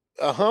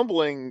 a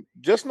humbling,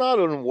 just not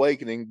an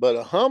awakening, but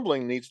a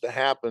humbling needs to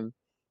happen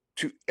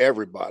to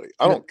everybody.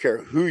 I don't care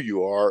who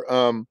you are.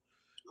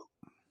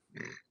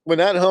 When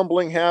that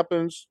humbling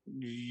happens,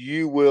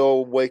 you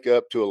will wake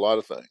up to a lot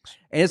of things.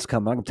 And it's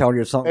coming. I can tell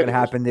you something going to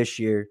happen this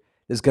year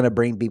that's going to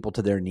bring people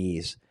to their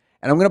knees.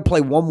 And I'm going to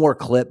play one more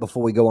clip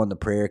before we go on the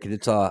prayer, because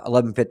it's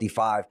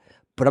 11:55.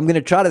 But I'm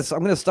going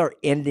to start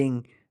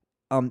ending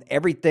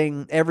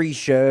every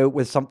show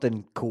with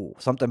something cool,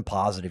 something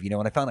positive,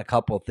 and I found a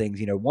couple of things,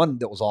 one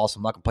that was awesome.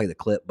 I'm not going to play the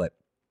clip, but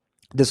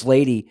this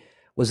lady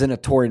was in a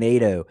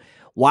tornado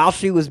while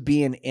she was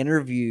being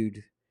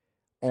interviewed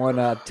on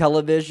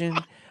television.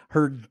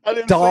 Her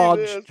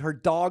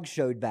dog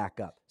showed back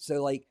up.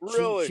 So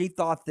really? she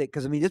thought that,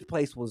 because this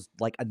place was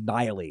like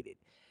annihilated,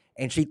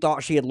 and she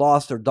thought she had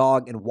lost her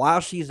dog. And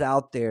while she's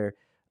out there,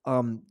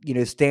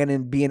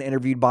 standing, being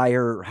interviewed by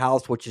her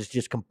house, which is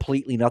just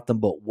completely nothing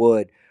but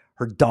wood,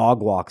 her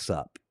dog walks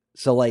up.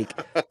 So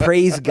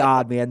praise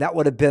God, man. That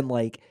would have been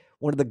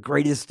one of the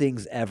greatest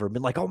things ever.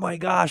 Been like, oh my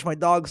gosh, my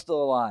dog's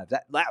still alive.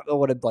 That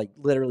would have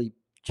literally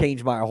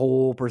changed my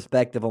whole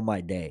perspective on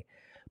my day.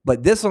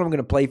 But this one I'm going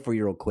to play for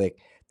you real quick.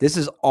 This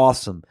is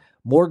awesome.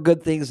 More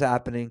good things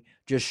happening.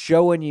 Just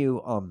showing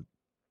you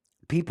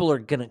people are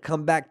going to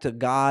come back to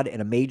God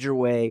in a major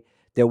way.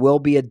 There will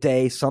be a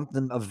day,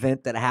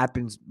 event that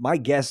happens, my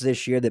guess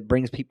this year, that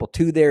brings people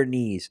to their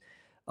knees,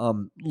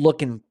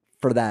 looking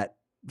for that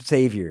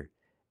Savior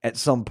at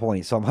some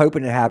point. So I'm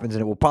hoping it happens,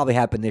 and it will probably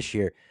happen this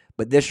year.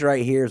 But this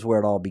right here is where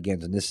it all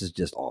begins, and this is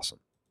just awesome.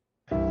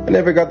 I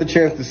never got the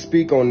chance to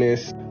speak on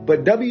this,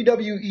 but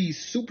WWE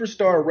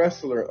superstar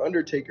wrestler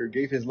Undertaker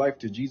gave his life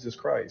to Jesus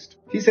Christ.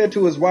 He said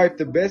to his wife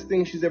the best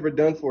thing she's ever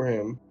done for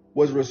him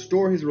was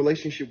restore his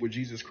relationship with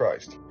Jesus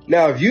Christ.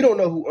 Now, if you don't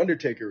know who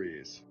Undertaker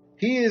is,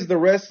 he is the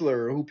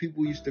wrestler who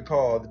people used to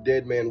call the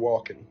dead man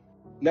walking.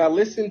 Now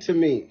listen to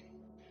me.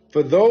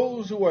 For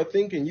those who are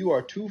thinking you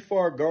are too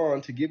far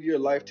gone to give your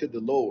life to the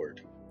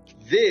Lord,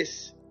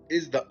 this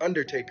is the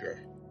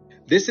Undertaker.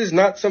 This is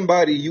not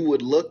somebody you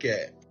would look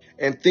at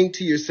and think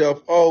to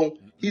yourself, oh,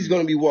 he's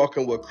going to be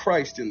walking with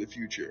Christ in the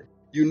future.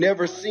 You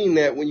never seen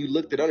that when you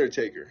looked at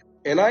Undertaker.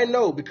 And I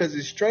know, because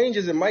as strange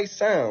as it might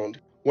sound,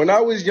 when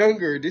I was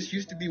younger, this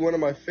used to be one of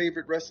my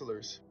favorite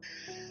wrestlers.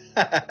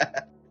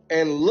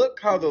 And look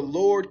how the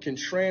Lord can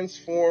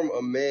transform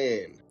a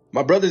man.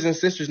 My brothers and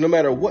sisters, no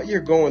matter what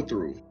you're going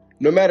through,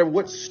 no matter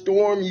what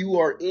storm you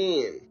are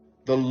in,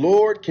 the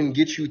Lord can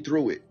get you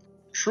through it.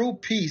 True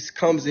peace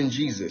comes in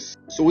Jesus.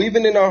 So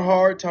even in our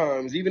hard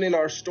times, even in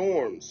our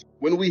storms,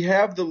 when we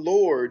have the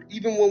Lord,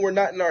 even when we're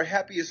not in our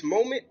happiest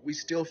moment, we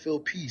still feel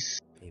peace.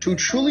 Amen. To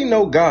truly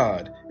know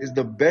God is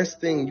the best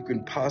thing you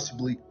can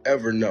possibly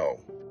ever know.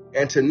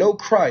 And to know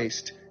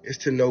Christ is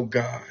to know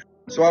God.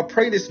 So I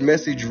pray this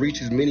message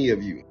reaches many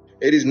of you.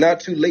 It is not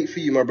too late for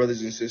you, my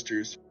brothers and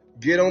sisters.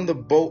 Get on the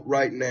boat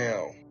right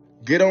now.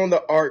 Get on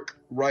the ark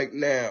right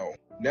now.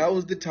 Now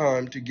is the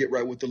time to get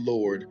right with the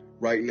Lord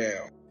right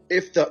now.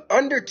 If the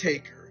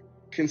Undertaker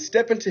can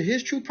step into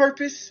his true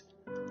purpose,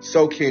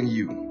 so can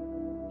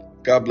you.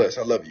 God bless.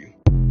 I love you.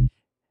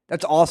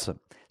 That's awesome.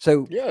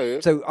 So,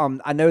 Yeah.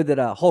 I know that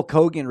Hulk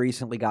Hogan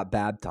recently got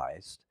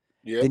baptized.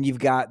 Yeah. Then you've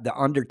got the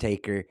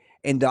Undertaker,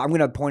 and I'm going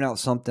to point out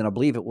something. I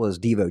believe it was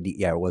Devo.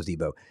 Yeah, it was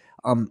Devo.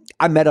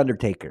 I met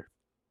Undertaker,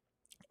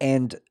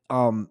 and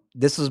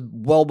this is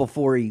well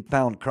before he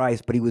found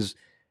Christ, but he was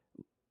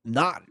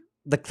not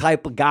the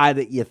type of guy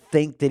that you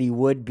think that he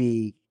would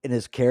be in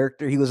his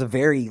character. He was a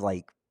very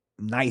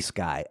nice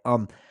guy.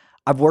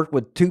 I've worked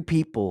with two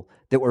people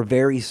that were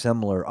very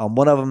similar.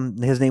 One of them,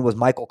 his name was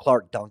Michael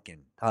Clark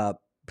Duncan.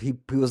 He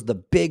was the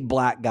big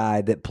black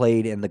guy that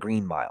played in the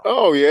Green Mile.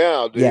 Oh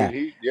yeah,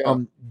 dude. Yeah.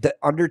 The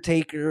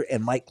Undertaker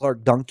and Mike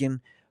Clark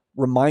Duncan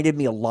reminded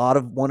me a lot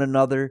of one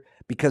another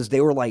because they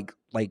were like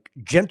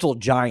gentle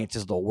giants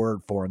is the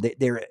word for them.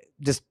 They're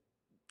just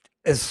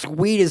as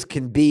sweet as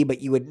can be, but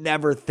you would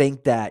never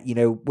think that,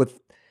 with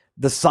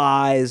the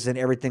size and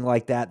everything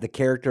like that, the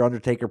character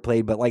Undertaker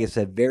played. But like I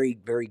said, very,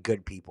 very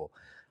good people.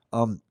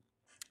 And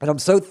I'm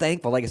so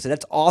thankful. Like I said,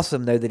 that's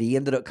awesome though that he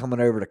ended up coming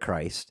over to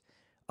Christ.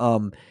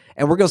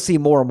 And we're going to see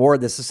more and more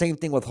of this. The same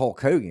thing with Hulk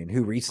Hogan,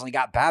 who recently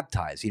got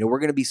baptized. We're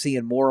going to be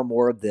seeing more and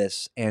more of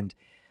this. And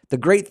the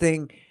great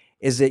thing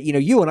is that,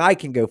 you and I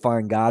can go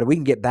find God. We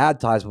can get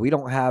baptized, but we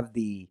don't have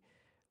the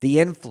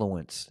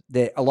influence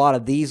that a lot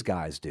of these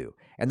guys do.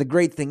 And the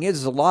great thing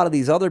is a lot of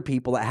these other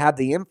people that have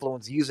the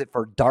influence use it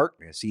for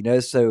darkness,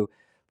 So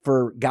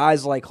for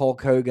guys like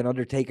Hulk Hogan,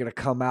 Undertaker to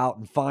come out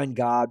and find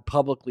God,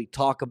 publicly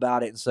talk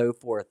about it and so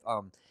forth,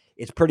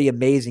 it's pretty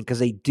amazing because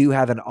they do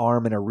have an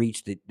arm and a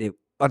reach that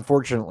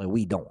unfortunately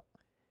we don't.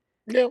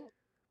 Yeah.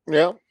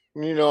 Yeah.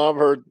 I've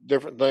heard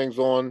different things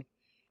on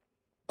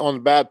the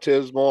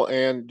baptismal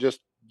and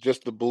just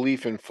the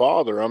belief in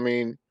Father. I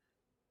mean,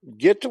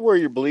 get to where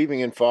you're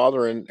believing in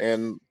Father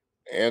and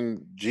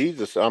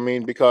Jesus. I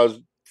mean, because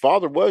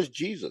Father was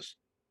Jesus.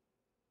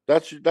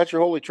 That's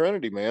your Holy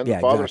Trinity, man. Yeah,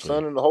 The Father, exactly.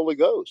 Son, and the Holy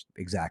Ghost.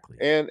 Exactly.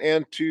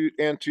 And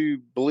to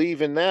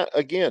believe in that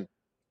again,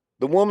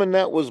 the woman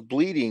that was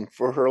bleeding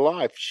for her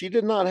life, she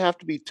did not have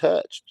to be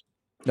touched.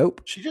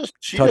 Nope. She just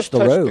Touched the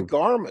touched robe. the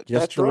garment. Just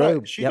That's the right.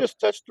 robe. She Yep. just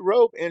touched the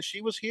robe and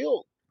she was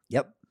healed.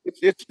 Yep.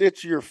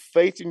 It's your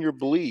faith and your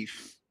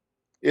belief.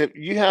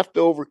 You have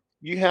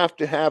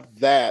to have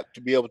that to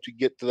be able to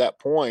get to that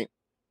point.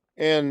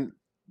 And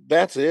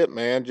that's it,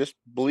 man. Just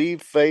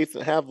believe, faith,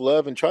 and have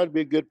love and try to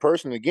be a good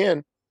person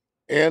again.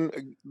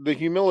 And the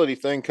humility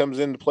thing comes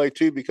into play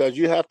too, because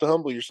you have to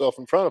humble yourself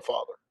in front of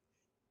Father.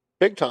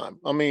 Big time.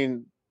 I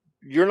mean,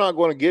 you're not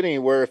going to get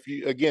anywhere if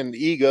you, again,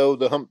 the ego,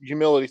 the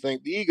humility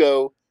thing, the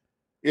ego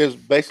is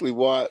basically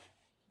what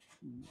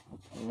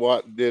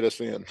did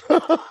us in.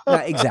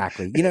 Not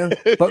exactly.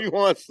 If but you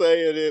want to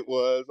say it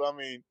was. I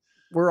mean,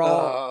 we're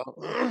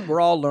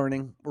all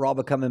learning. We're all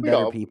becoming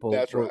better people.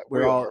 That's right.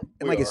 We're all,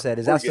 and like I said,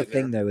 that's the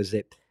thing though, is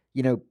that,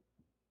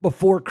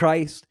 before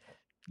Christ,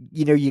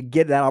 you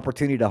get that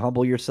opportunity to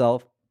humble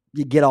yourself.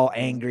 You get all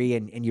angry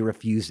and you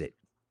refuse it.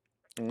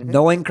 Mm-hmm.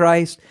 Knowing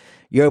Christ,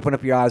 you open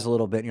up your eyes a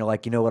little bit and you're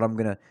like, you know what, I'm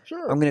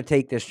gonna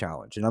take this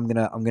challenge and I'm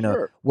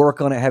gonna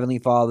work on it, Heavenly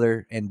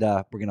Father, and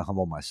we're gonna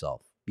humble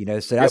myself.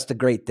 So that's the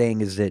great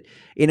thing is that,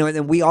 and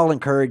then we all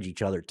encourage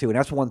each other too. And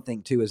that's one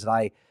thing too, is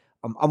that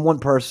I'm one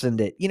person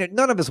that,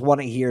 none of us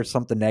want to hear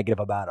something negative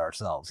about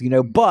ourselves,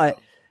 but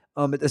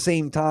at the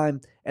same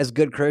time, as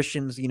good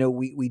Christians,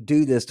 we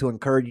do this to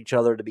encourage each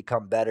other to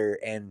become better.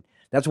 And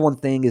that's one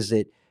thing is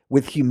that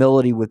with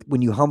humility,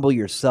 when you humble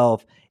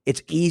yourself,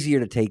 it's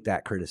easier to take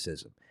that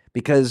criticism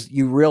because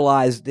you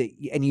realize that,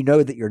 and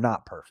that you're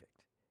not perfect.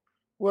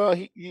 Well,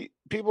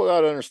 people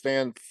got to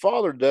understand,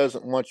 Father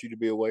doesn't want you to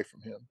be away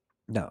from him.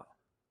 No.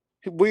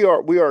 We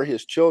are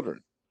his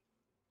children.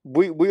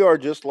 We are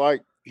just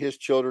like his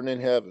children in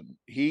heaven.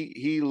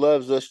 He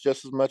loves us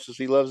just as much as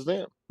he loves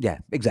them. Yeah,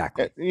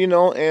 exactly.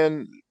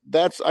 And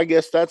I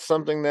guess that's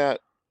something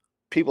that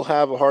people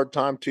have a hard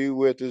time too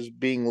with, is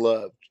being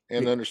loved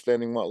and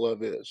understanding what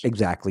love is.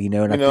 Exactly. We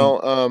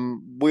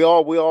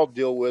all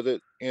deal with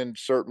it in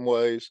certain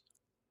ways.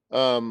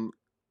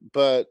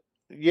 But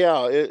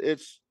yeah,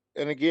 it's,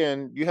 and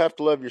again, you have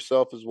to love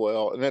yourself as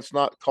well. And that's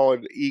not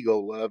called ego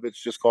love.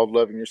 It's just called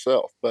loving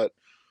yourself. But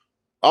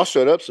I'll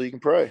shut up so you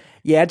can pray.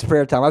 Yeah, it's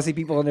prayer time. I see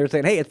people in there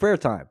saying, hey, it's prayer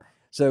time.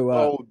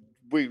 So,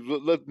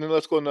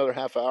 let's go another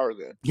half hour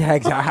then. Yeah,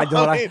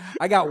 exactly.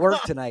 I got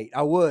work tonight.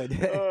 I would.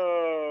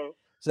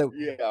 So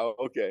yeah,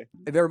 okay.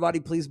 If everybody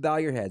please bow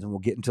your heads and we'll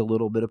get into a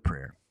little bit of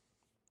prayer.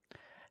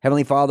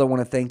 Heavenly Father, I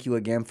want to thank you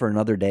again for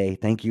another day.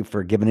 Thank you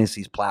for giving us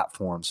these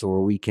platforms so where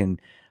we can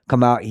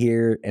come out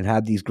here and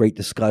have these great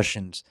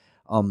discussions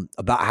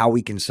about how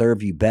we can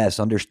serve you best,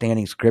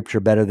 understanding Scripture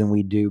better than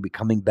we do,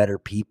 becoming better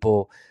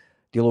people.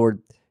 Dear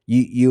Lord,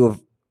 you have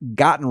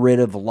gotten rid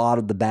of a lot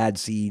of the bad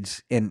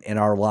seeds in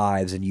our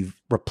lives, and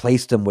you've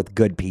replaced them with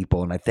good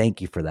people. And I thank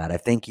you for that. I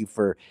thank you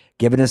for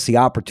giving us the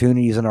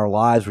opportunities in our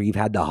lives where you've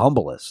had to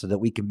humble us so that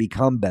we can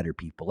become better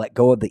people, let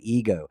go of the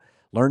ego,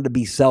 learn to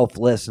be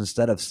selfless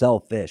instead of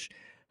selfish,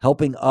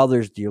 helping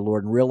others, dear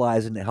Lord, and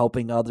realizing that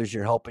helping others,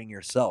 you're helping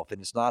yourself.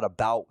 And it's not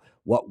about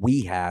what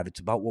we have. It's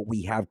about what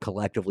we have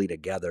collectively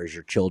together as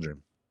your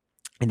children.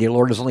 And dear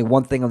Lord, there's only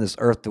one thing on this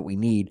earth that we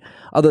need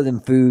other than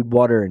food,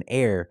 water, and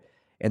air.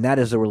 And that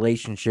is a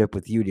relationship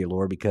with you, dear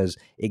Lord, because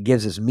it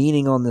gives us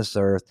meaning on this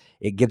earth.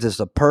 It gives us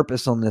a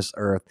purpose on this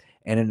earth.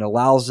 And it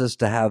allows us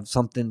to have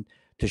something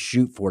to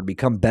shoot for, to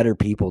become better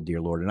people,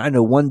 dear Lord. And I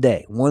know one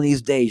of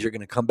these days, you're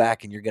going to come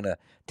back and you're going to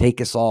take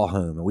us all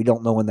home. And we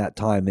don't know when that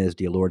time is,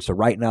 dear Lord. So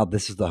right now,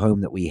 this is the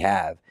home that we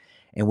have.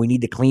 And we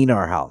need to clean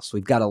our house.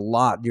 We've got a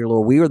lot, dear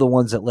Lord. We were the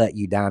ones that let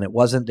you down. It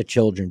wasn't the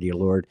children, dear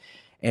Lord.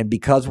 And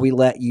because we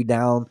let you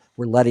down,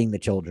 we're letting the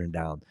children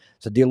down.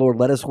 So, dear Lord,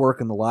 let us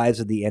work in the lives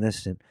of the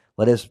innocent.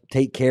 Let us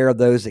take care of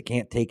those that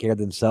can't take care of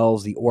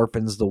themselves, the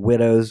orphans, the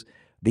widows,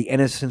 the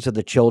innocence of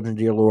the children,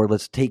 dear Lord.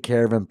 Let's take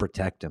care of them,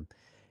 protect them.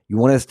 You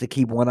want us to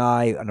keep one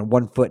eye and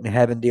one foot in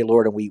heaven, dear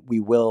Lord, and we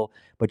will.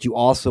 But you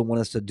also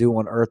want us to do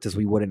on earth as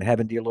we would in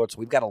heaven, dear Lord. So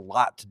we've got a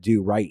lot to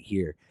do right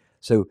here.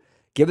 So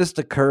give us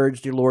the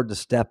courage, dear Lord, to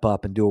step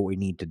up and do what we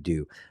need to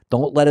do.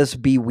 Don't let us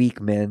be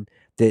weak men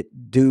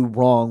that do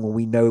wrong when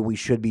we know we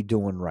should be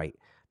doing right.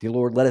 Dear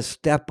Lord, let us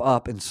step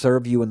up and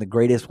serve you in the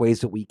greatest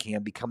ways that we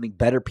can, becoming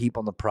better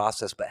people in the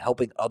process, but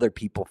helping other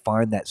people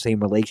find that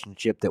same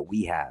relationship that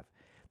we have.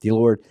 Dear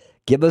Lord,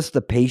 give us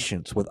the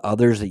patience with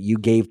others that you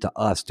gave to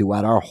us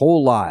throughout our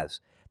whole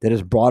lives that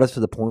has brought us to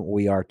the point where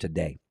we are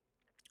today.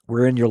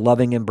 We're in your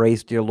loving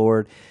embrace, dear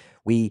Lord.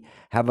 We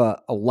have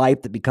a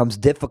life that becomes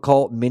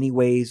difficult in many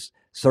ways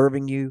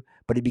serving you,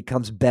 but it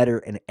becomes better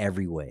in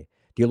every way.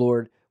 Dear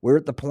Lord, we're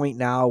at the point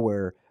now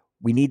where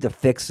we need to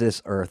fix this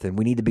earth, and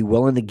we need to be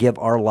willing to give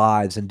our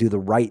lives and do the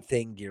right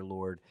thing, dear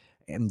Lord,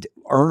 and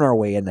earn our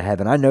way into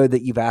heaven. I know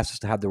that you've asked us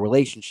to have the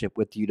relationship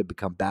with you, to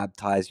become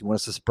baptized. You want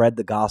us to spread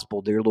the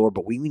gospel, dear Lord,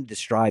 but we need to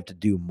strive to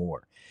do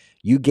more.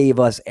 You gave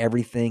us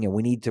everything, and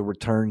we need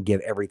to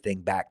give everything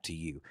back to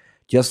you.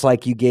 Just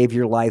like you gave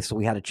your life so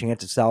we had a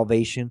chance at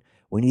salvation,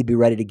 we need to be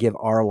ready to give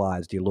our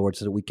lives, dear Lord,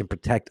 so that we can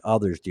protect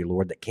others, dear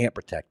Lord, that can't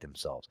protect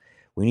themselves.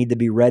 We need to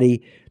be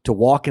ready to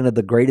walk into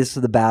the greatest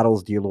of the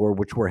battles, dear Lord,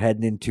 which we're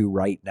heading into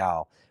right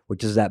now,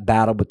 which is that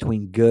battle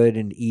between good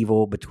and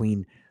evil,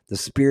 between the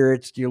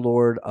spirits, dear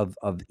Lord, of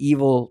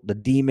evil, the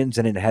demons,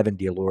 and in heaven,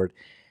 dear Lord.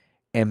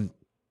 And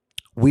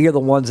we are the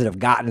ones that have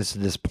gotten us to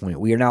this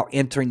point. We are now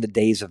entering the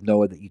days of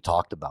Noah that you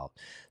talked about.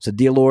 So,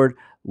 dear Lord,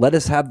 let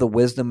us have the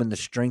wisdom and the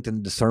strength and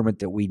the discernment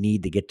that we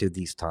need to get through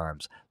these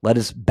times. Let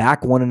us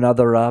back one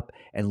another up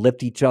and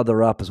lift each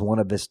other up as one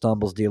of us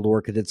stumbles, dear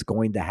Lord, because it's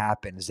going to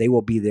happen, as they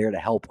will be there to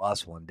help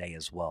us one day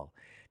as well.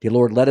 Dear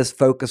Lord, let us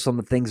focus on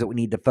the things that we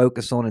need to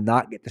focus on and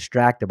not get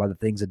distracted by the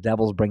things the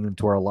devil's bringing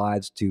into our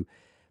lives to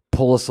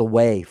pull us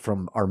away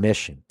from our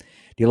mission.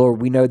 Dear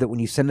Lord, we know that when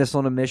you send us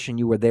on a mission,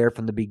 you were there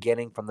from the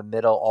beginning, from the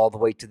middle, all the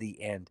way to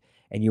the end,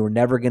 and you were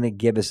never going to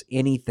give us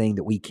anything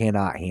that we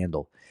cannot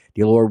handle.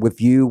 Dear Lord, with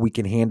you, we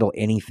can handle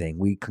anything.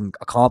 We can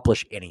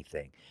accomplish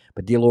anything.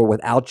 But dear Lord,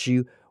 without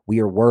you, we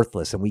are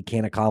worthless and we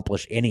can't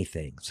accomplish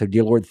anything. So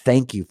dear Lord,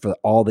 thank you for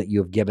all that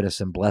you have given us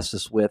and blessed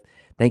us with.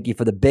 Thank you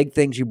for the big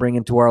things you bring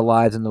into our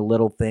lives and the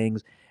little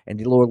things. And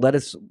dear Lord, let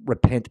us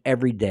repent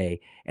every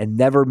day and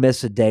never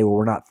miss a day where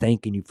we're not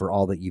thanking you for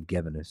all that you've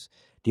given us.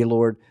 Dear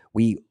Lord,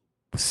 we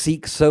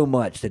seek so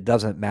much that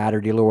doesn't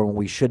matter, dear Lord, when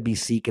we should be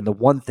seeking the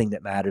one thing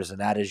that matters, and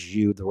that is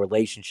you, the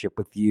relationship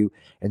with you,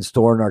 and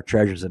storing our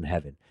treasures in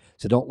heaven.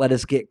 So don't let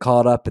us get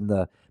caught up in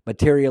the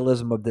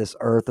materialism of this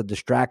earth, the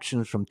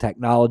distractions from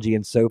technology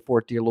and so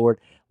forth, dear Lord.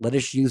 Let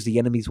us use the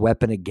enemy's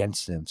weapon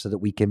against them so that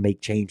we can make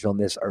change on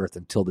this earth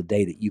until the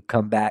day that you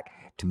come back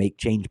to make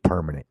change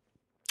permanent.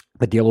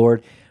 But dear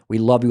Lord, we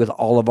love you with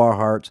all of our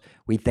hearts.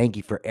 We thank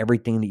you for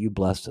everything that you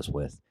blessed us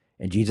with.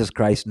 In Jesus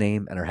Christ's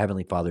name and our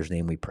Heavenly Father's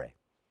name we pray.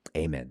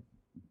 Amen.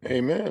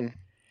 Amen.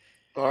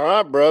 All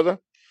right, brother.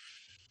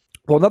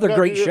 Well, another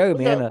great show,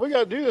 man. We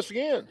got to do this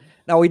again.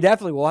 No, we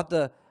definitely will have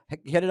to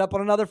hit it up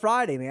on another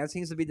Friday, man. It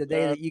seems to be the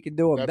day that you can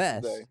do them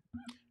best. The day.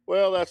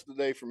 Well, that's the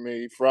day for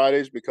me.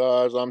 Fridays,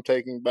 because I'm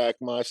taking back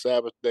my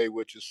Sabbath day,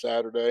 which is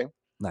Saturday.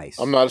 Nice.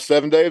 I'm not a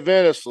 7-day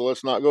Adventist, so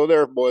let's not go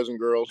there, boys and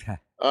girls.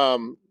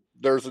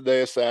 There's a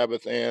day of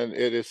Sabbath, and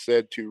it is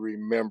said to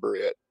remember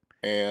it,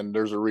 and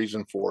there's a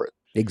reason for it.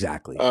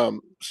 Exactly.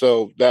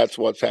 So that's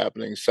what's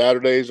happening.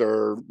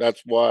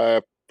 That's why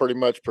I pretty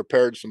much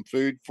prepared some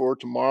food for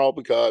tomorrow,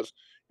 because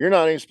you're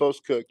not even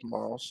supposed to cook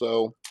tomorrow.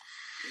 So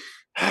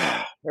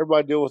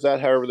everybody deal with that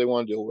however they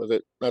want to deal with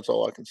it. That's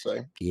all I can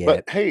say. Yeah.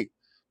 But hey,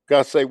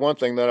 gotta say one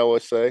thing that I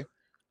always say: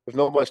 if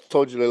nobody's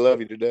told you they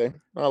love you today,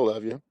 I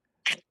love you.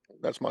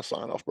 That's my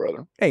sign off,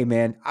 brother. Hey,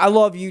 man, I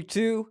love you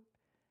too.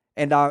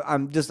 And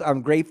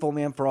I'm grateful,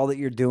 man, for all that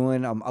you're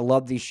doing. I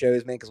love these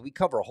shows, man, because we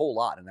cover a whole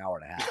lot in an hour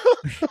and a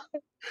half.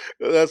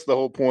 That's the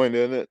whole point,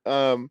 isn't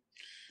it?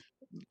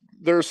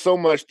 there's so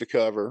much to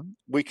cover.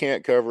 We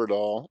can't cover it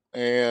all,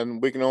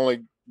 and we can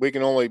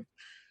only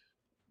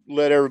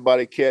let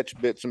everybody catch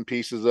bits and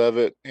pieces of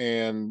it.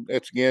 And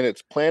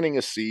it's planting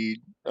a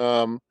seed.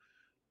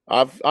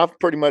 I've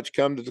pretty much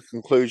come to the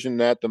conclusion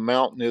that the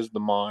mountain is the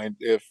mind.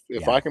 If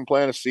Yeah. I can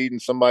plant a seed in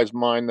somebody's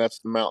mind, that's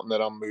the mountain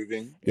that I'm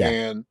moving, Yeah.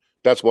 and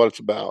that's what it's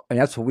about. And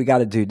that's what we got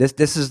to do.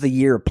 This is the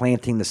year of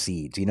planting the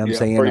seeds. You know what I'm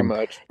saying? Pretty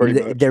much.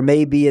 There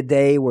may be a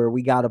day where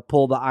we got to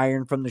pull the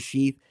iron from the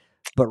sheath,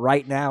 but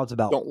right now it's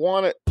about Don't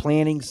want it.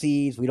 planting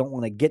seeds. We don't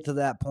want to get to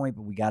that point,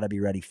 but we got to be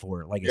ready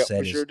for it. Like I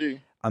said, we sure do.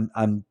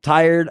 I'm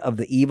tired of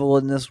the evil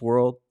in this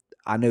world.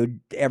 I know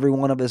every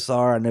one of us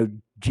are. I know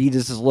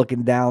Jesus is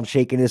looking down,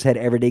 shaking his head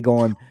every day,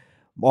 going,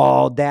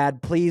 "Oh,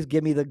 Dad, please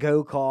give me the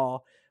go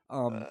call."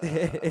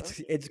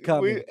 It's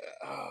coming.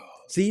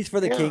 Seeds for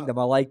the kingdom.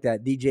 I like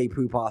that. DJ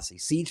Pooh Posse.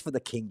 Seeds for the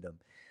kingdom.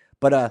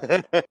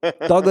 But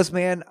Douglas,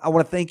 man, I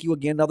want to thank you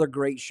again. Another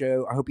great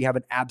show. I hope you have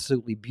an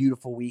absolutely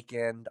beautiful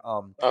weekend.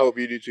 I hope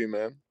you do too,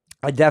 man.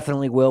 I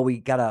definitely will. We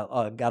got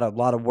a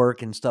lot of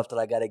work and stuff that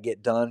I got to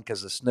get done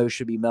because the snow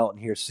should be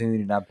melting here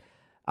soon. And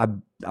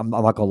I'm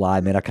not gonna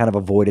lie, man. I kind of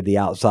avoided the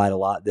outside a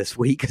lot this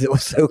week because it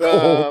was so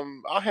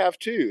cold. I have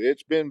too.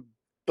 It's been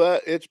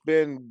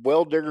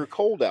well digger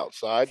cold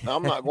outside.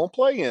 I'm not going to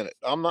play in it.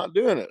 I'm not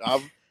doing it.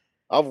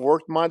 I've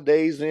worked my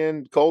days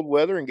in cold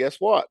weather, and guess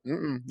what?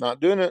 Not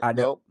doing it. I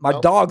know.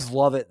 Nope. Dogs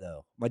love it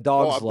though. My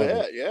dogs love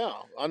it. Yeah,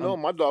 I know.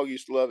 My dog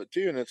used to love it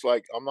too, and it's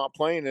like I'm not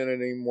playing in it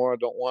anymore.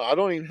 I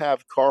don't even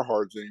have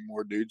Carhartts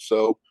anymore, dude.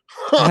 So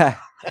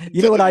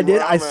you know what I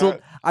did?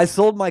 I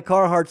sold my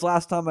Carhartts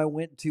last time I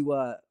went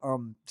to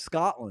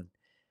Scotland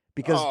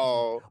because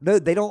no,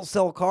 they don't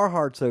sell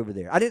Carhartts over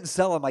there. I didn't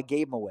sell them. I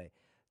gave them away.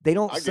 They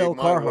don't sell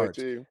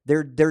Carhartts.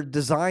 They're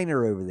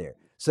designer over there.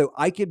 So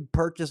I could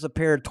purchase a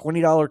pair of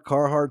 $20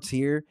 Carhartts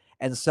here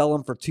and sell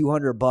them for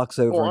 $200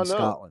 over in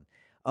Scotland.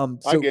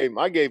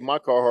 I gave my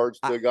Carhartts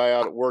to a guy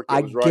out at work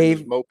that was riding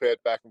his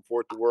moped back and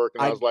forth to work,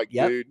 and I was like,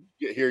 dude,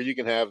 here, you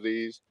can have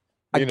these.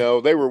 They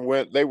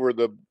were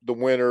the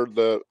winter,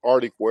 the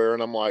Arctic wear,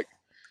 and I'm like,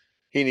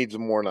 he needs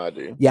them more than I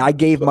do. Yeah, I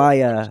gave my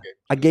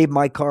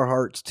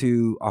Carhartts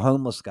to a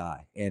homeless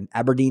guy in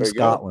Aberdeen,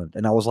 Scotland,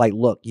 and I was like,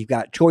 look, you've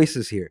got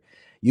choices here.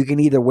 You can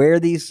either wear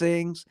these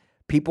things.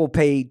 People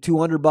pay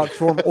 $200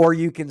 for them, or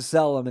you can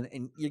sell them,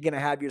 and you're going to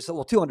have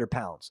yourself 200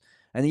 pounds.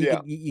 And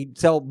then you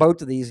sell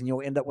both of these, and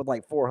you'll end up with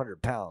like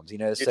 400 pounds. Get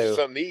you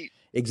something to eat.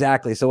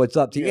 Exactly. So it's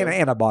up to you.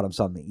 And I bought them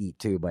something to eat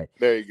too. But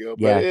there you go.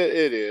 Yeah. But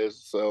it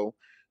is. So,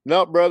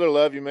 no, brother,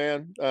 love you,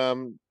 man.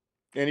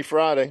 Any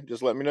Friday,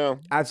 just let me know.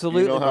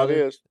 Absolutely. You know how it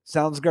is.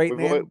 Sounds great,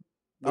 man.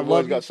 We've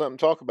always got something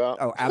to talk about.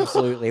 Oh,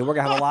 absolutely. We're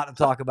going to have a lot to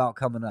talk about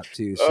coming up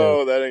too. So.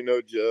 Oh, that ain't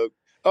no joke.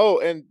 Oh,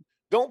 and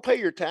don't pay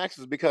your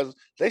taxes because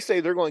they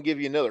say they're going to give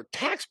you another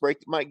tax break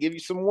that might give you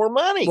some more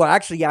money. Well,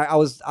 actually, I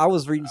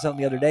was reading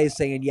something the other day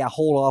saying,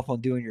 hold off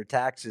on doing your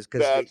taxes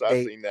because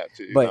I've seen that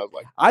too. But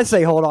I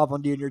say hold off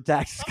on doing your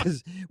taxes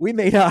because we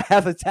may not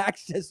have a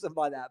tax system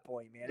by that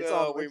point, man.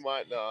 We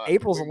might not.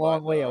 April's a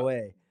long way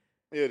away.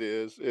 It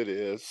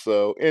is.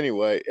 So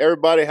anyway,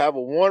 everybody have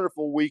a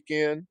wonderful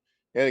weekend.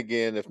 And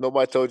again, if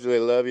nobody told you they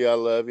love you, I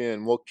love you,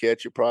 and we'll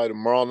catch you probably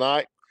tomorrow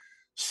night.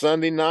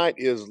 Sunday night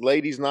is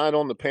ladies' night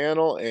on the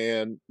panel,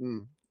 and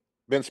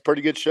been some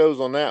pretty good shows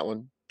on that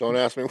one. Don't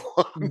ask me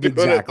why I'm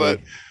doing it, but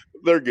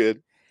they're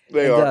good.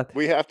 They are.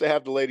 We have to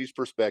have the ladies'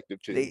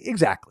 perspective too.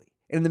 Exactly.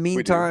 In the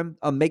meantime,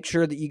 make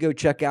sure that you go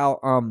check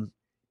out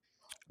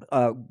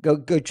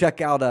go check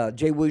out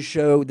Jay Woo's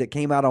show that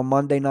came out on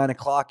Monday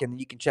 9:00, and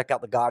you can check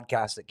out the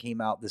Godcast that came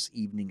out this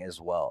evening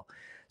as well.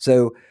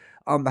 So.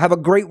 Have a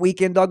great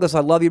weekend, Douglas.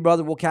 I love you,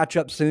 brother. We'll catch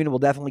up soon, and we'll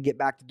definitely get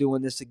back to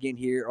doing this again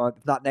here,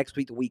 if not next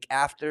week, the week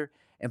after.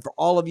 And for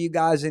all of you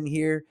guys in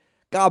here,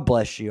 God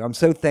bless you. I'm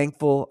so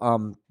thankful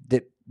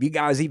that you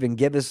guys even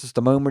give us just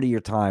a moment of your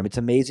time. It's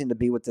amazing to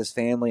be with this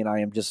family, and I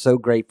am just so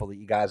grateful that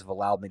you guys have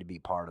allowed me to be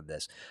part of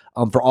this.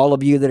 For all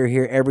of you that are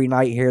here every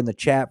night here in the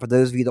chat, for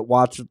those of you that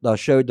watch the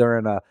show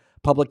during a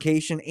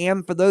publication,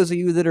 and for those of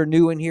you that are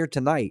new in here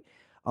tonight,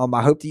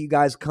 I hope that you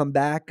guys come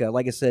back.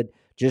 Like I said,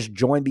 just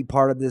join, be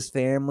part of this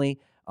family.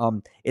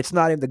 It's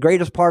not the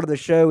greatest part of the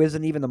show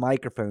isn't even the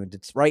microphones.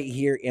 It's right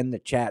here in the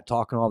chat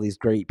talking to all these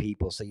great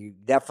people. So you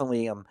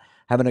definitely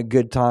having a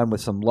good time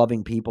with some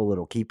loving people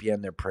that'll keep you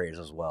in their prayers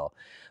as well.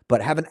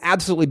 But have an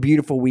absolutely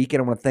beautiful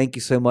weekend. I want to thank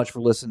you so much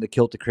for listening to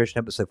Kilted Christian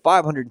episode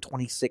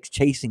 526,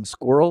 Chasing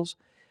Squirrels.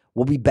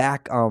 We'll be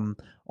back on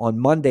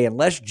Monday,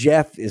 unless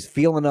Jeff is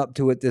feeling up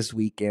to it this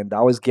weekend. I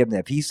always give him that.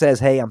 If he says,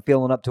 hey, I'm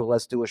feeling up to it,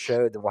 let's do a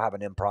show, then we'll have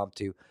an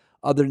impromptu.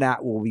 Other than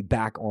that, we'll be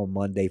back on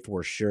Monday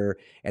for sure.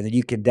 And then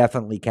you can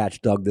definitely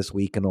catch Doug this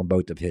weekend on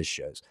both of his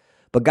shows.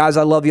 But guys,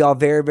 I love you all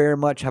very, very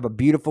much. Have a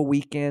beautiful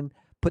weekend.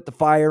 Put the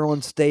fire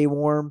on, stay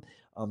warm.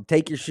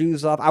 Take your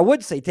shoes off. I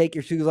would say take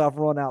your shoes off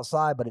and run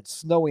outside, but it's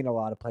snowing a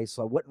lot of places,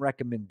 so I wouldn't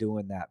recommend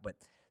doing that. But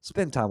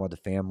spend time with the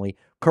family.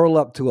 Curl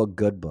up to a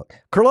good book.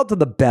 Curl up to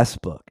the best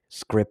book,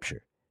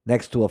 Scripture,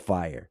 next to a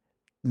fire.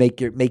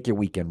 Make your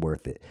weekend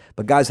worth it.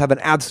 But guys, have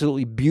an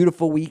absolutely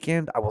beautiful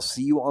weekend. I will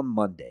see you on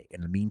Monday. In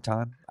the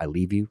meantime, I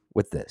leave you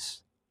with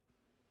this.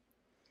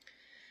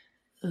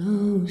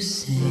 Oh,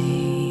 say,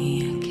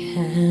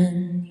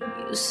 can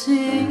you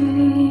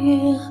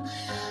see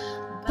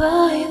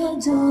by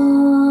the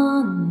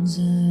dawn's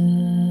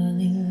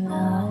early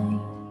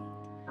light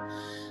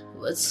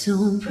what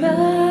so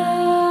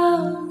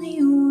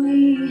proudly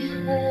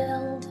we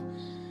held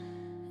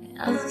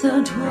at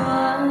the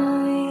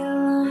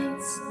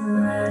twilight's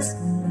last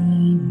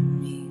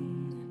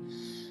gleaming,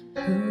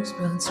 whose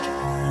broad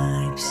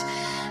stripes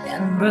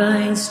and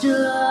bright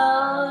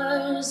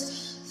stars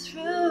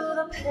through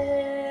the perilous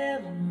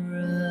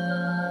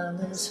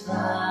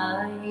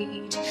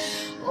fight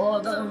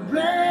o'er the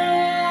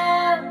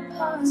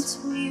ramparts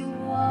we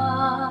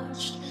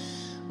watched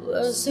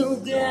were so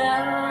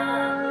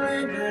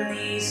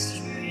gallantly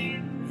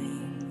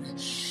streaming,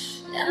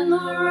 and the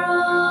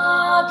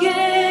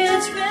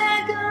rockets'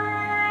 red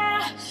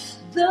glare,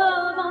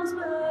 the bombs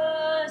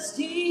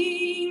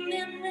bursting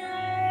in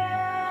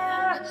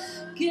air,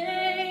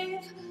 gave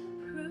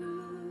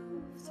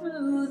proof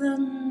through the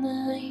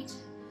night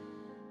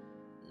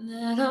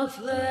that our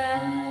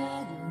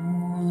flag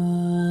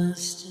was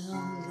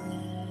still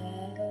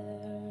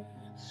there.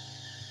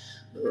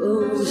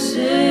 Oh,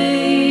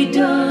 say,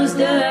 does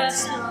that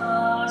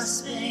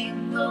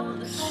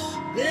star-spangled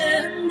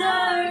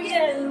banner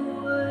yet wave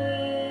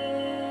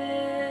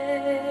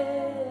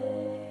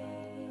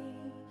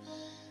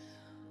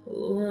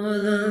o'er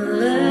the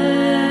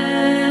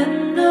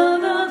land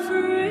of the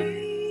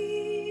free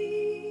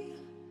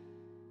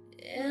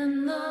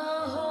and the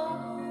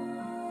home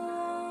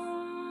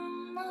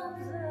of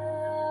the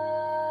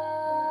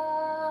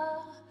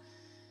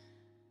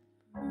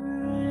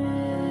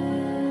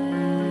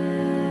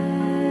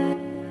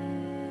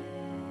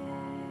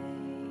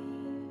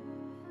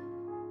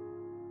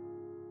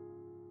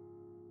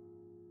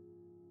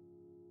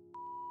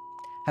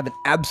Have an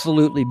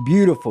absolutely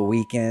beautiful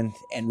weekend.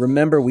 And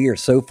remember, we are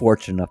so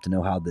fortunate enough to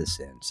know how this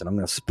ends. And I'm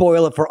going to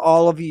spoil it for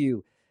all of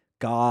you.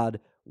 God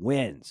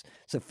wins.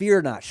 So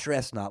fear not,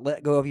 stress not,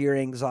 let go of your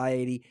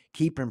anxiety,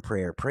 keep in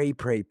prayer, pray,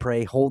 pray,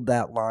 pray, hold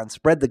that line,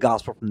 spread the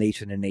gospel from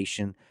nation to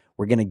nation.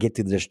 We're going to get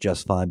through this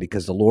just fine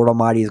because the Lord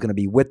Almighty is going to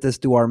be with us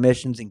through our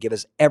missions and give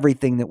us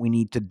everything that we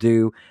need to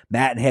do.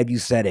 Matt and Heb, you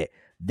said it.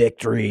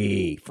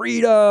 Victory,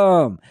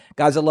 freedom.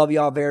 Guys, I love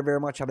you all very, very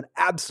much. Have an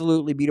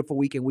absolutely beautiful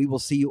weekend. We will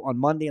see you on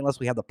Monday unless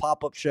we have the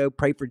pop-up show.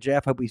 Pray for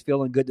Jeff. Hope he's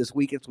feeling good this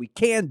weekend so we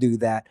can do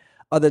that.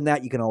 Other than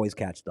that, you can always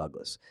catch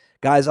Douglas.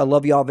 Guys, I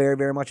love you all very,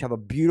 very much. Have a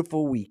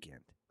beautiful weekend.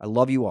 I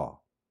love you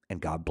all,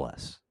 and God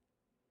bless.